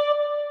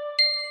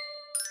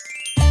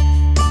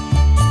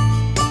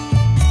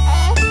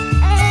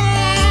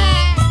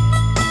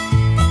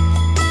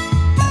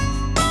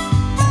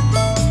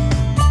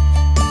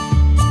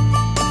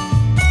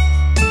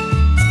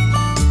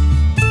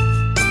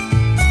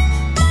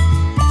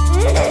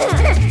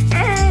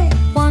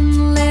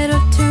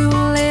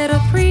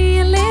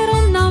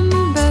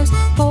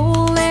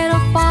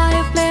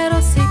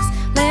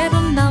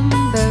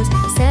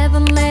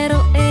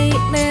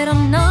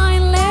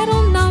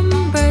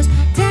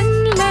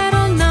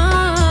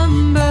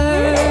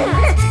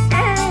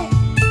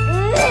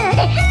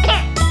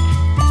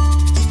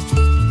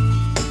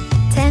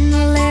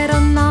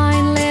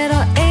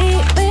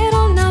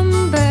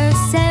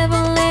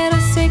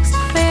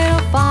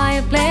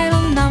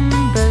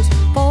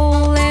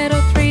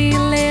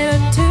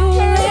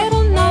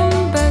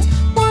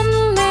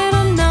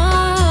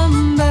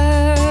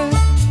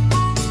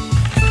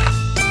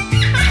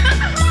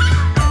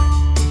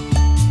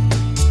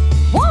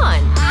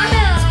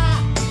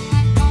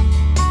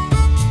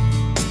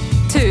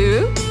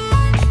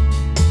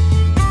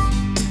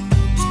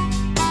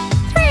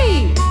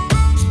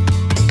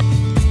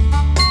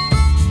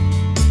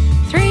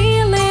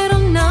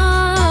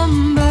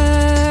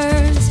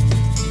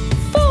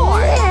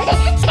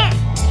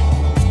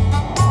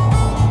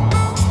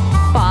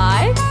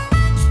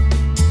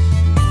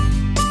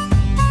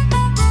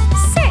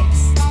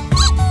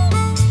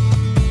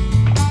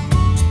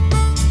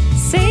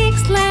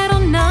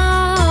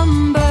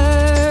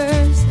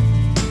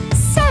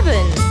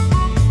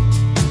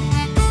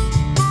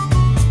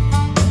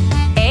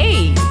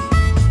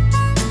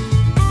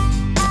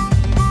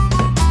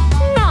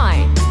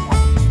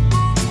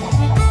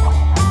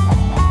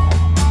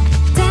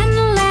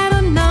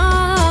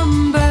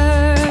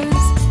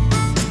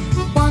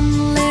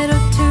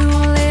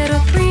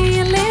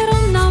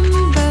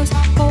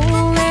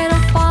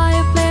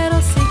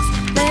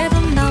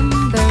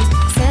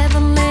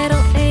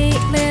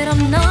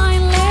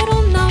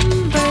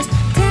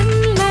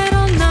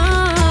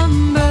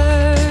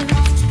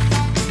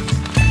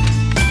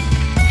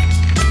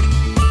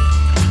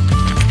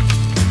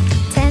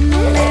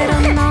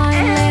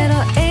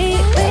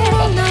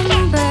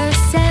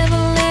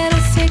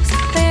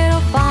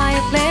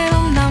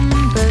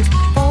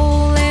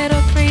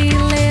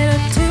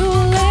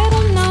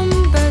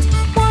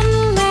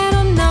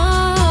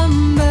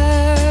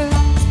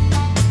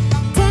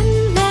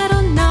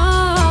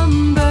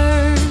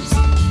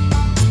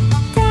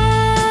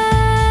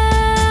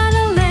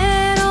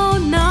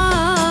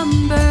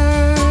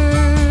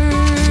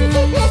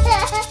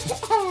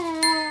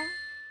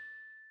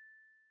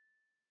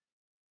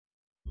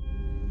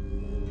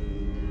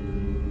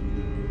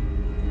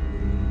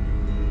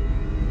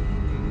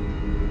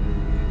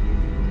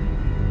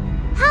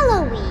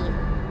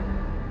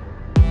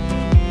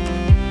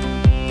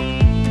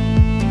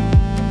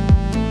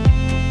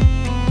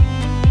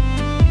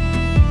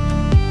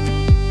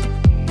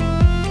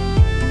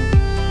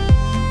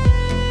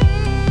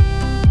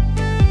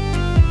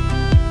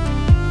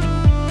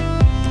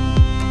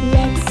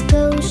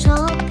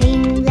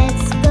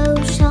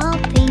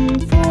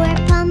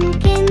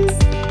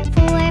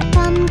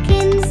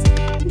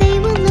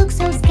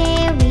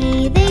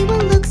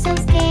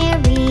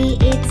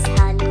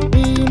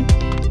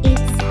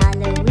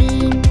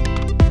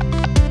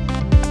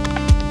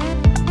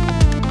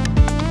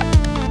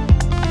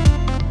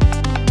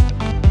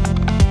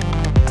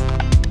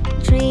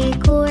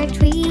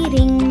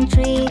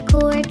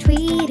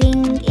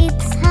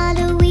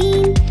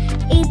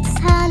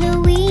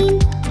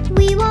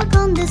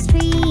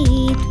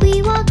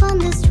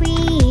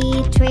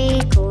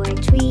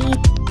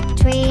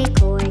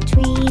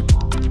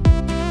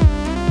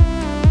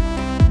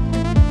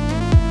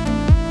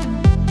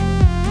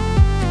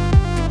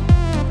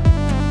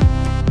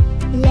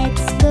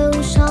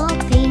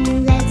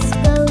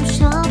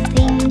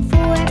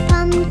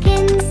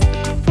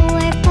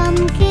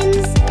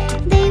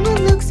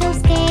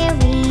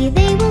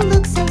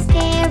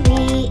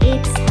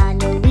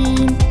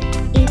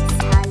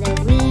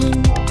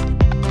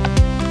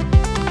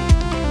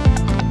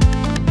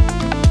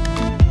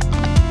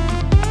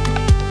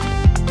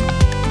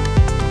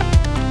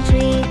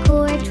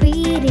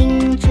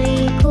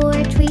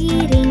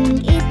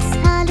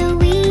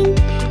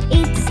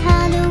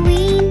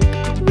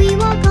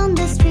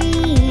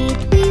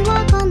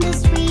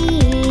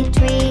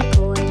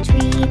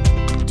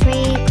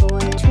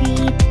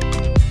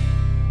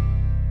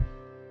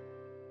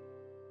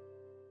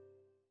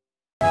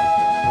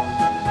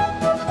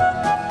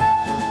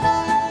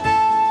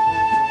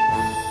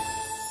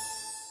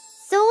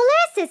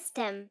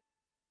 system.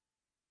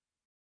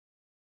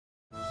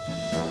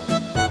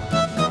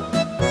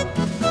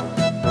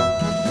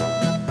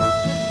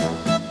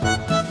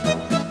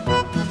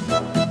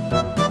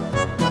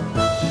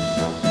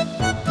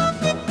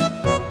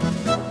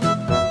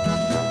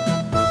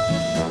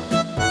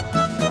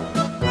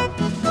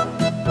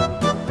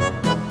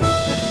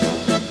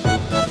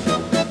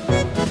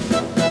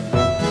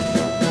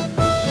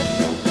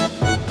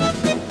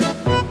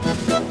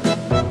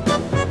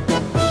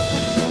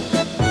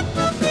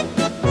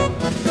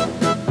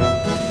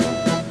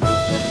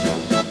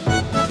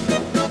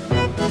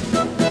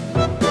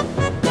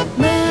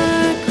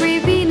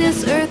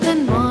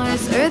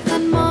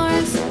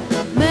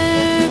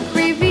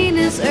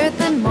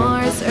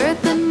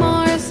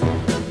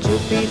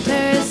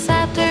 Jupiter,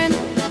 Saturn,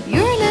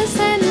 Uranus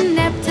and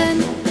Neptune,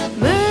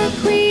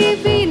 Mercury,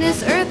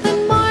 Venus, Earth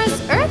and Mars,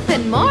 Earth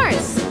and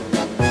Mars.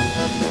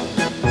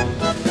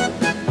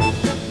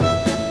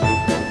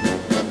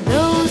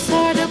 Those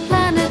are the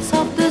planets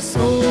of the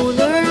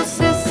solar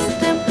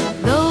system.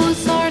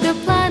 Those are the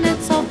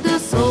planets of the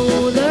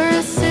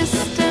solar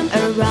system.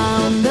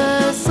 Around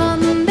the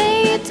sun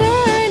they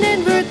turn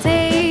and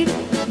rotate.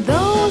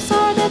 Those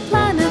are the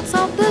planets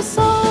of the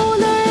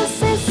solar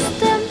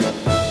system.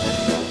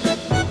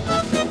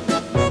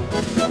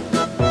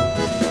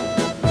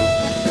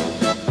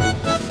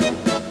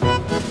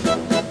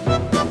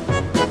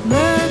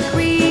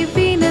 Mercury,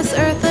 Venus,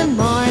 Earth and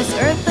Mars,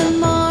 Earth and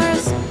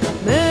Mars.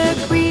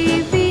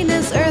 Mercury,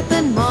 Venus, Earth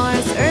and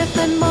Mars, Earth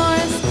and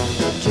Mars.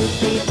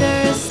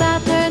 Jupiter,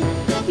 Saturn,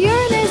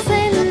 Uranus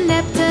and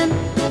Neptune.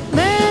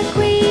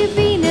 Mercury,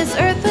 Venus,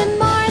 Earth and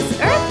Mars,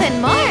 Earth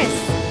and Mars.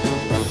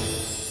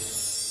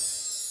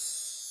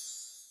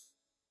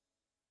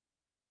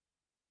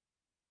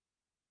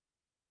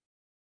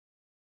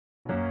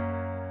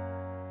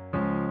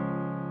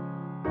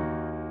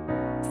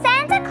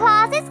 Santa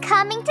Claus is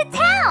coming to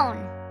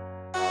town!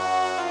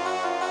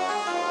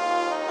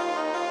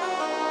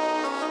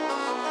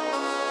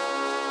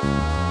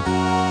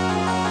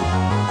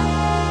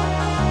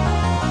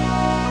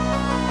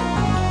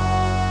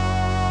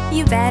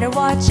 You better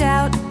watch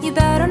out, you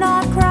better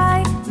not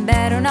cry,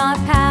 better not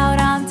pout,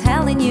 I'm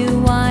telling you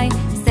why.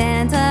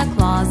 Santa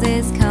Claus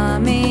is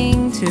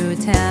coming to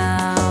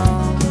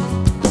town.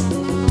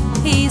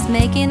 He's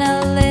making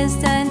a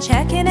list and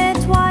checking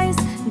it twice,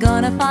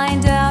 gonna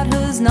find out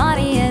who's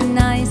naughty and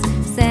nice.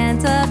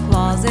 Santa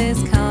Claus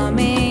is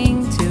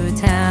coming to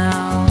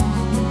town.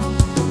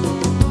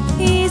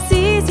 He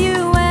sees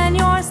you when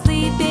you're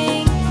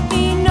sleeping,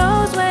 he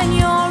knows when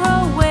you're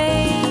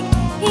awake.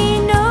 He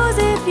knows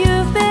if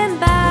you've been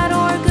bad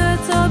or good,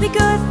 so be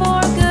good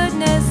for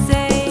goodness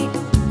sake.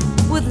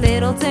 With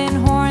little tin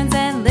horns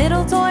and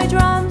little toy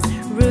drums,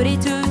 Rudy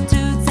Toot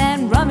Toots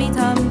and Rummy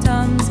Tum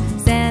Tums,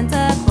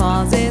 Santa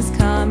Claus is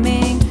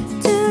coming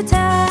to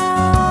town.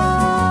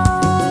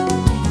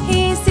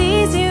 He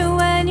sees you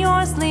when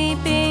you're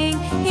sleeping,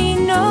 he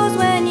knows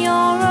when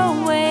you're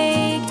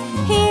awake.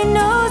 He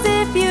knows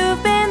if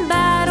you've been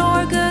bad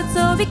or good,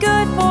 so be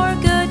good for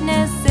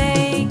goodness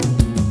sake.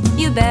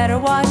 You better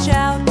watch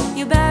out,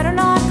 you better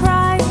not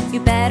cry, you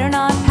better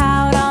not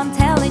pout, I'm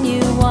telling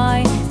you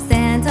why.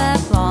 Santa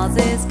Claus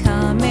is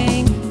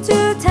coming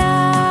to town.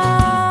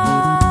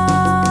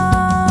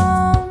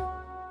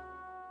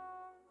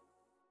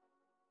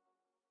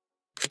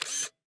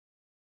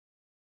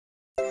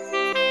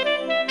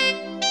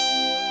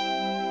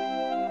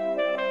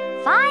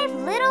 5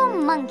 little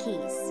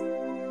monkeys.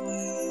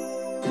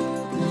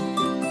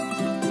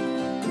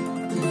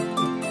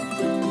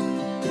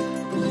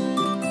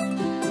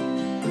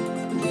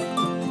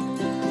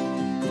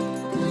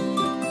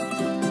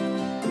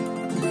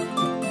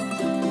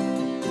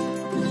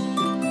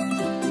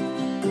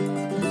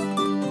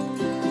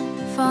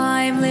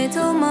 Five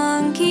little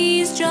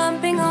monkeys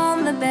jumping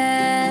on the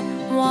bed.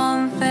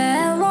 One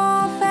fell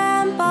off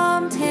and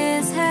bumped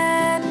his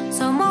head.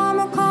 So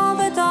Mama called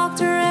the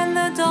doctor and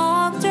the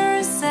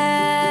doctor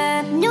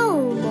said,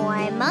 No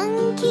more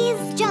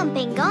monkeys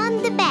jumping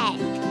on the bed.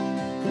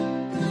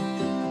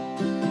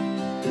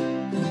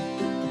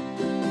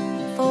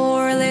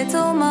 4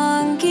 little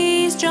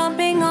monkeys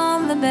jumping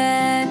on the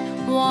bed.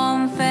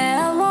 One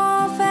fell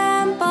off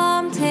and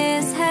bumped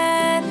his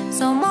head.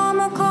 So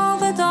Mama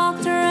called the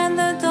doctor and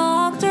the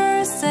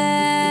doctor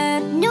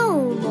said,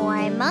 No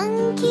more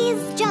monkeys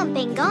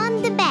jumping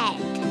on the bed.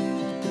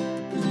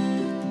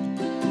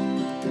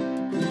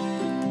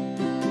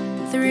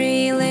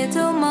 3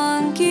 little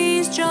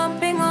monkeys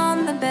jumping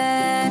on the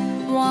bed.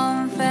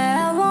 One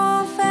fell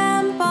off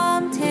and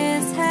bumped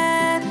his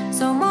head.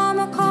 So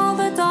Mama called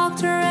the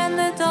doctor and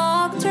the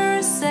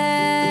doctor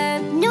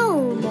said,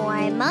 No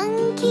more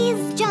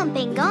monkeys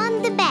jumping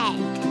on the bed.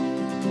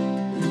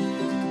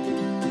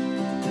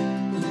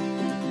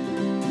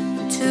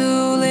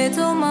 2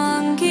 little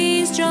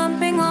monkeys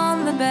jumping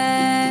on the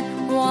bed.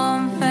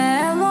 One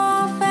fell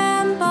off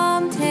and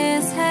bumped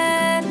his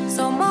head.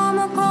 So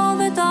Mama called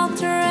the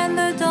doctor and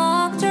the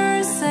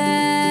doctor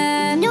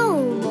said,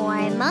 No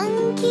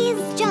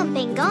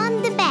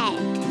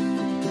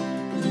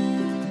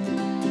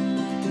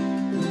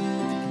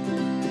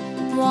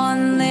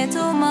One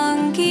little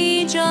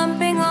monkey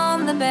jumping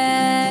on the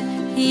bed.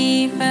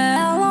 He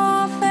fell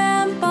off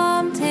and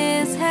bumped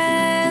his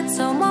head.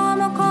 So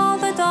Mama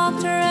called the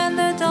doctor and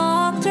the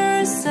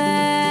doctor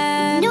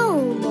said, "No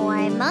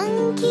more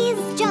monkeys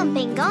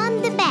jumping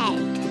on the bed."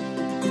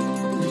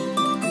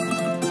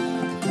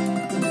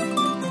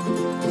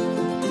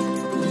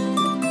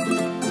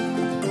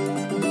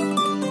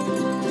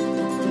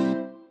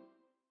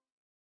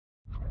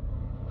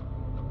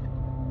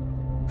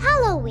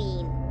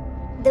 Halloween.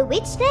 The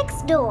Witch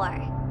Next Door.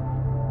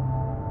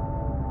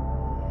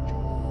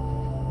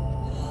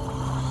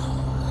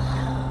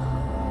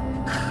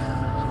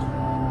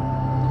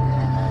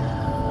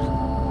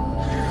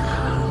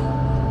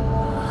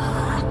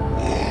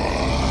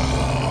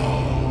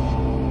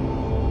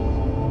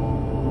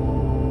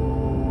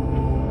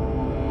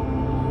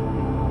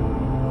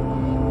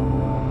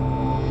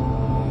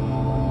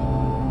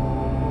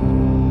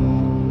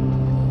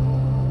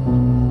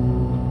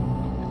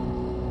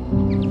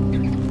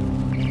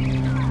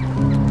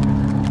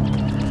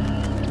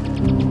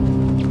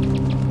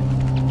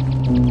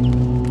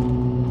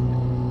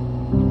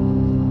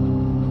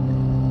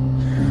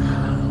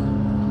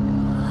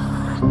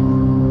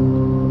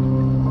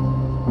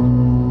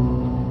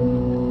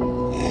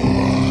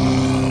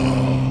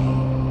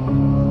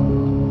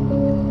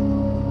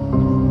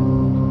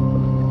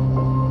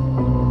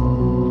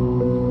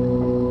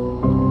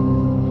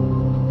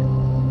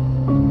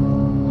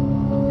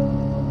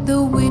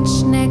 The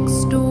witch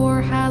next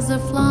door has a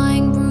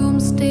flying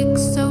broomstick,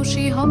 so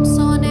she hops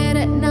on it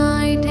at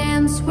night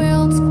and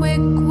swirls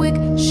quick, quick.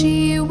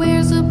 She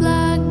wears a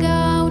black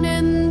gown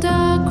and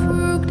a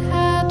crooked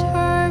hat.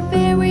 Her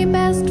very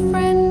best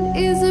friend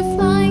is a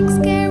flying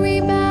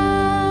scary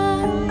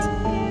bat.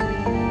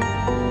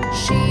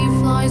 She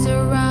flies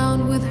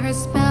around with her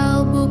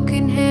spell book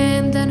in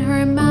hand, and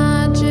her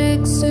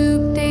magic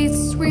soup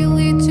tastes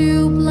really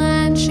too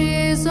bland.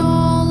 She's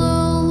all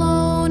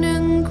alone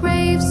and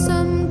craves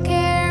some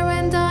care,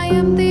 and I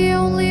am the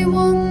only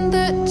one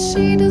that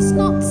she does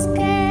not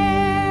scare.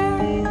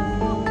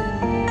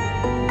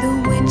 The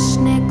witch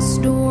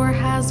next door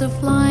has a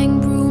flying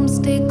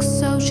broomstick,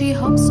 so she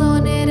hops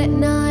on it at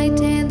night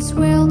and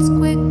swirls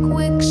quick,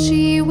 quick.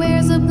 She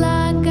wears a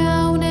black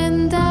gown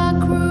and a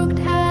crooked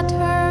hat.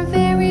 Her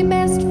very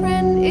best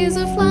friend is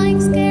a flying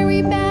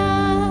scary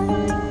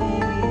bat.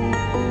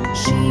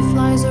 She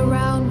flies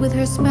around with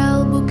her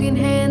spell book in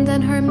hand,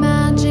 and her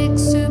magic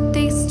soup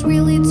tastes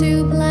really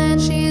too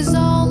bland. She's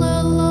all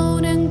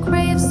alone and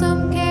craves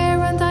some care,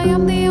 and I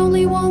am the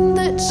only one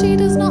that she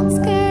does not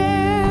scare.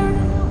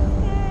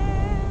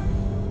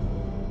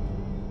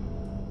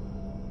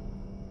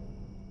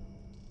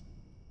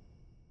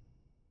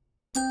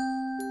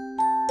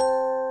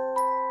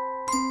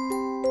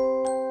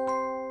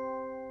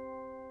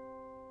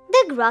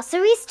 The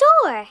grocery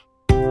store.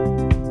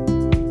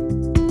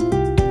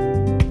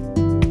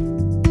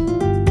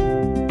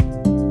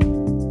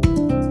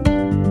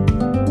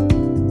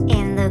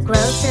 In the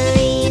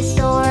grocery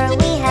store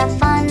we have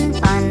fun,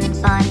 fun,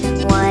 fun.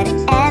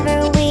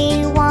 Whatever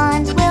we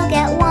want, we'll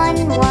get one,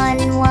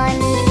 one, one.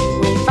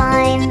 We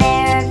find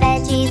their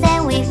veggies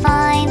and we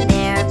find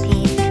their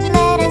peas.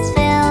 Let us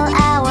fill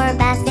our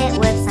basket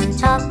with some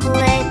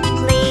chocolate,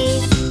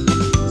 please.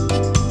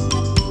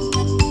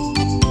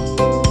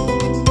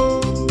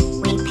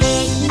 We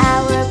pick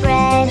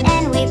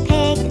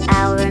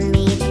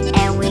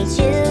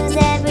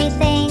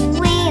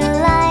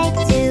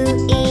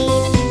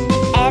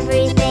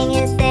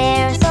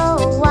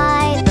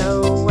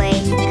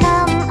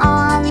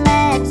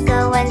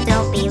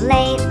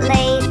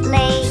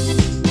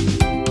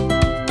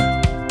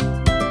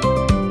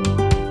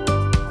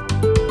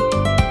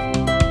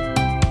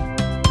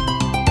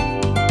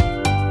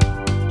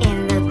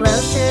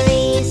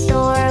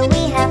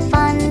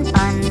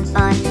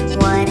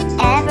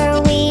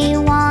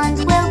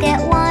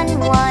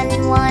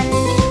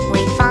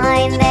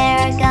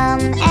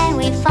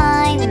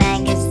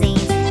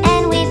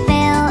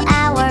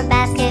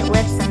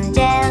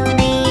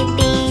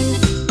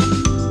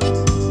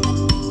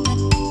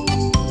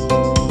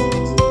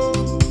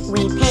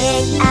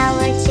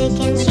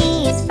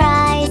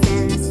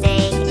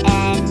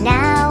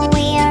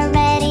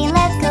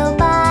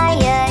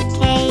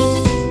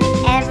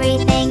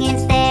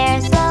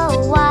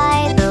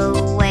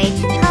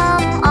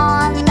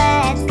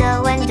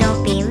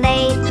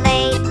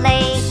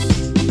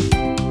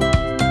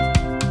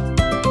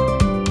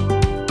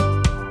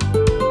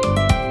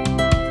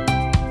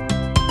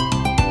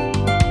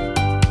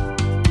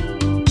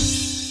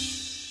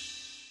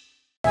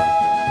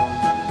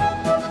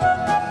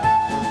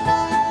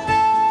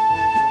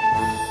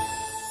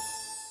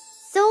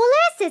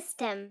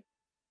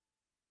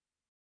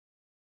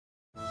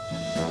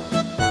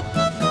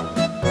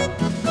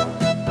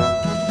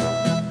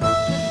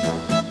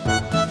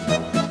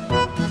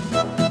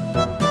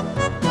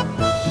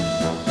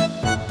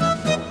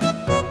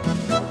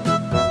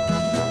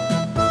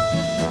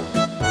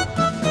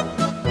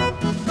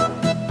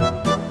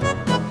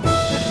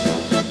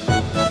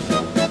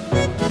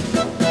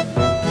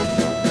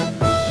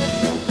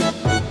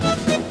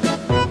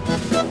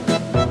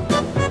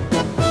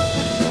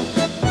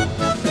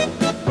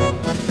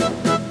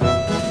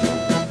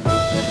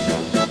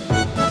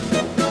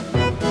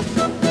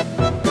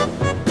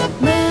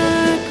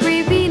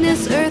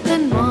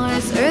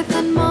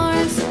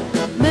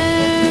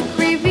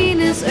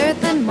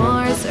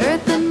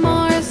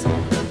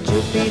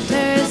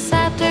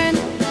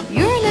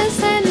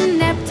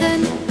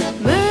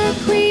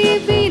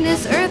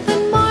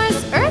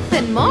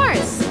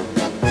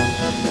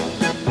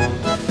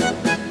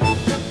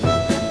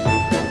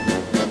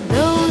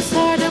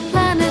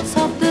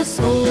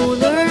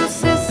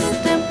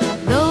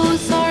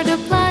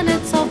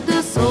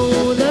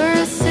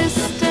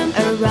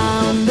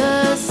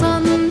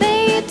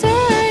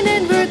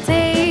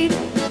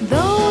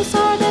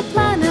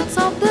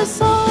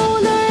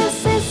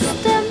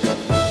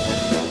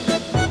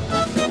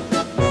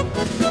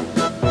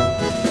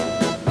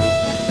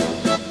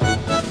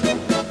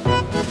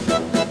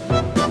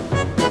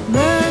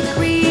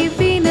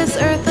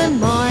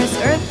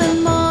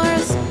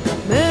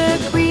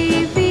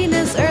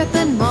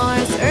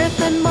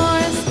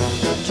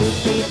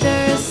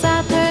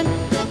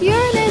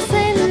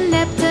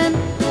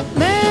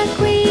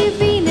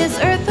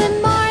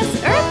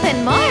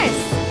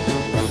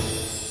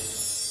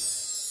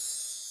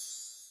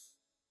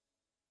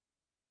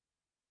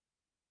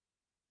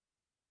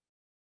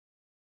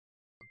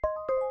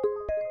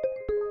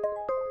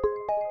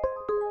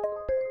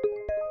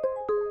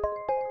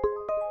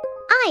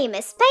I'm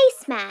a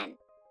spaceman.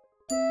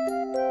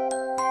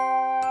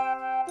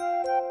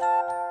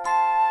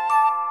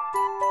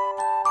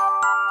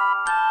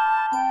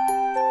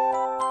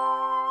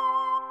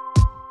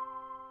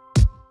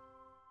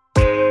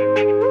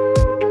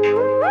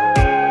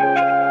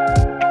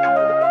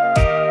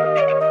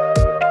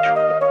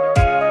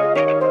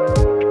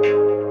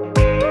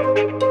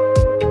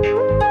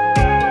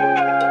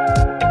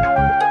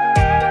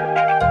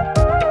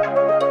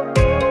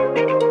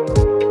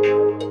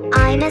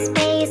 I'm a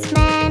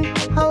spaceman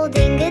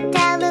holding a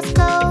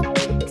telescope,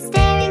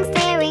 staring,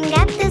 staring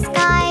at the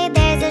sky.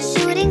 There's a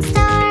shooting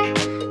star.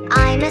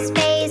 I'm a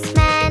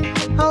spaceman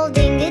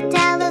holding a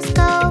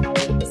telescope,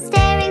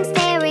 staring,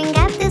 staring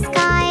at the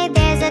sky.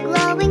 There's a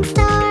glowing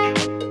star.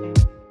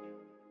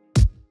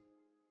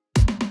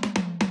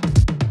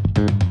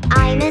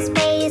 I'm a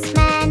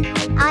spaceman.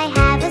 I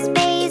have a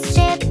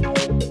spaceship.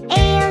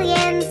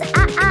 Aliens,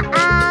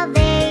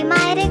 they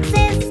might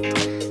exist.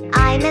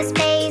 I'm a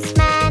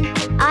spaceman.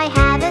 I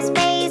have a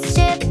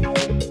spaceship.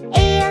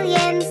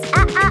 Aliens,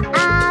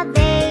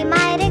 they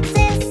might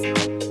exist.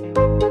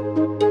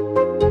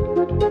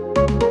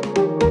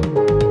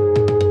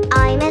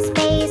 I'm a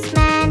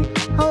spaceman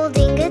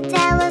holding a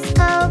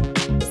telescope,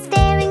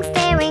 staring,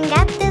 staring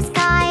at the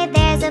sky.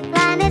 There's a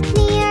planet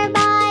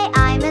nearby.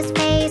 I'm a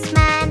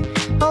spaceman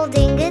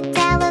holding a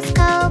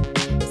telescope,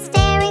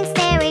 staring,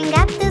 staring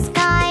at the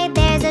sky.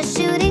 There's a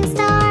shooting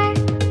star.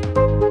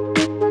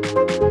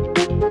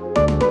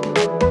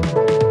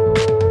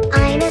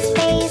 I'm a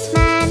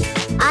spaceman.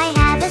 I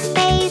have a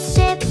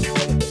spaceship.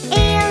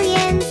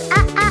 Aliens,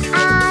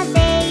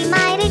 they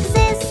might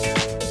exist.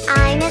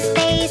 I'm a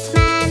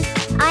spaceman.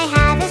 I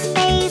have a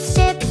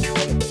spaceship.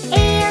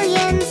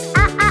 Aliens,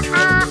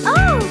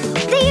 oh,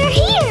 they are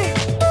here.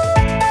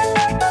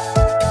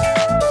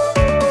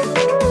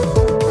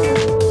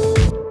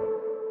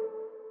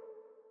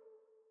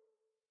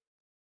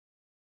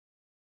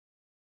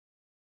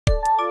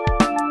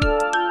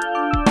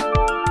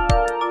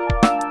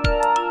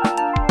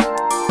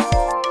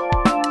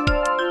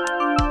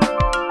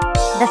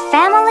 The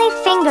Family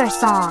Finger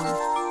Song.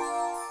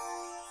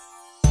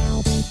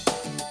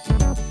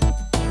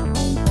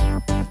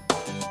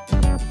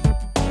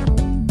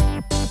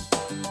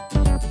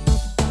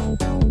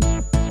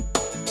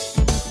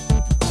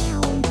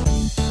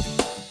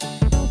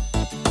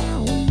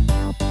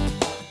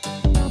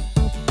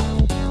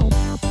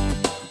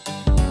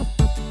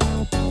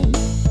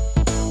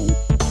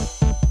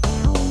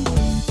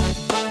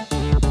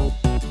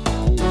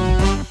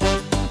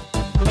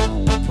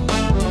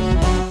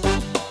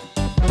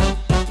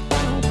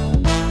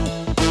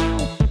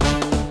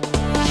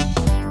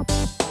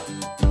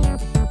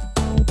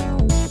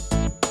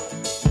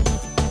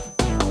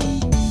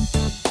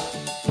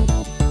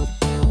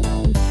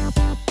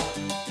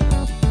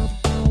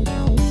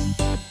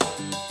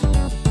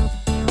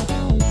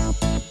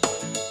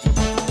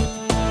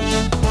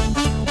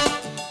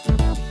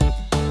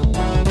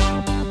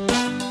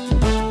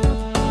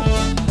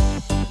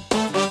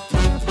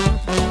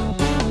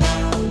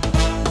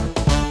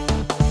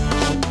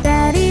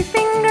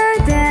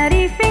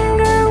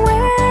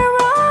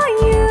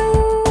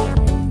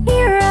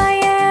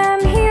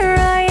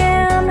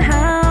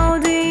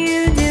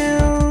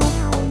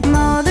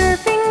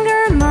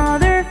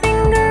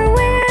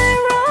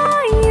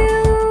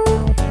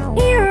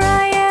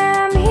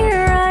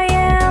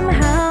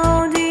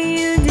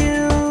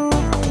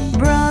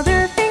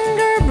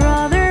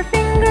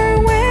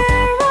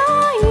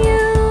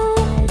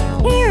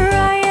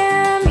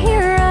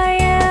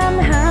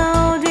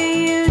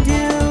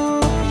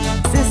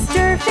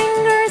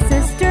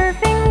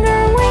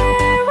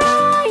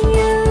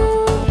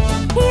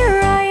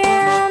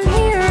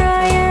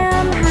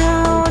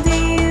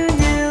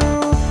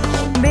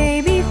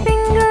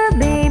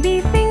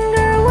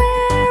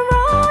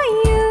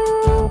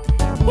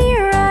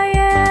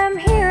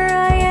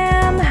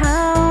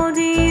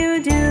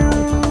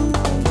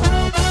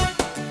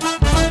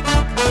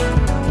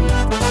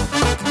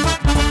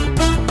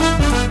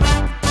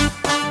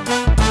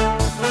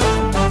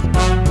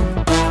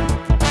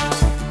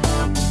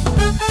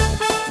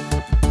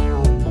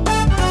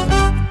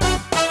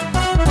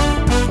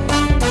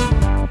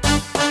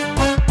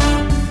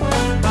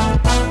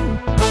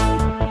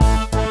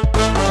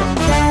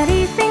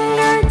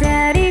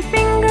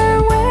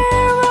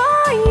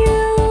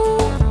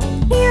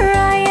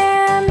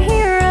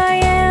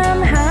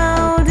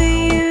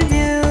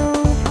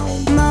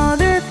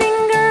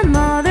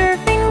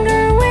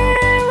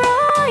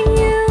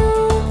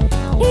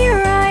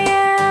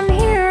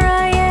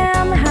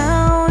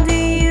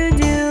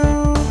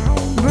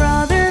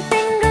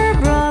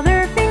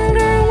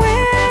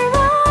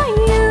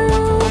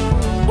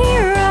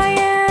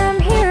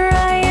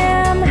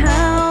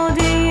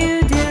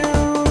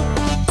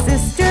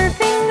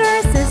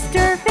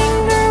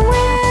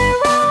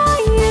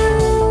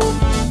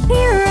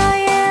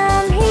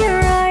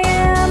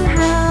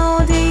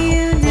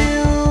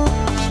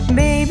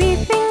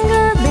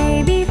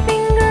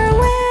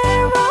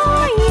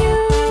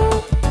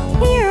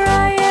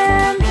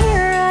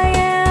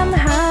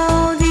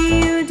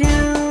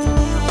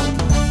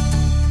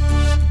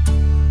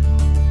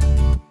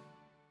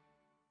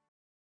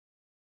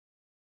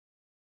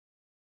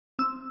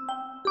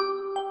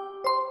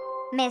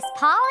 Miss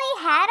Polly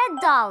had a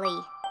dolly.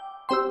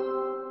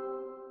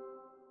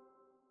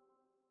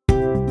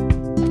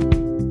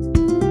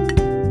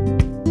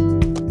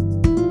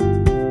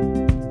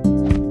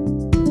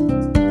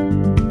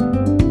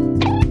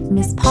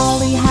 Miss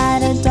Polly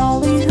had a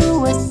dolly who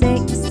was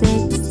sick,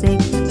 sick,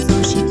 sick.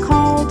 So she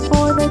called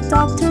for the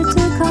doctor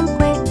to come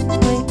quick,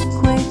 quick,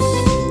 quick.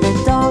 The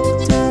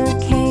doctor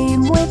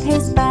came with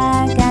his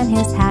bag and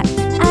his hat,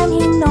 and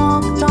he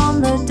knocked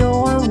on the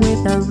door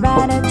with a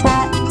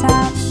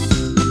rat-a-tat-tat.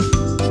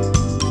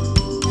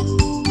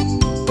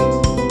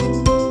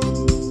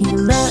 He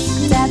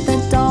looked at the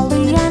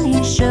dolly and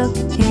he shook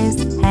his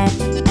head,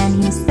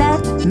 and he said,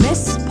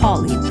 "Miss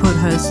Polly, put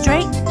her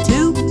straight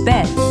to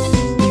bed."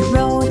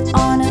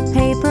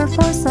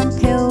 For some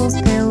pills,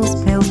 pills,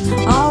 pills.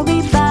 I'll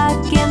be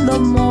back in the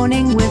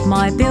morning with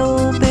my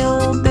bill,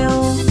 bill,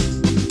 bill.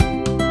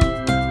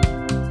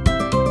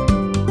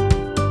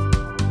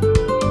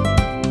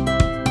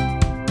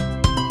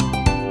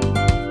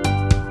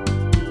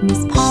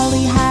 Miss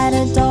Polly had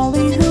a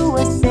dolly who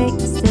was sick,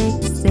 sick,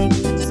 sick.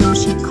 So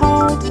she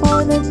called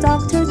for the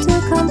doctor to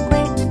come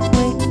quick,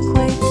 quick,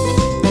 quick.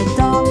 The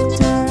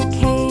doctor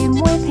came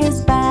with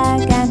his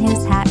bag and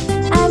his hat,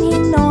 and he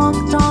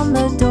knocked on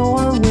the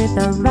door with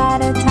a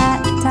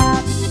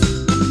rat-a-tat-tat.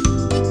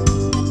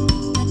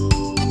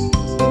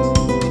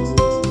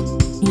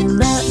 He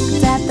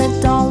looked at the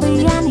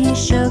dolly and he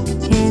shook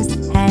his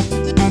head,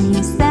 and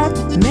he said,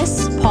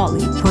 "Miss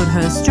Polly, put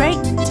her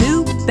straight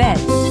to bed."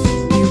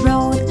 He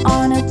wrote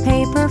on a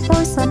paper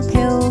for some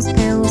pills,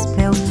 pills,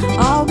 pills.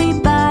 I'll be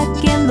back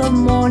in the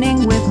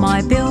morning with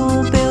my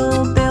bill,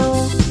 bill, bill.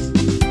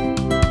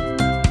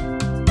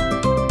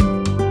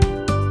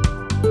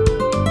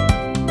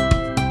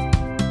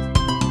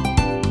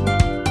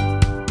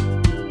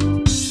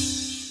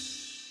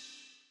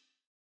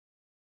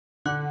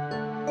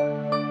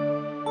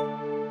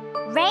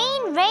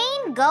 Rain,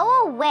 rain, go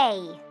away.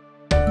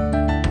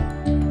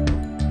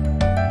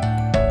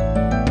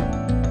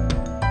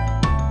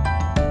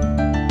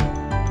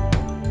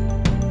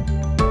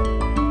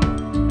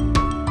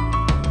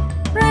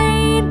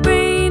 Rain,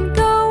 rain,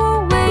 go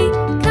away.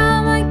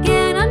 Come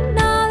again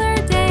another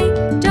day.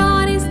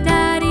 Johnny's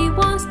daddy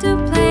wants to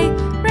play.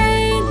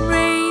 Rain,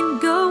 rain,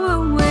 go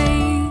away.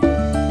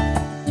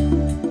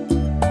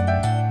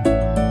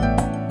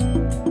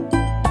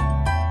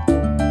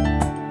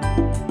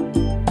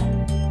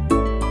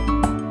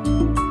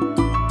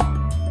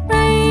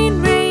 Rain,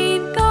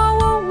 rain, go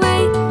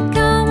away.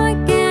 Come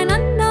again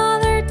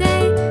another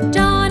day.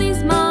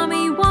 Johnny's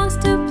mommy wants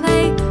to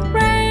play.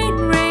 Rain,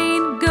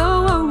 rain, go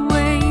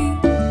away.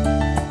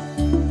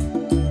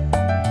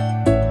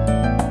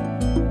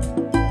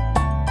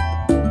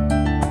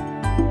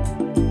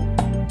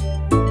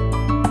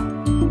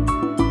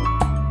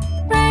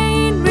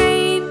 Rain,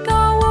 rain,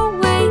 go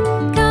away.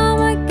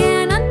 Come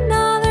again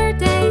another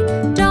day.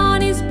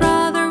 Johnny's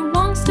brother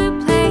wants to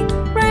play.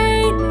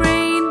 Rain,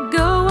 rain,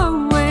 go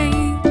away.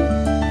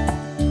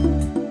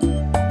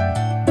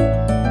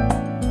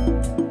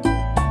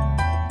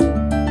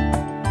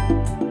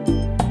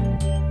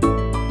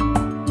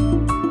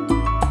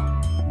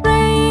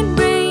 Rain,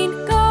 rain,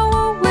 go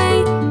away.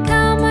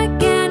 Come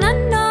again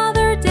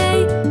another day.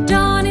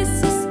 Johnny's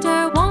sister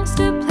wants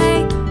to play.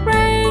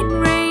 Rain,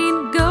 rain,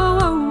 go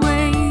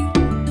away.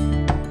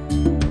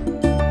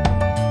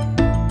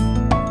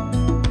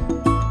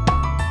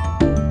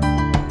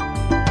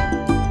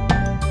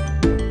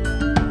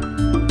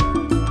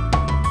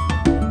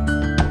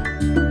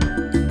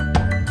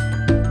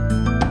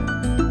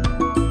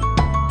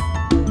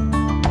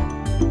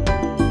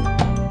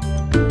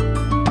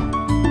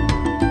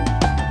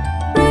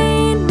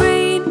 Rain,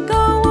 rain,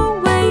 go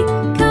away.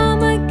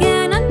 Come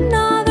again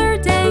another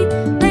day.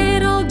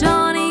 Little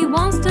Johnny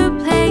wants to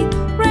play.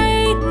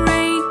 Rain,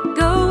 rain,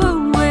 go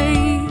away.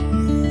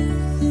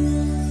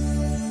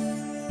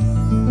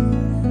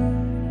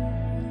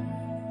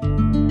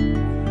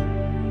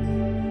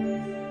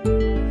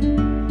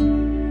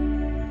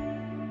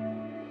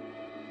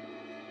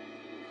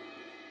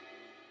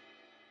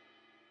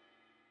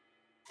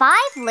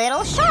 Five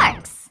little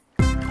sharks.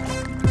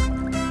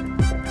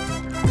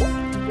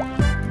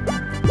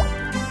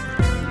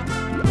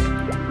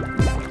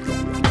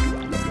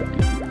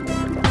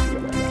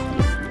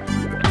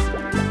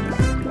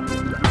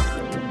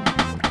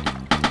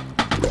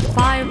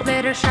 Five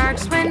little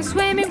sharks went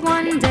swimming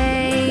one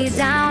day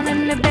down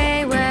in the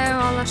bay where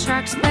all the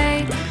sharks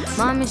play.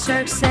 Mommy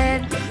shark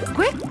said,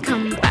 "Quick,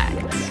 come back."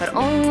 But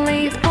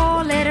only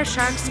four little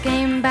sharks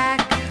came back.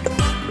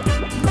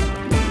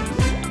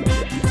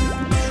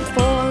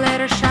 Four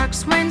little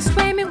sharks went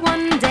swimming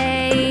one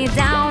day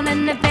down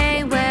in the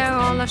bay where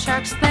all the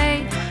sharks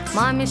play.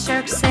 Mommy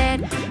shark said,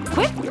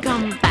 "Quick,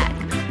 come back."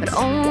 But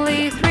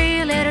only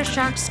three little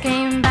sharks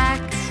came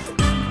back.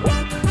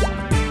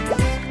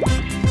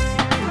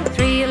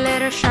 Three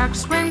little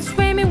sharks went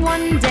swimming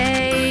one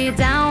day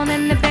down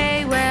in the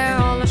bay where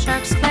all the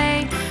sharks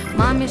play.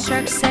 Mommy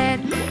shark said,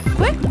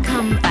 "Quick,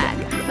 come back."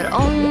 But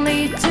only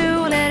two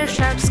little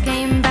sharks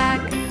came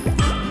back.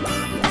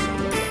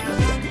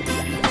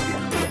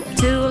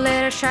 Two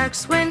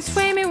sharks went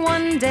swimming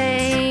one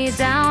day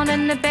down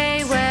in the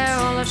bay where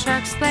all the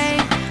sharks play.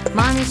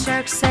 Mommy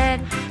shark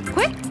said,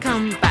 quick,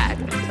 come back.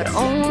 But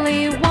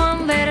only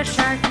one little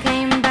shark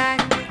came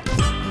back.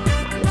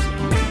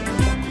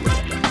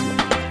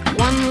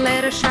 One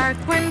little shark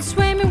went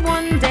swimming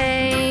one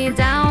day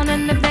down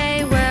in the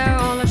bay where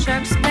all the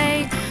sharks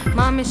play.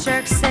 Mommy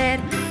shark said,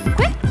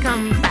 quick,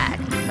 come back.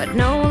 But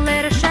no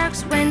little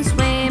sharks went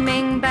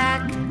swimming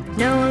back.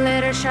 No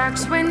little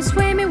sharks went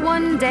swimming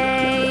one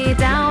day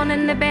down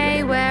in the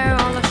bay where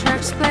all the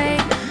sharks play.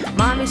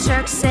 Mommy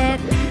shark said,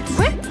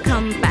 quick,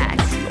 come back.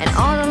 And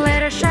all the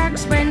little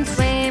sharks went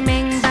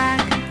swimming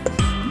back.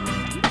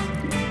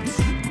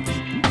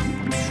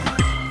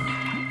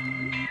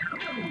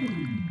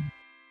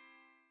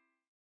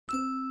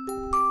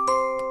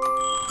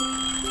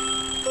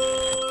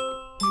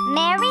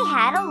 Mary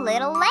had a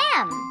little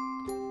lamb.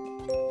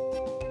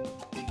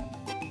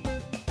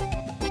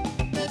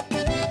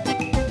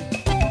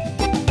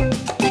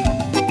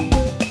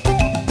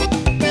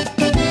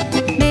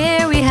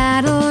 Mary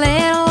had a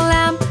little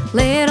lamb,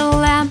 little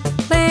lamb,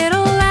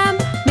 little lamb.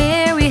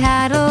 Mary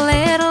had a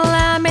little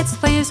lamb, its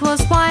fleece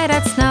was white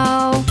as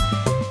snow.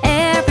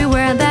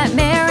 Everywhere that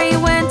Mary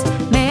went,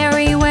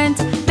 Mary went,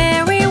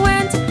 Mary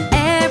went.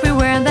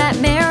 Everywhere that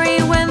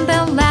Mary went,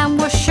 the lamb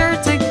was sure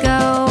to go.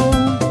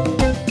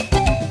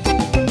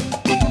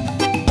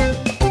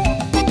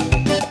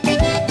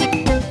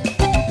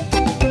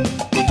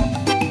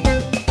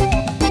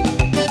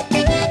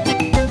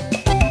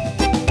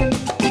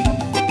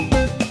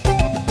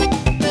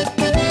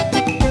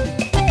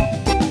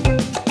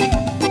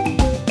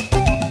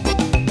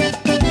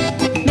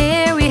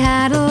 Mary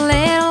had a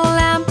little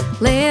lamb,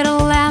 little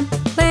lamb,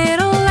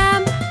 little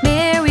lamb.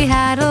 Mary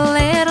had a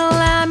little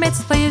lamb,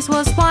 its fleece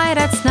was white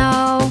as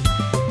snow.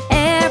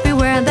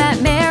 Everywhere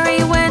that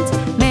Mary went,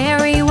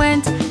 Mary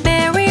went,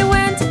 Mary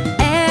went.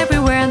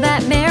 Everywhere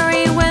that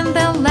Mary went,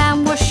 the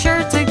lamb was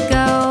sure to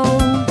go.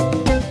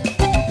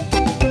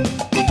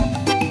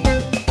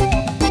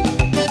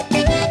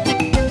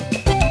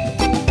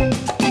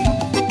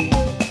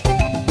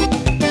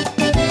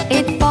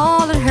 It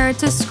followed her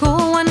to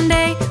school one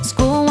day,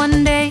 school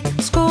one day,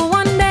 school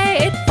one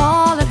day. It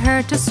followed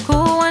her to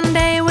school one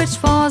day,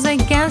 which was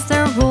against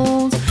the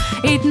rules.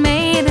 It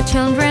made the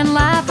children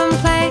laugh and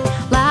play,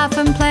 laugh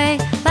and play,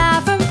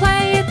 laugh and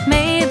play. It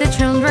made the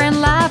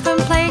children laugh and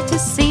play to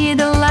see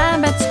the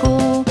lamb at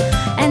school.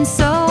 And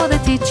so the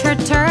teacher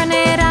turned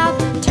it out,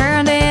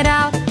 turned it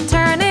out,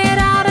 turned it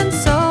out. And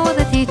so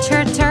the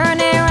teacher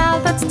turned it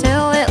out, but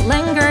still it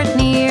lingered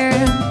near.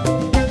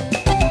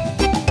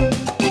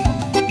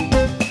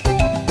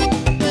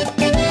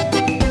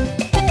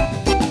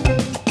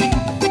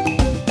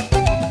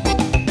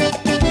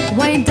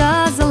 Why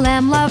does the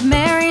lamb love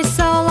Mary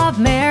so, love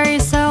Mary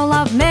so,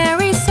 love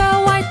Mary so?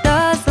 Why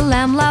does the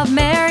lamb love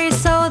Mary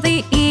so?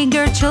 The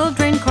eager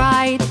children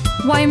cried.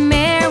 Why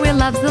Mary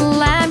loves the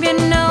lamb, you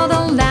know,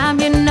 the lamb,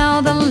 you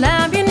know, the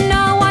lamb, you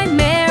know. Why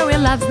Mary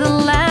loves the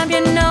lamb,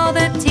 you know,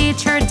 the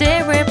teacher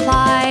did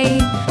reply.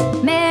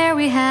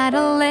 Mary had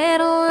a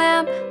little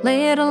lamb,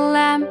 little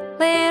lamb,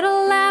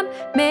 little lamb.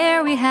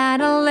 Mary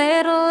had a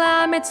little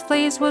lamb, its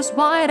fleece was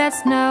white as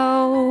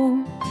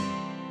snow.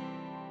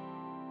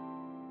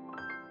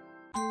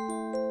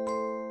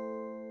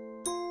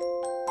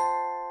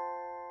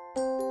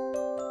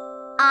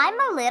 I'm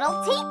a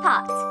little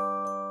teapot.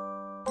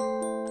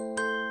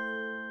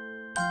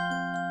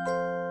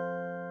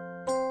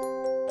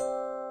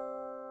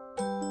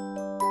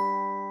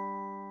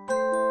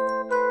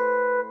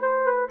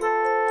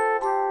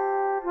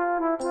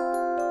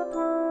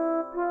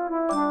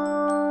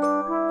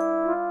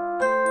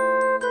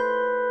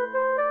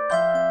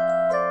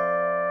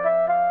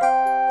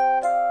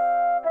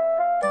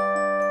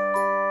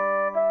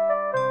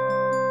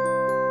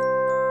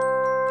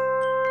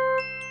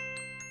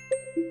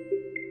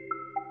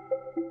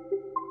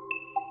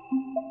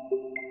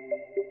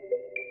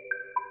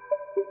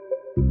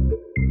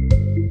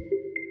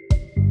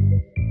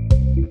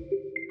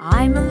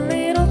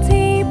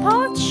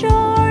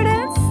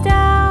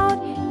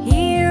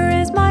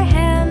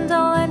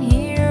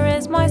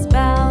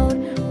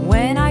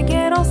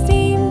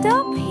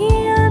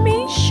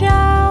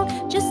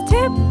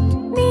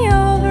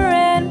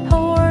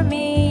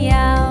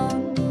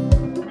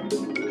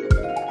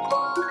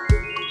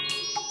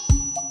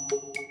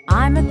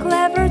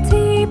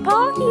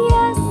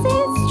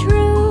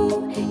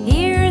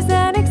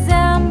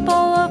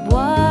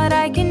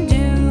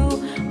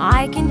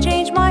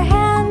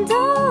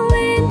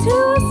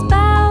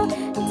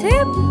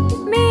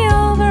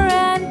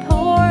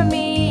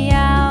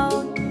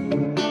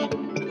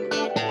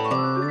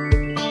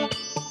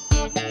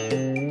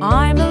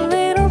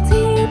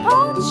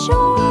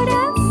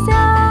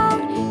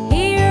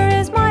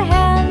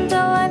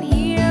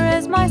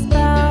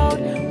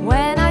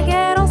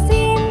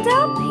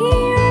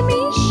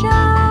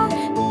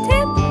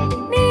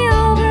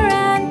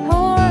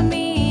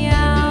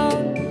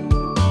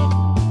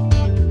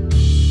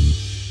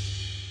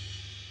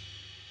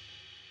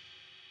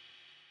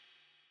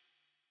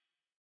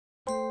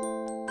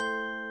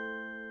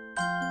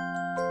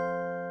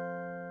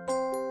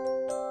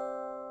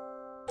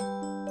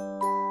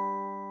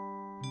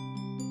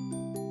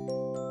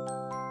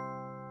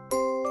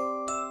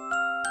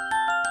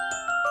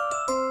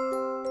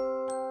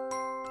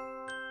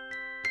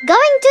 Going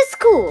to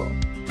school.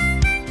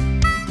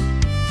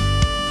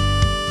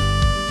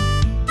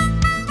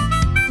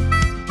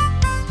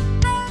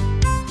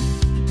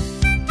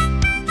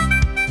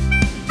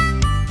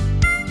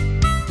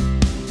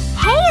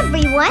 Hey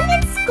everyone,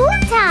 it's school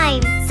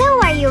time! So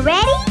are you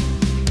ready?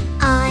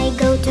 I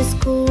go to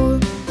school.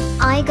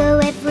 I go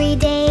every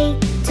day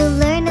to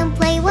learn and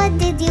play. What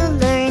did you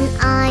learn?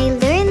 I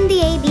learned the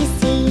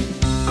ABC.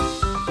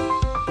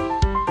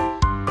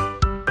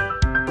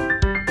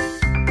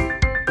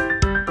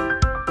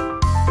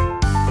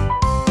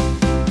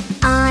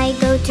 I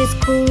go to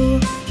school.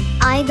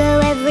 I go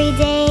every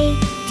day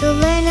to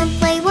learn and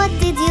play. What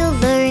did you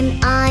learn?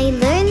 I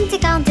learned to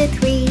count to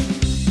 3.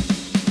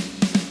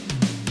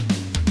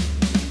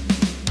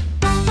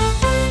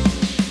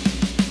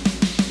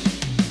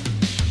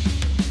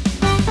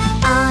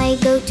 I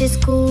go to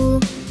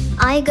school.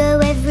 I go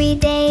every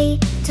day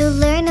to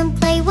learn and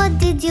play. What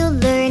did you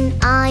learn?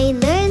 I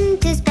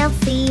learned to spell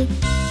C.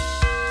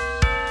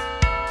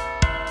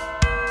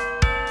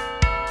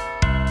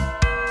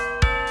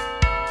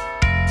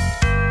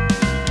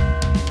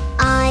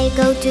 I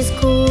go to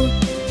school.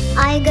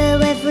 I go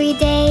every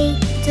day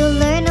to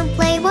learn and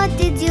play. What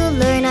did you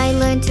learn? I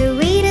learned to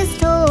read a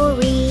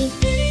story.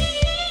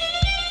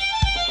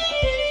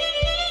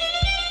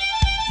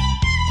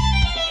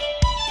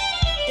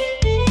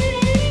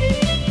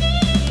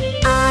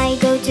 I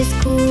go to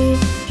school.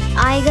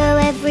 I go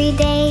every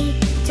day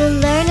to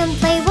learn and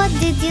play. What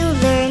did you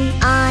learn?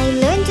 I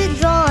learned to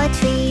draw a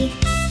tree.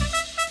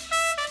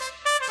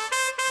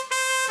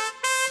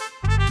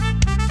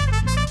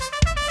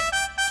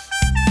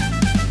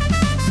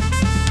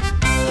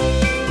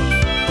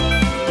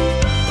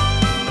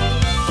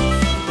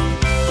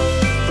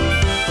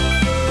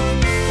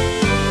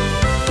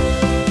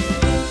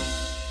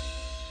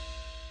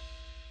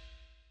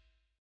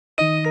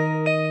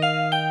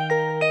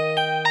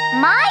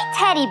 My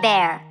teddy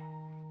bear.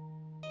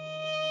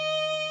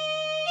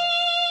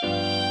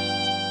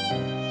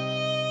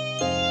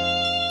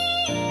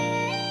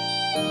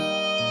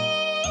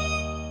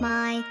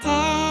 My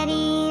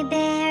teddy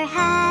bear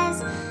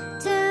has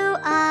 2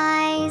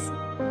 eyes,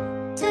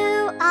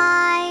 2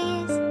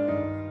 eyes,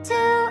 2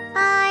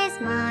 eyes.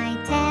 My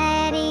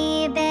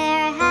teddy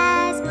bear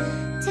has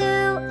 2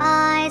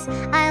 eyes.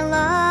 I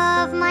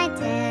love my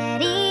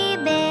teddy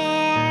bear.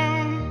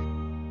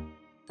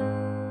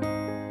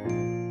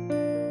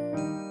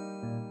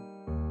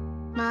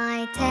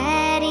 My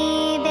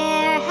teddy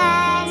bear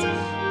has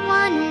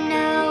 1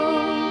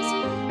 nose,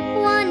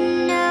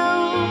 1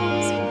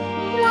 nose,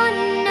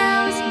 1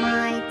 nose.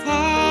 My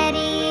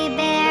teddy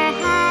bear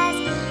has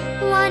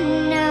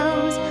 1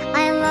 nose.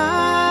 I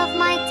love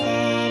my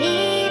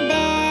teddy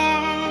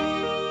bear.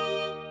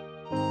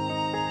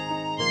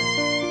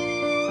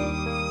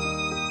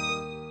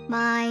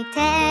 My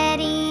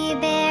teddy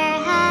bear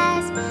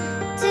has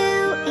 2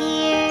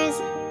 ears,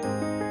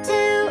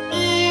 2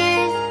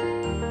 ears,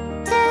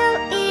 2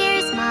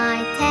 ears. My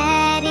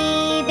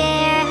teddy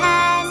bear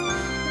has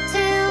 2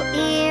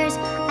 ears.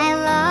 I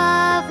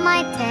love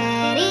my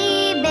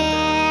teddy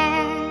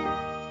bear.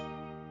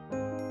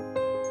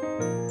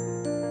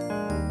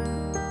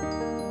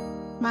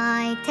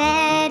 My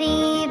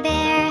teddy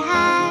bear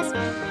has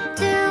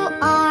 2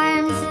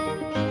 arms,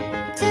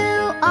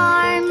 2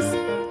 arms,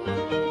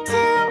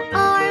 2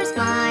 arms.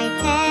 My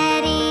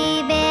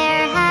teddy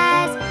bear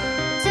has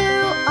 2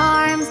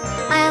 arms.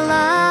 I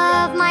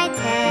love my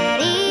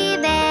teddy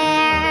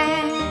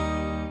bear.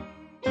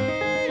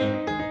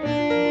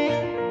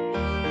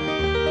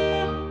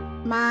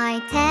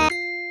 My teddy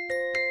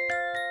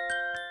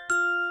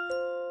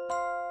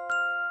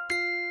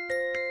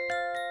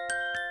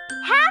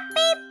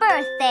Happy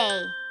birthday!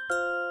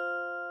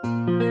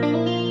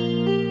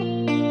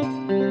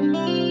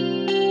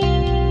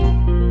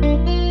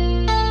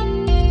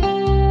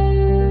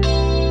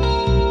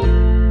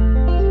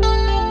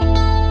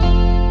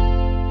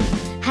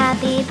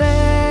 Happy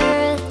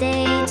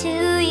birthday to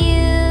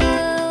you.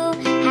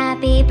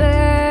 Happy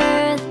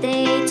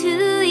birthday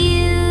to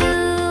you.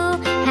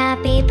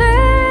 Happy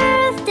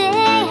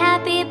birthday,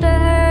 happy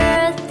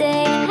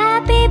birthday,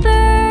 happy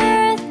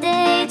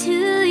birthday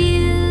to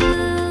you.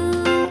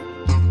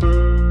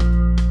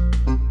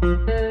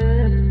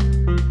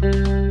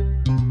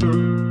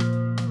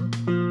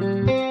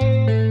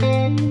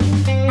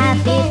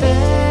 Happy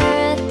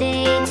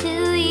birthday to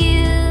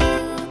you.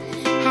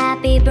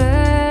 Happy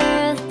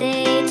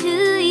birthday to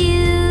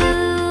you.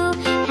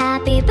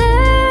 Happy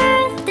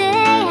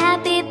birthday,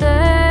 happy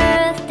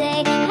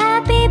birthday,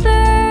 happy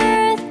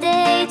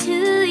birthday to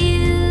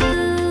you.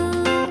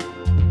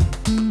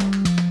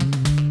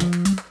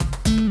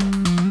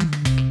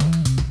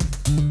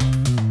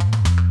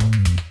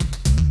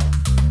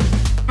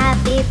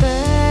 Happy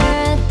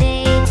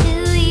birthday to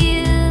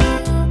you.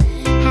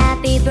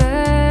 Happy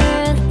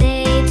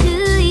birthday to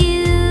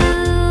you.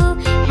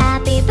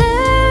 Happy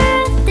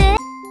birthday.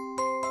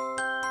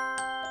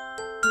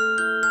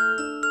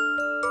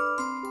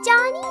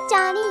 Johnny,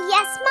 Johnny,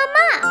 yes,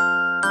 Mama.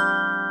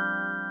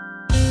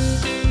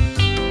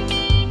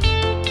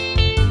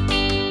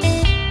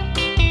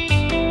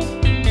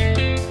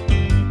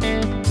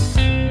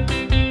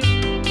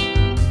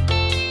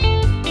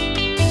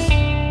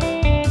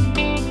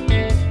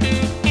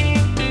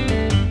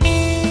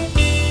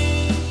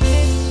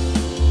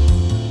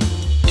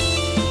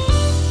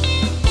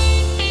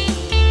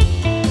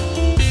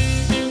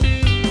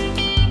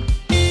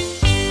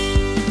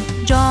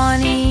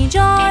 Johnny,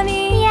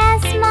 Johnny.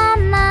 Yes,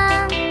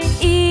 Mama.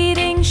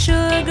 Eating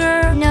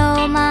sugar.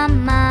 No,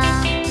 Mama.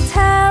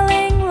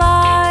 Telling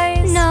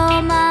lies.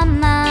 No,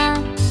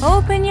 Mama.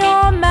 Open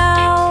your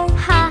mouth.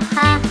 Ha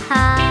ha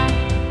ha.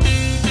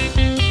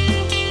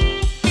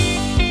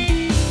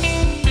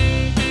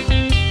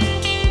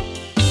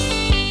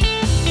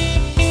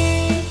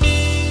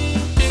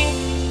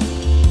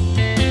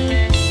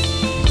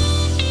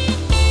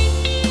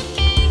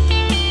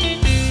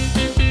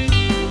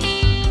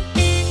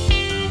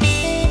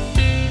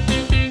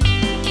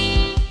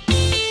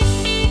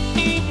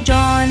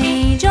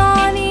 Johnny,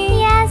 Johnny.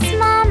 Yes,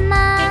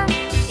 Mama.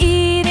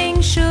 Eating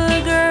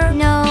sugar.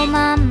 No,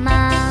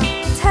 Mama.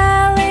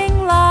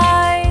 Telling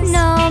lies.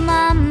 No,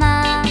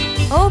 Mama.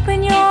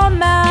 Open your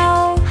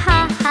mouth.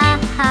 Ha ha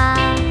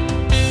ha.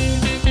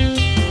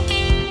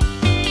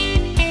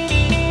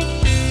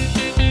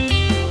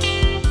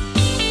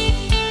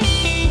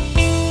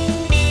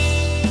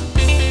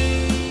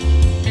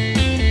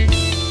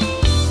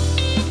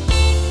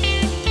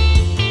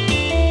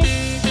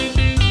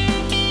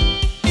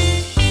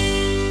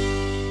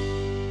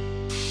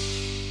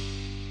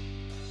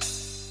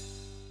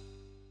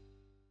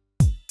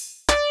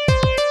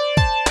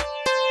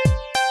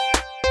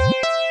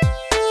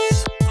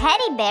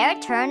 Teddy bear,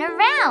 turn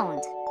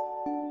around.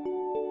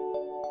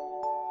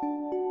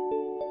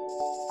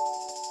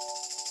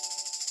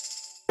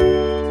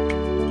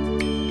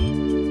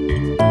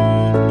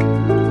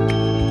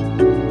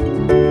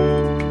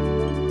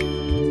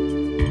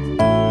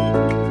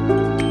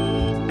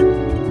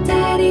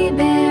 Teddy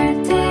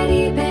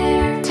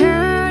bear,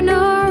 Turn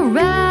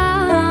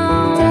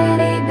around.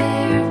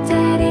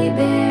 Teddy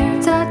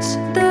bear, Touch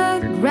the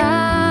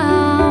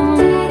ground.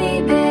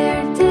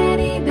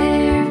 Teddy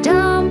bear,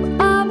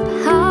 Jump up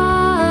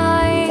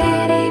high.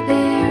 Teddy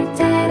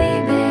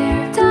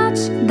bear,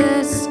 Touch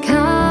the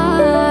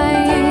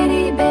sky.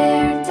 Teddy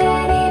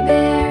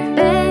bear,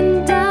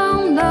 Bend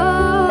down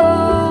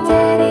low.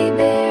 Teddy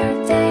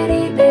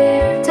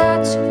bear,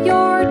 Touch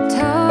your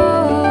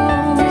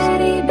toes.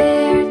 Teddy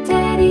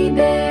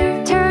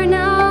bear, Turn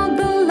out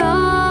the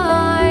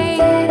light.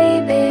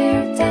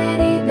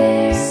 Teddy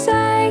bear,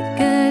 Say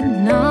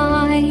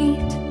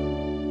goodnight.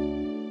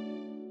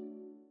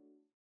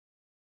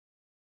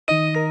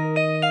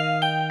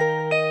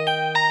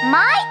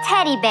 My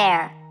teddy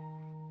bear.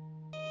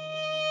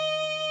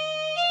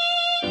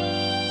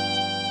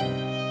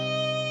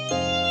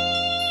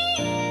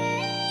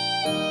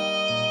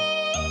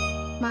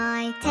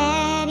 My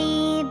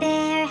teddy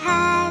bear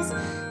has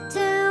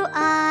two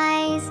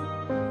eyes,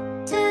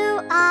 two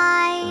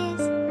eyes,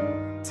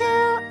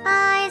 two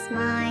eyes.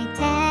 My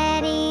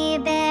teddy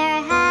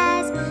bear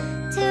has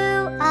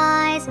two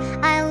eyes.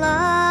 I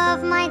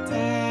love my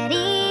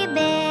teddy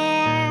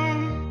bear.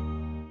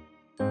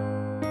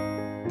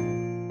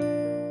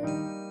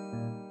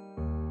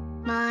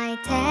 My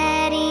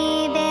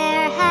teddy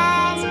bear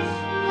has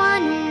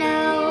one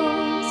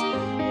nose,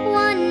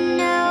 one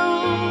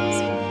nose,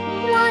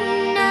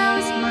 one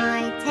nose.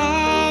 My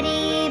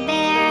teddy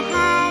bear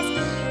has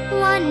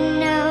one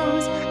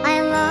nose.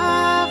 I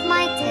love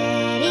my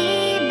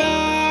teddy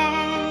bear.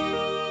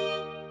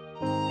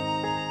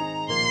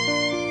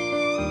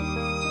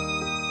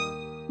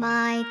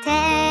 My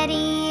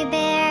teddy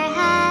bear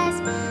has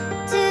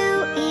two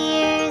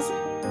ears,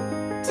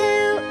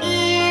 two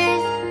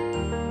ears,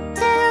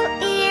 two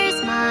ears.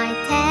 My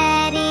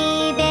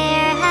teddy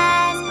bear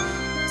has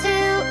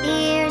two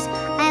ears.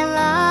 I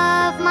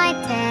love my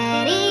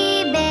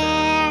teddy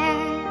bear.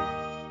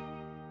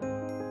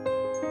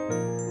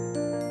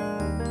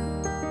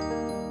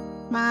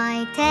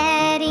 My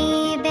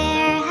teddy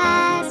bear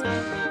has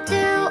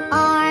two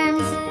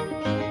arms,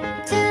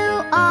 two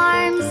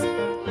arms,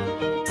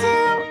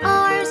 two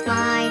arms.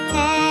 My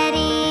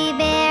teddy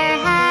bear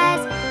has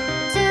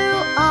two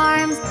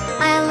arms.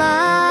 I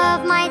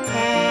love my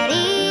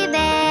teddy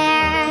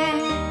bear.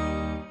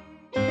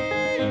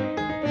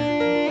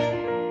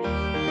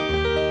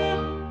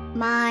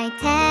 My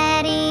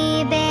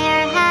teddy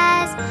bear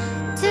has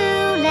two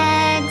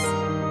legs,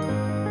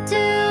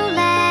 two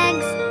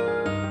legs,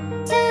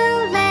 two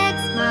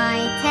legs. My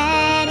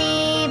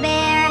teddy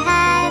bear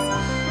has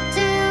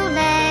two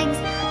legs.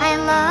 I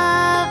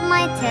love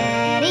my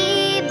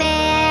teddy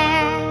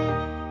bear.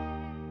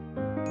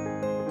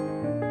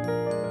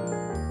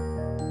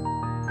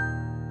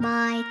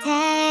 My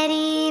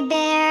teddy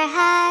bear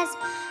has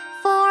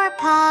four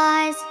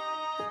paws,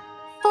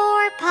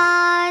 four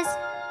paws,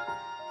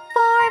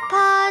 four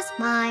paws.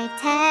 My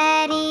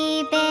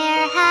teddy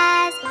bear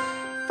has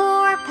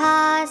four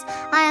paws.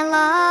 I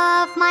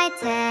love my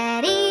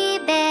teddy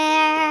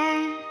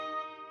bear.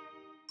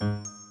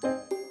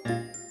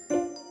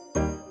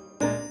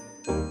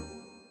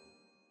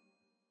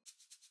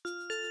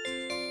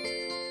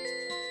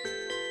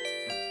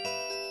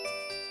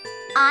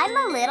 I'm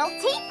a little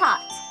teapot.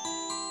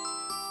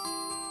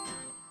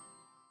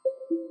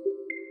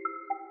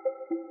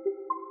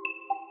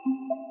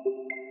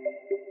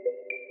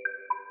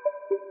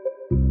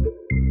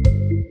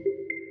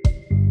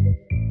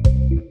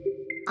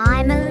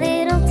 I'm a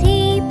little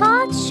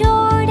teapot,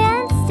 short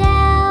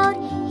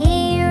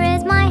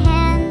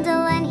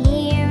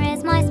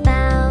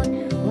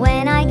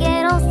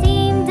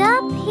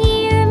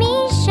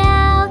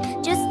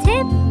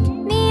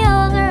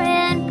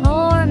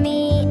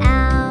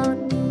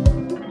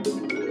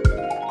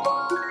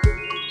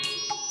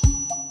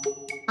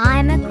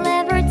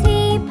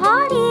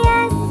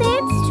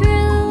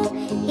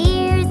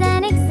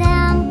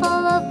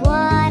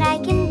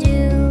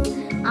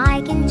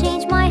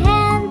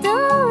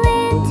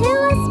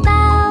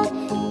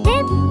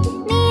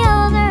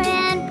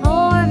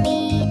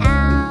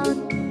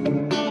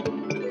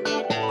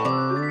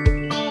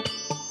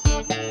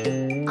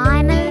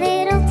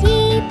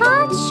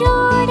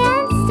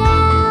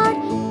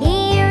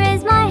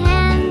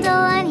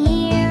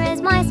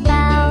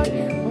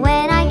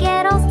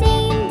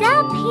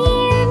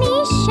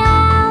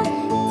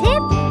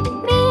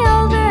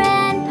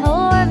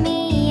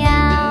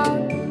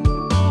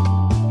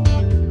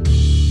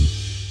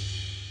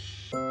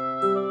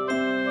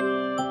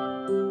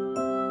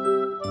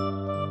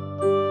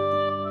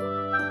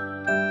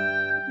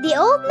The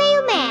Old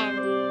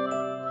Mailman.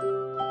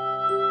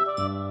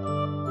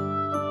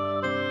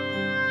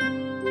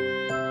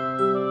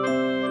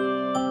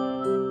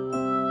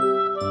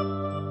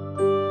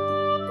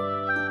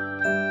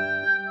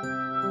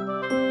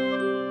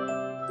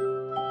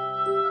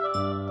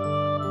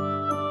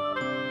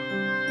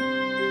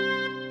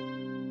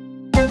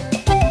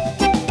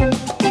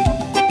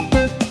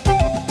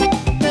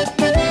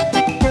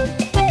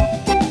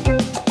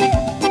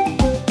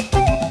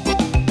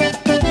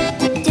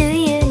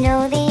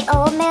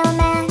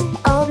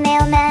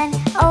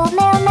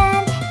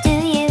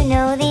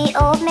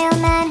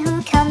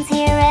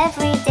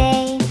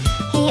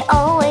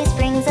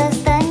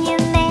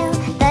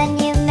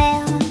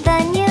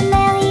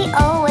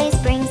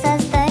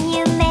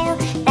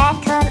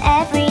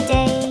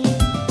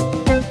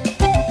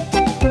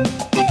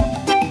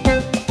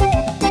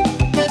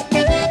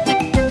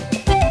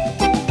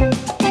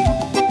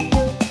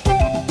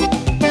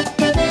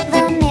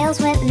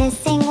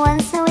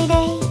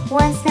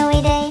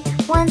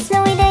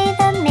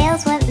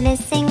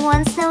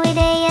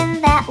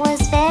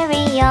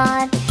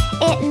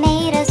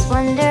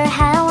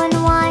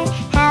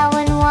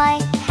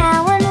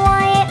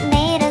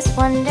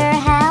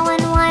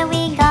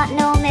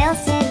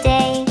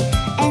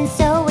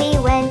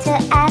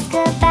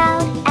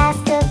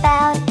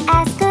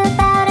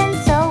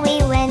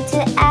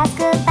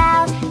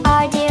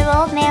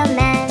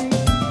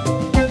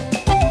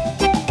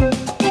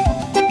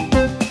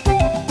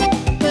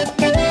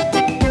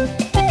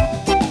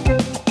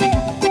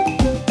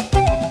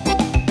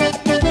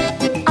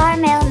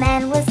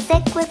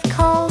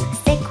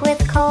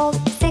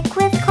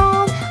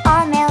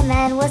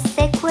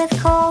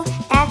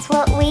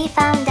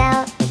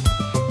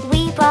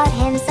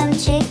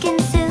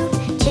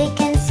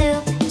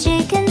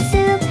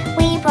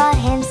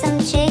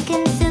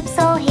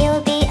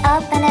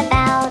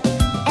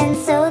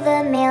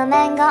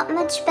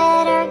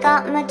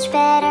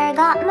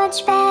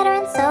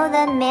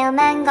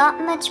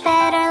 Much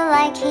better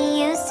like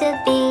he used to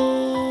be.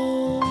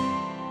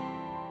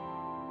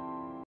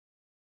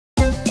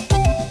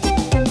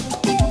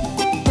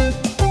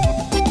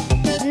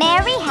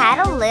 Mary had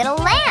a little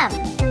lamb.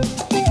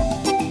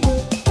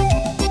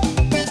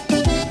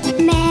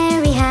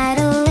 Mary had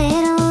a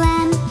little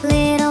lamb,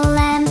 little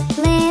lamb,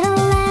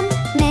 little lamb.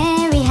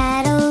 Mary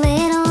had a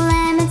little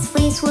lamb, its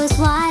fleece was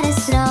white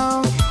as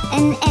snow.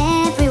 And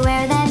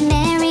everywhere that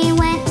Mary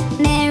went,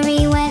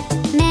 Mary went,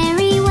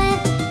 Mary went.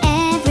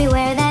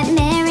 Everywhere that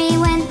Mary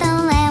went, the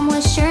lamb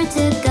was sure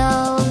to go.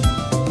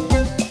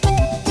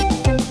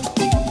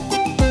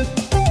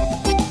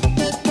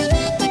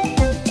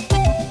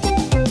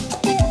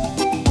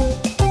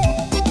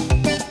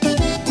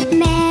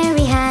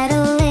 Mary had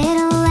a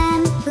little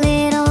lamb,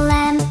 little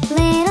lamb,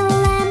 little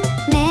lamb.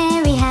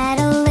 Mary had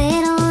a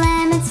little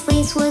lamb, its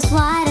fleece was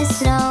white as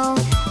snow.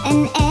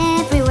 And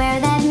everywhere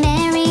that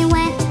Mary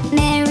went,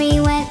 Mary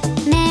went,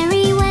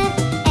 Mary went.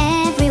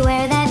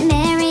 Everywhere that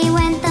Mary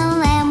went, the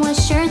lamb was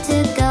sure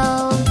to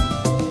go.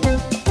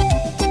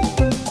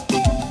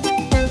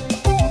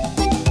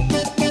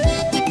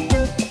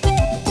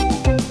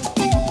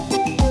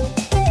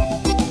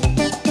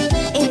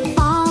 It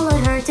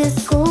followed her to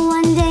school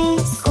one day,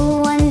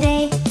 school one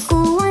day,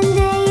 school one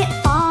day.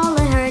 It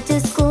followed her to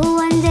school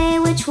one day,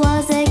 which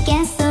was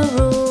against the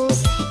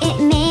rules. It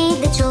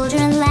made the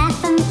children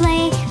laugh and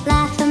play,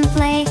 laugh and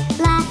play,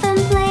 laugh and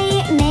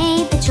play. It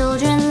made the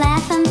children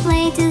laugh and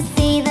play to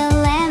see the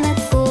lamb at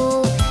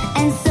school.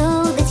 And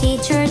so the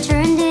teacher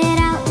turned it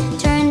out,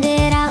 turned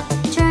it out,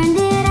 turned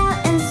it out.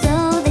 And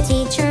so the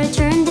teacher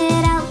turned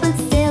it out, but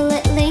still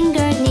it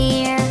lingered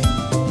near.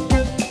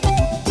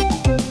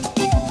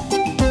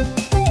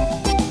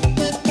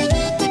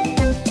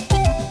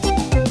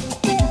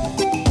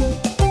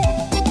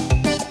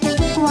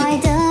 Why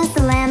does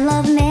the lamb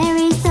love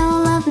Mary so,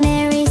 love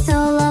Mary so,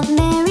 love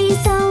Mary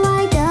so?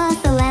 Why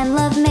does the lamb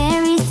love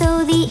Mary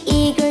so? The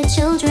eager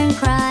children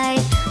cried.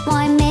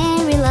 Why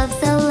Mary loves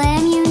the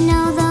lamb, you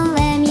know, the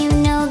lamb, you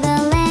know,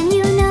 the lamb,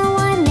 you know.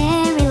 Why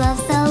Mary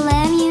loves the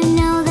lamb, you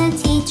know, the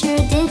teacher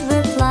did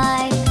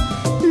reply.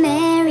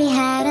 Mary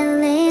had a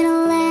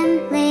little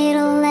lamb,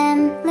 little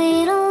lamb,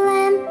 little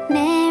lamb.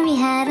 Mary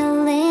had a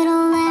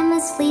little lamb,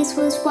 its fleece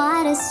was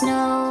white as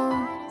snow.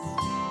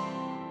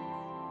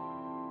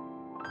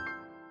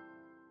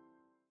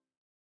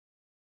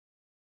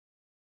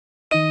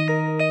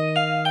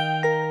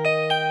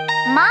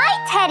 My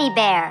teddy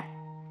bear.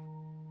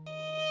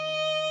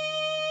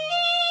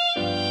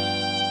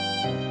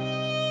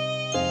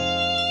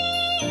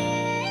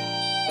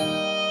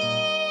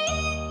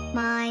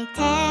 My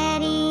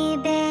teddy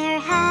bear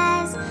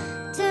has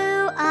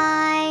two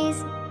eyes,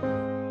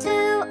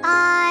 two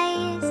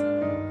eyes,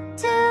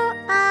 two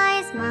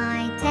eyes.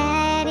 My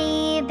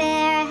teddy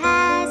bear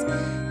has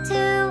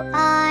two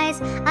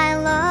eyes. I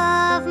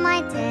love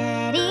my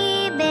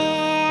teddy bear.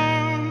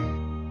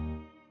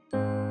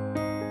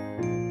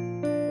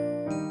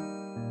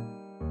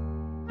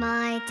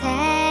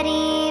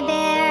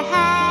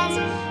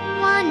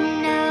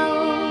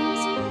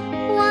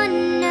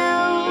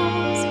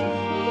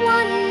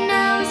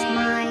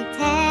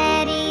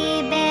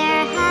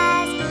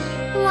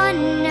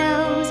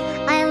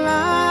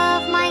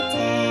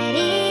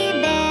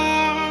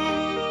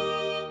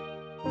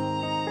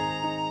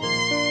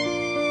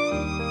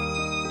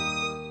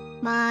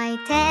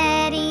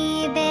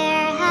 teddy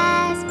bear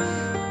has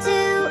 2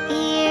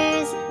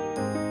 ears.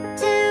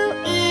 2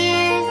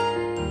 ears.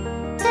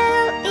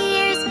 2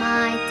 ears.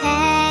 My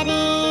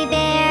teddy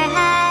bear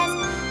has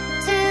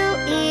 2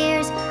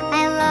 ears.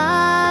 I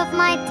love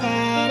my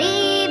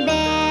teddy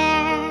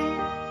bear.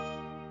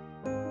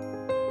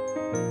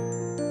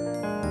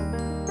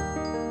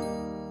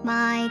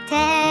 My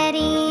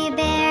teddy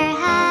bear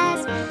has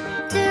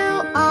 2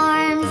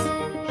 arms.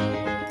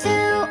 2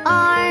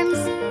 arms.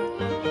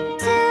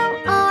 2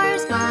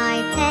 arms. My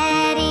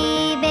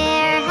teddy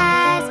bear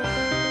has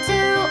 2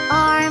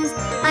 arms.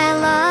 I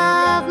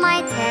love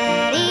my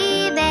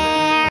teddy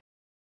bear.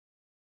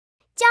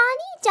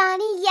 Johnny,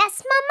 Johnny,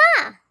 yes,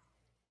 Mama.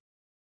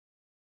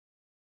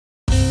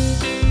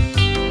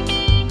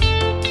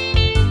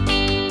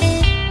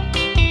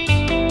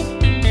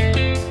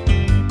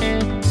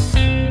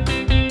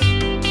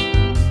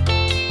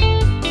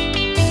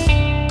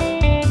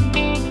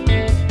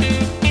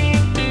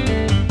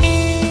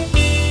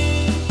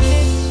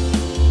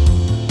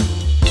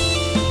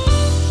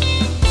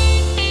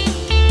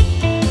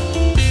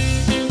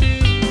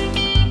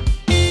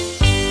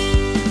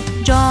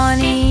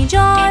 Johnny,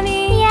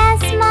 Johnny,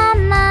 Yes,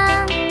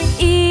 Mama.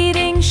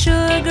 eating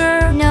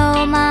sugar,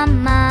 No,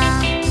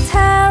 Mama.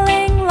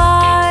 telling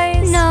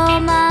lies. No,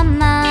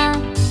 Mama.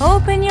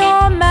 Open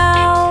your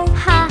mouth.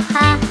 Ha,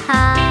 ha,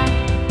 ha.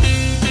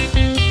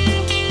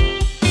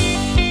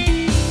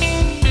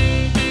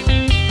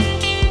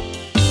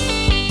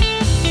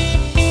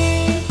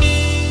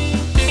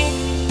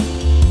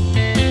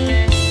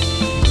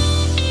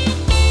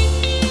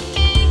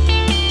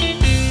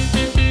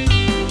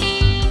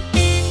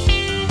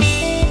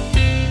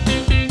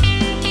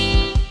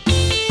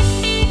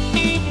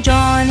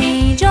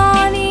 Johnny,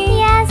 Johnny,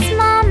 Yes,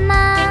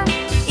 Mama.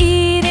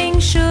 eating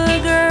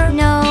sugar,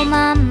 No,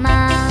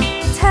 Mama.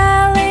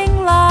 telling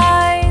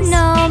lies.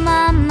 No,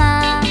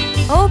 Mama.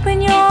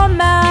 Open your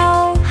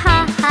mouth.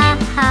 Ha, ha,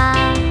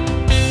 ha.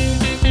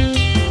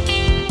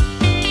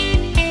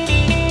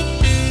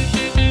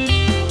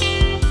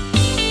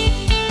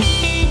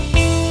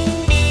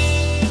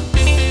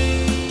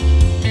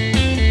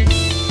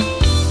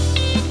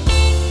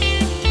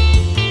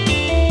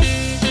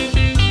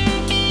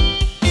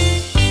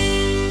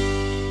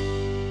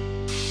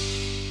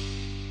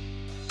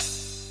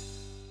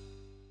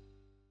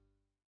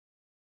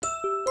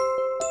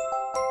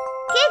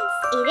 Kids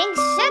eating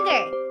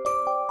sugar.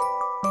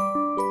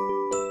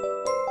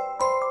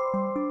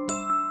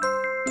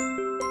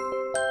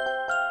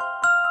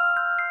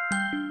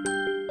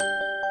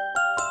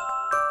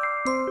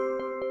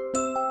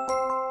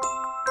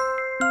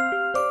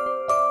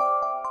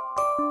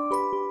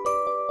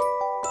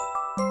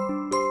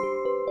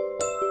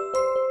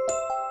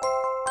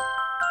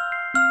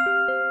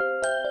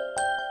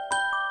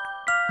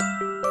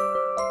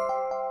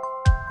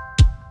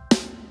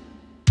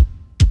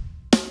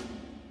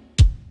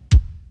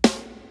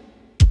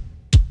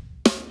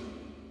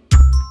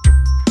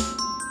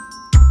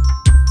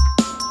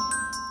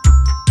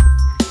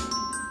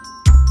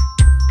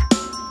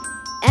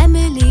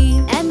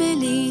 Emily,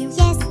 Emily,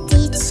 Yes,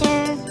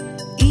 teacher.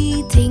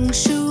 eating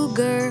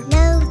sugar,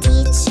 No,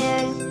 teacher.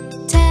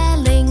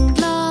 telling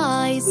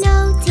lies. No,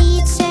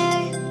 teacher.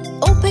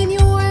 Open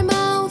your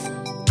mouth.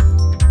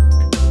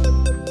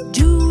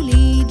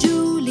 Julie,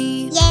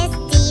 Julie, Yes,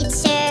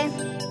 teacher.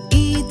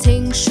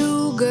 eating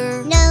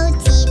sugar, No,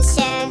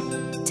 teacher.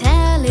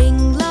 telling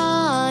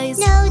lies.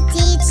 No,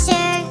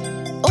 teacher.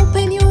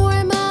 Open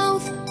your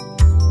mouth.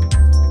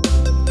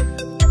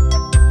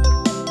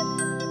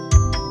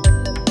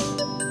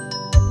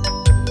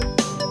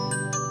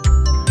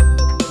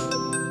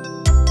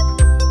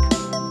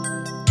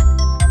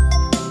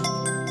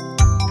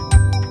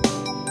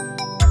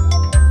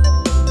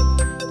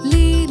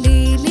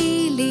 Lili,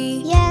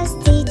 Lili, Yes,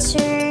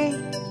 teacher.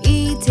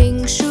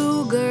 eating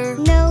sugar,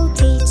 No,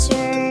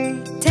 teacher.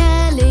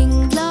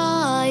 telling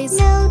lies.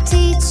 No,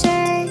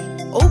 teacher.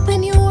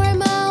 Open your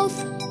mouth.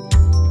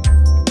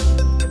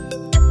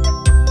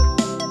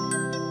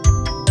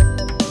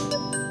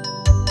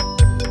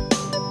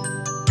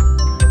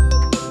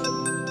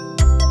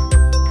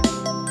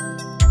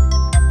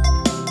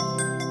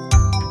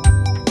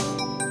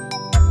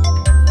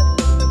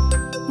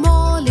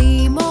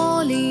 Molly,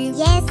 Molly,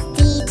 Yes,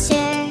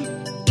 teacher.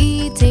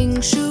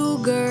 eating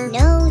sugar,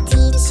 No,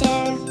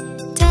 teacher.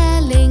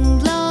 telling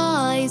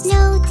lies.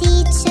 No,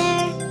 teacher.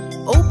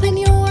 Open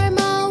your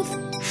mouth.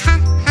 Ha,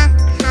 ha,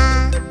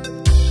 ha.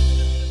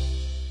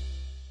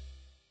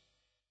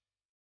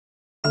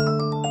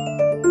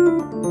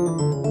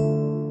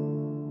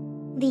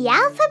 The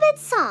alphabet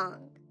song.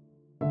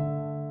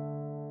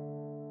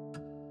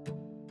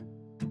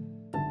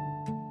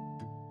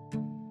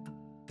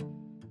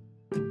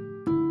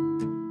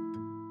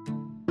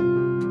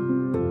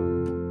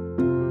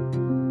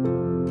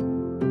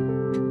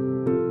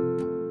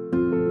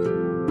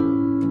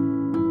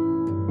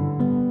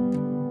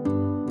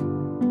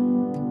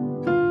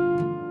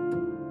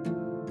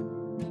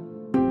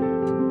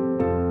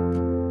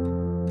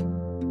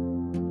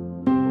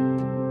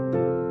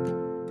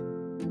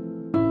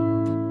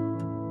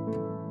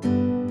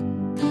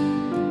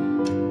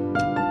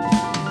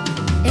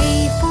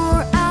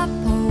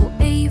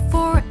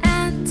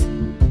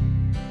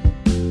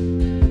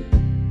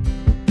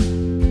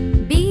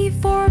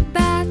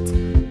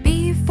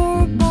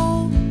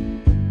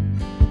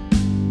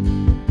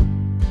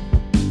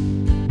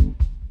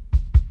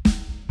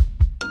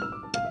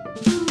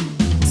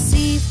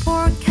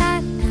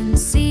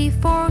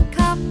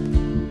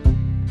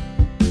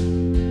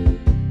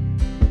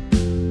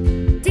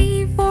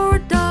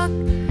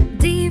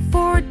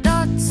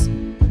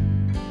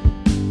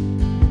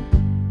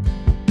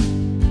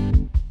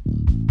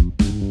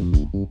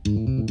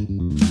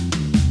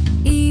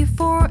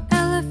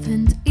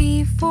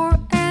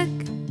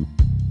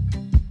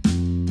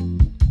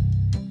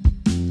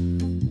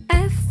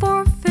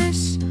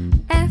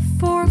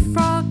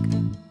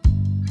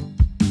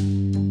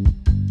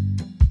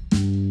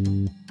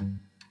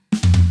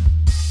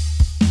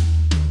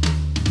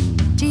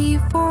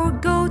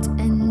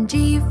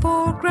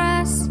 for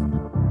grass.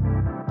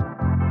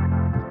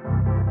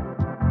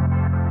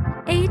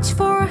 H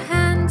for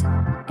hand,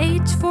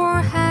 H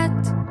for hat.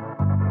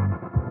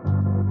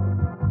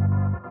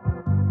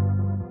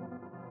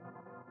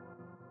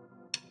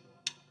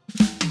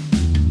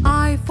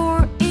 I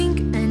for ink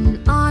and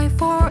I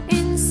for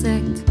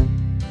insect.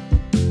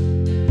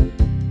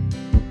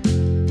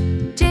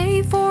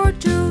 J for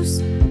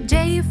juice,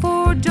 J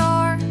for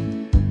jar.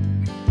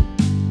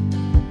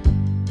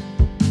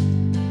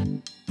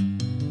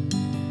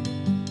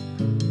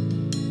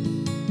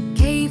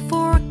 K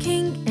for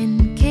king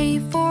and K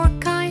for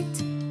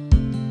kite.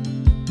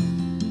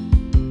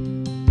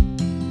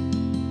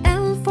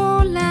 L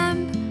for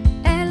lamp,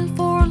 L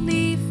for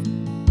leaf.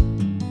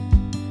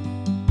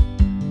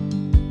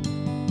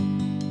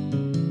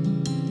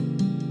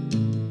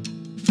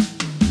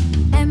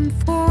 M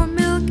for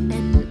milk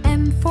and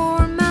M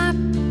for map.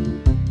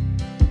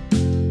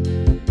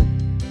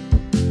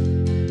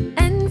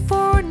 N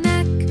for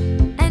neck,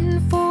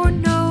 N for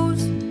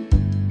nose.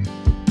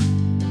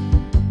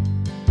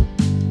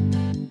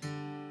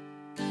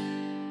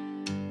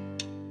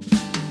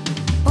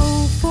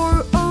 O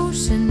for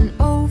ocean,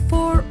 O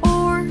for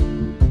oar.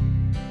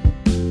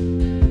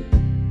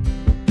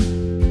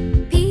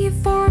 P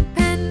for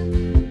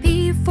pen,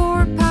 P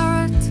for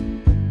parrot.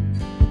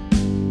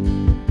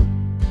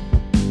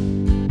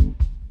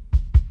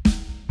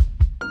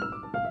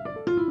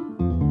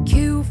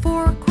 Q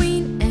for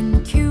queen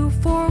and Q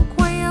for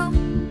quail.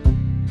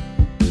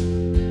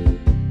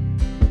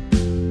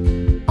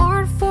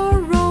 R for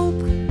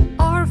rope,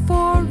 R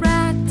for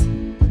rat.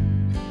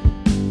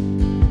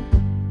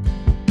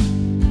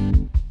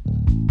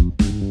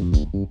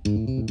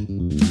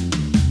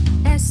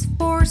 S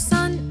for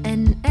sun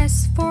and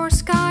S for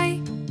sky.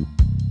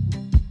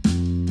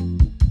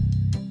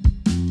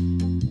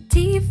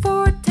 T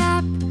for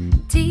tap,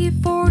 T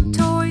for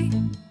toy.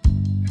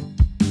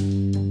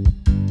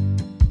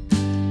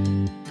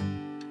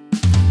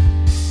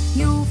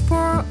 U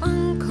for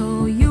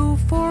uncle, U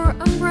for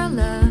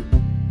umbrella.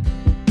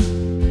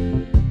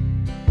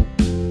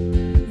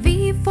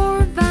 V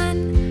for van,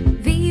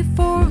 V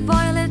for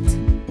violet.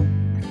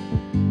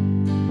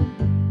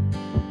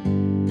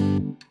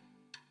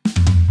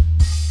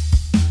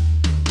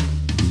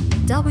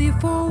 W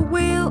for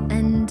whale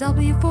and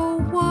W for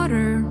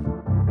water.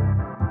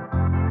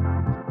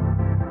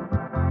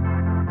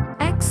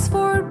 X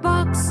for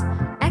box,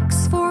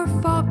 X for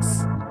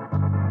fox.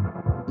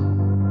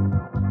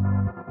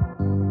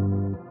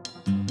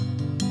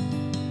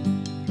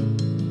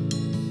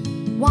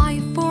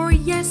 Y for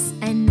yes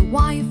and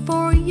Y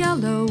for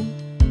yellow.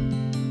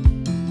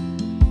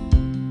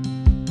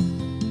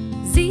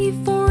 Z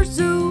for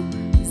zoo,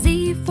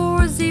 Z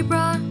for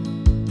zebra.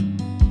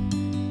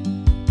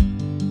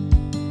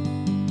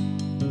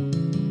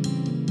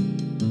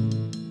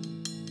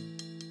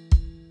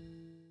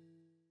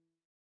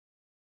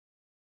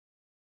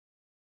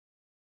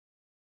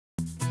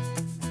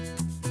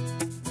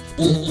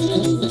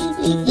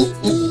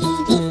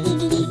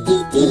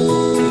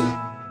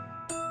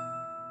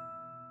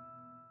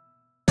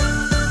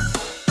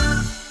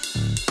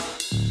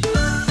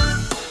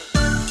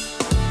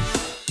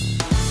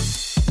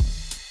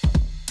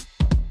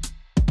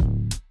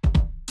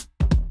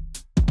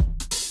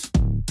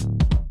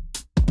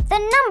 The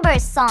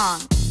Numbers Song.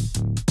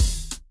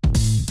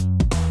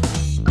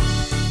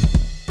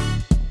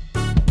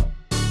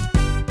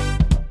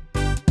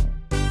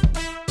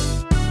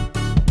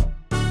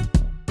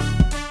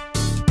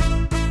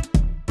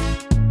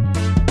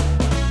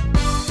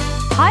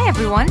 Hi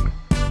everyone!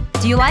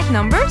 Do you like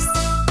numbers?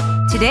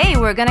 Today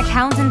we're gonna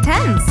count in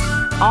tens,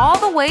 all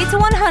the way to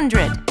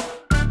 100.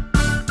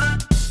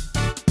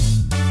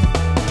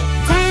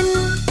 10,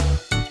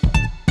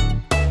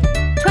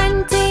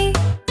 20,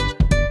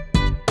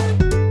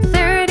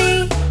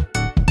 30,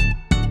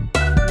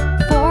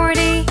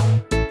 40,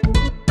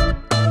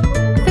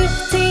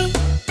 50,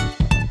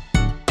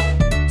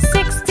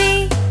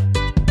 60,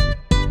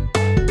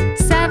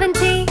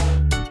 70,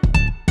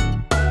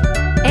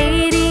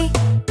 80,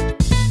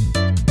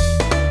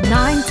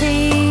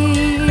 90,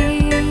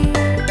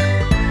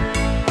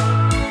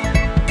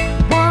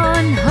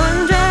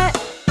 100.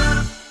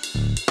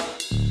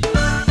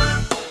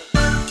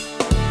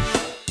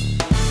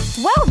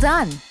 Well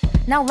done!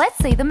 Now let's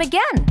say them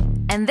again.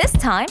 And this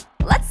time,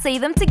 let's say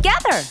them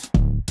together.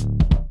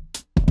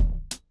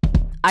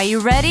 Are you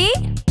ready?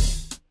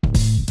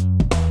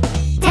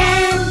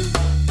 10,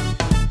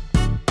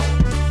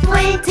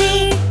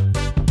 20,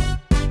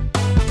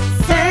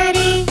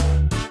 30,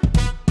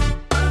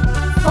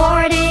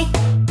 40,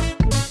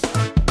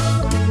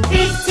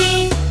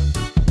 50,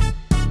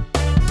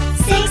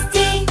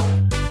 60,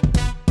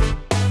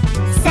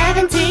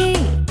 70,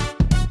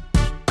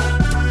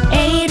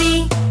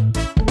 80,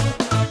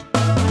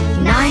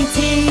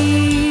 90,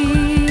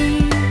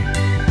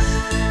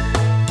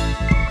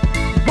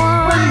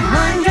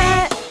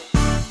 100.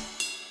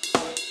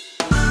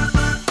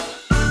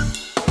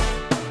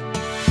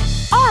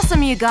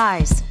 Awesome, you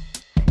guys!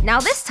 Now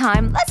this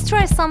time, let's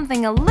try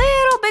something a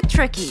little bit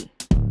tricky.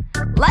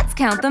 Let's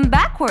count them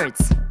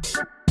backwards.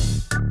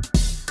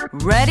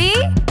 Ready?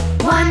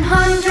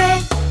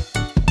 100,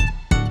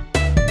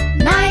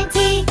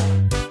 90,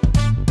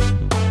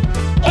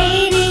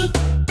 80,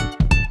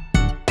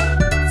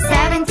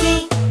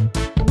 70,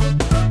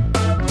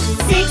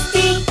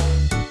 60,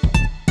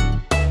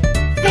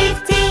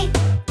 50,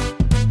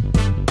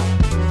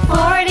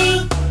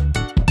 40,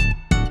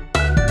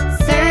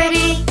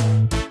 30,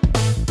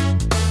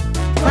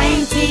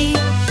 20,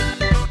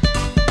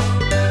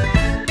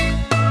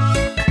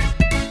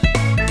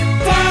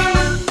 10.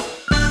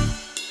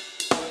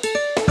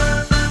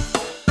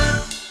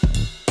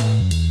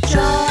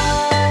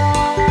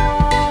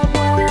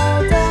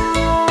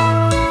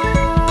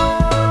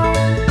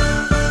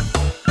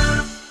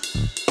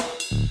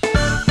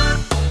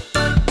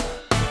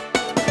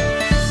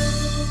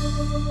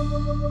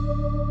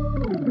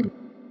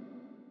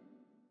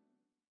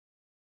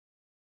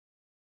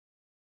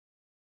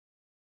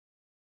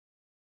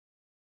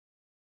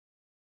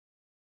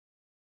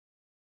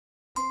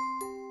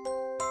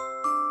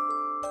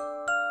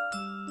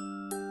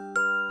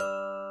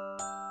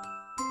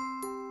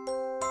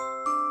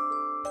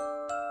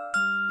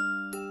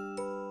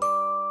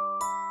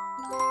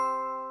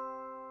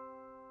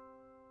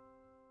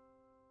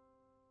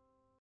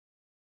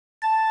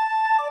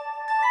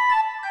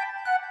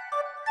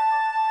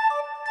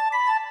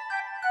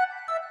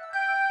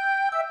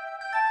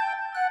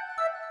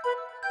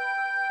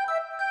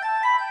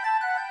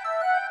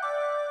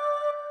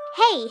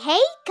 Hey,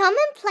 come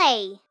and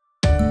play.